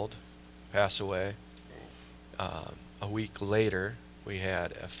 1-year-old pass away. A week later, we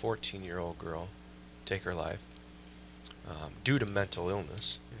had a 14-year-old girl take her life due to mental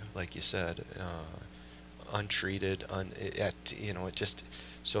illness, like you said, untreated. And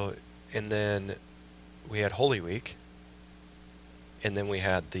then we had Holy Week, and then we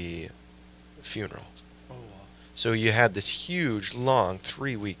had the funeral. Oh, wow. So you had this huge, long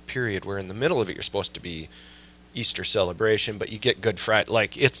 3-week period where in the middle of it you're supposed to be Easter celebration, but you get Good Friday.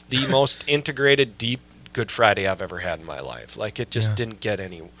 It's the most integrated, deep Good Friday I've ever had in my life. It just didn't get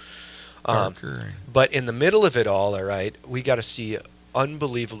any darker. But in the middle of it all right, we got to see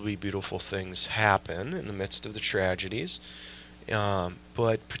unbelievably beautiful things happen in the midst of the tragedies.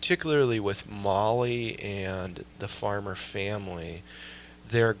 But particularly with Molly and the Farmer family,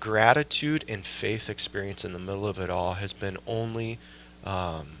 their gratitude and faith experience in the middle of it all has been only,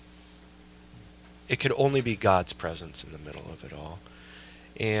 it could only be God's presence in the middle of it all.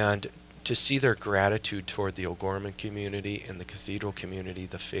 And to see their gratitude toward the O'Gorman community and the Cathedral community,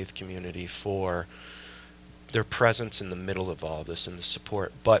 the faith community, for their presence in the middle of all this and the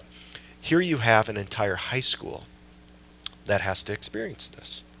support. But here you have an entire high school that has to experience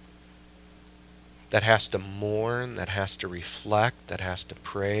this, that has to mourn, that has to reflect, that has to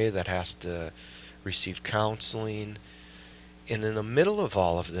pray, that has to receive counseling. And in the middle of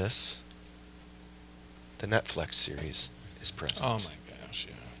all of this, the Netflix series is present. Oh my gosh,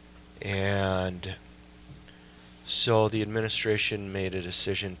 yeah. And so the administration made a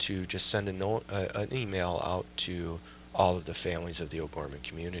decision to just send an email out to all of the families of the O'Gorman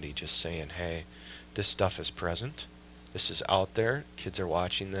community, just saying, hey, this stuff is present. This is out there. Kids are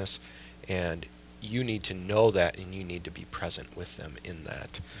watching this, and you need to know that, and you need to be present with them in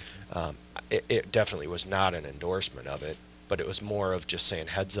that. It definitely was not an endorsement of it, but it was more of just saying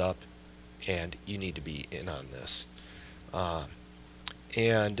heads up, and you need to be in on this.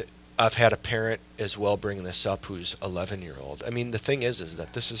 And I've had a parent as well bring this up who's 11-year-old. I mean, the thing is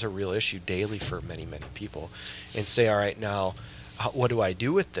that this is a real issue daily for many, many people. And say, all right, now, what do I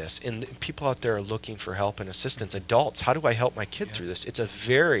do with this? And people out there are looking for help and assistance. Adults, how do I help my kid through this? It's a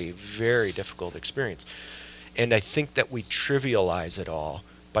very, very difficult experience. And I think that we trivialize it all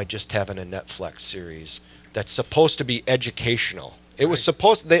by just having a Netflix series that's supposed to be educational. It was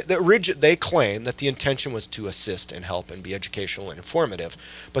supposed, they claim that the intention was to assist and help and be educational and informative.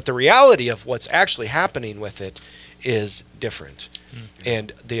 But the reality of what's actually happening with it is different.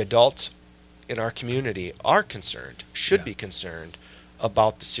 And the adults in our community are concerned, should be concerned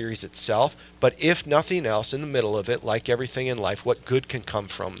about the series itself. But if nothing else, in the middle of it, like everything in life, what good can come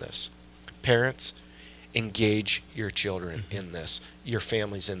from this? Parents, engage your children in this, your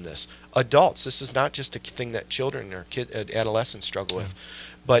families in this. Adults, this is not just a thing that children or adolescents struggle with,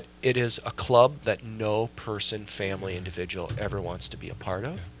 but it is a club that no person, family, individual ever wants to be a part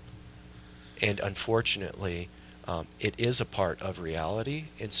of. And unfortunately, it is a part of reality.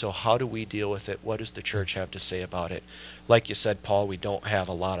 And so how do we deal with it? What does the church have to say about it? Like you said, Paul, we don't have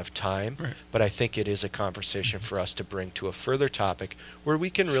a lot of time, but I think it is a conversation for us to bring to a further topic where we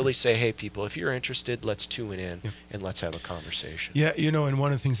can really say, hey, people, if you're interested, let's tune in and let's have a conversation. Yeah, and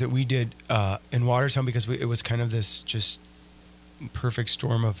one of the things that we did in Watertown, because it was kind of this just perfect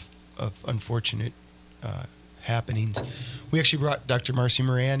storm of unfortunate happenings, we actually brought Dr. Marcy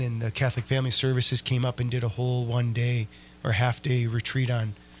Moran, and the Catholic Family Services came up and did a whole one-day or half-day retreat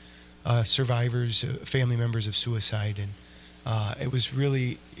on survivors, family members of suicide. And it was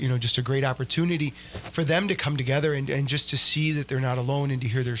really, just a great opportunity for them to come together and just to see that they're not alone and to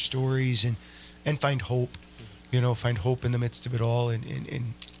hear their stories and find hope, find hope in the midst of it all.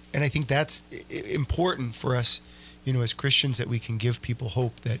 And I think that's important for us, as Christians, that we can give people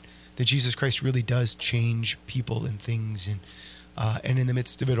hope that Jesus Christ really does change people and things, and in the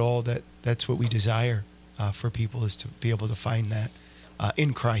midst of it all, that's what we desire for people, is to be able to find that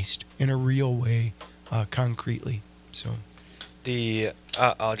in Christ in a real way, concretely. So,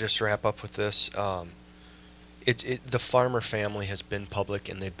 I'll just wrap up with this. The Farmer family has been public,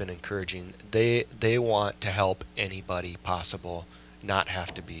 and they've been encouraging. They want to help anybody possible, not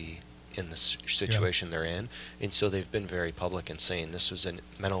have to be in the situation they're in, and so they've been very public in saying this was a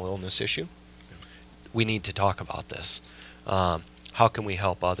mental illness issue. We need to talk about this. How can we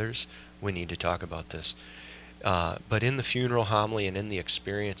help others? We need to talk about this. But in the funeral homily and in the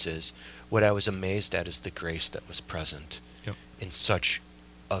experiences, what I was amazed at is the grace that was present in such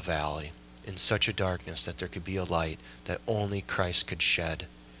a valley, in such a darkness, that there could be a light that only Christ could shed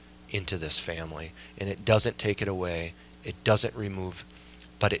into this family. And it doesn't take it away. It doesn't remove,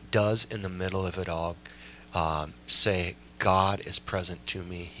 but it does, in the middle of it all, say, God is present to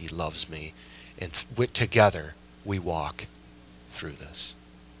me, he loves me, and together we walk through this.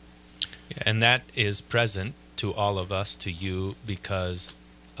 Yeah, and that is present to all of us, to you, because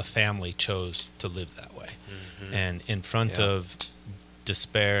a family chose to live that way. And in front of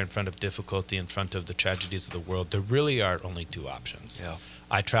despair, in front of difficulty, in front of the tragedies of the world, there really are only two options.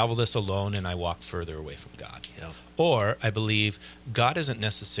 I travel this alone and I walk further away from God. Or I believe God isn't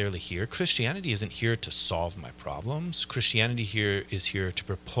necessarily here. Christianity isn't here to solve my problems. Christianity is here to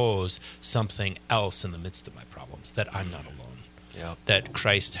propose something else in the midst of my problems, that I'm not alone. That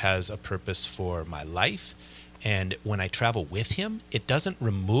Christ has a purpose for my life. And when I travel with him, it doesn't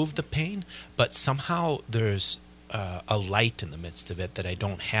remove the pain, but somehow there's a light in the midst of it that I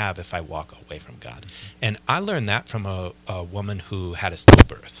don't have if I walk away from God. And I learned that from a woman who had a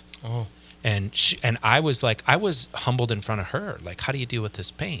stillbirth. And I was humbled in front of her, like, how do you deal with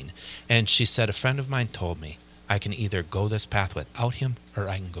this pain? And she said, a friend of mine told me, I can either go this path without him or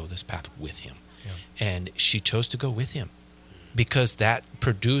I can go this path with him. And she chose to go with him, because that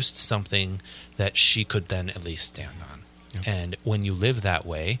produced something that she could then at least stand on. And when you live that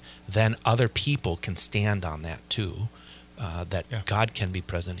way, then other people can stand on that too, that God can be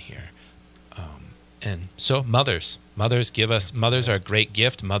present here. And so mothers are a great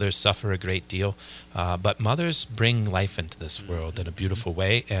gift. Mothers suffer a great deal, but mothers bring life into this world in a beautiful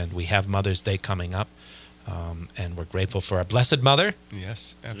way. And we have Mother's Day coming up. And we're grateful for our Blessed Mother.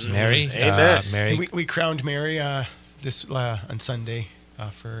 Yes, absolutely. Mary. Amen. Mary. We crowned Mary this on Sunday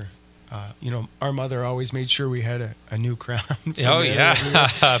for our mother always made sure we had a new crown. From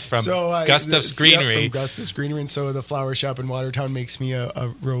Gustav's Greenery. From Gustav's Greenery. And so the flower shop in Watertown makes me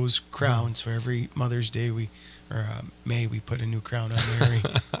a rose crown. So every Mother's Day May we put a new crown on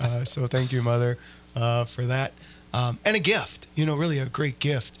Mary. So thank you, Mother, for that. And a gift, really a great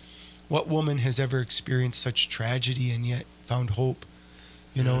gift. What woman has ever experienced such tragedy and yet found hope?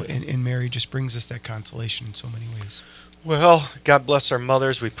 And Mary just brings us that consolation in so many ways. Well, God bless our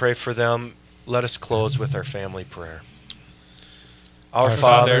mothers. We pray for them. Let us close with our family prayer. Our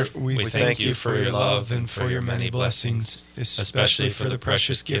Father, we thank you for your love and for your many blessings, especially for the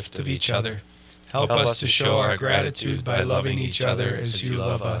precious gift of each other. Help us to show our gratitude by loving each other as you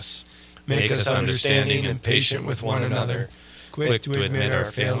love us. Make us understanding and patient with one another, quick to admit our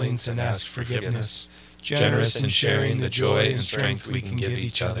failings and ask forgiveness, generous in sharing the joy and strength we can give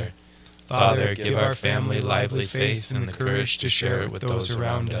each other. Father, give our family lively faith and the courage to share it with those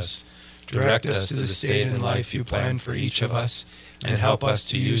around us. Direct us to the state in life you plan for each of us, and help us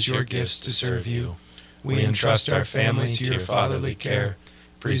to use your gifts to serve you. We entrust our family to your fatherly care.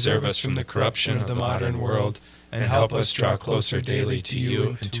 Preserve us from the corruption of the modern world, and help us draw closer daily to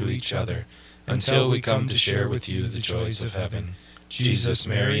you and to each other, until we come to share with you the joys of heaven. Jesus,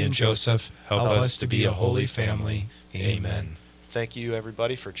 Mary, and Joseph, help us to be a holy family. Amen. Thank you,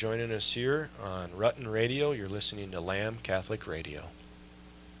 everybody, for joining us here on Rutten Radio. You're listening to Lamb Catholic Radio.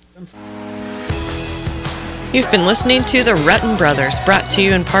 You've been listening to the Rutten Brothers, brought to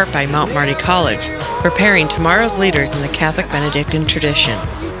you in part by Mount Marty College, preparing tomorrow's leaders in the Catholic Benedictine tradition.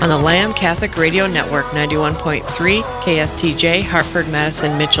 On the Lamb Catholic Radio Network, 91.3 KSTJ, Hartford,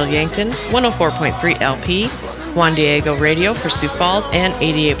 Madison, Mitchell, Yankton, 104.3 LP, Juan Diego Radio for Sioux Falls, and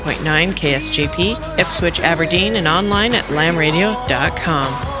 88.9 KSJP, Ipswich, Aberdeen, and online at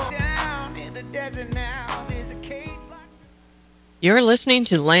lambradio.com. You're listening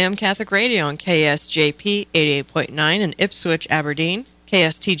to Lamb Catholic Radio on KSJP 88.9 in Ipswich, Aberdeen,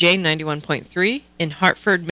 KSTJ 91.3 in Hartford,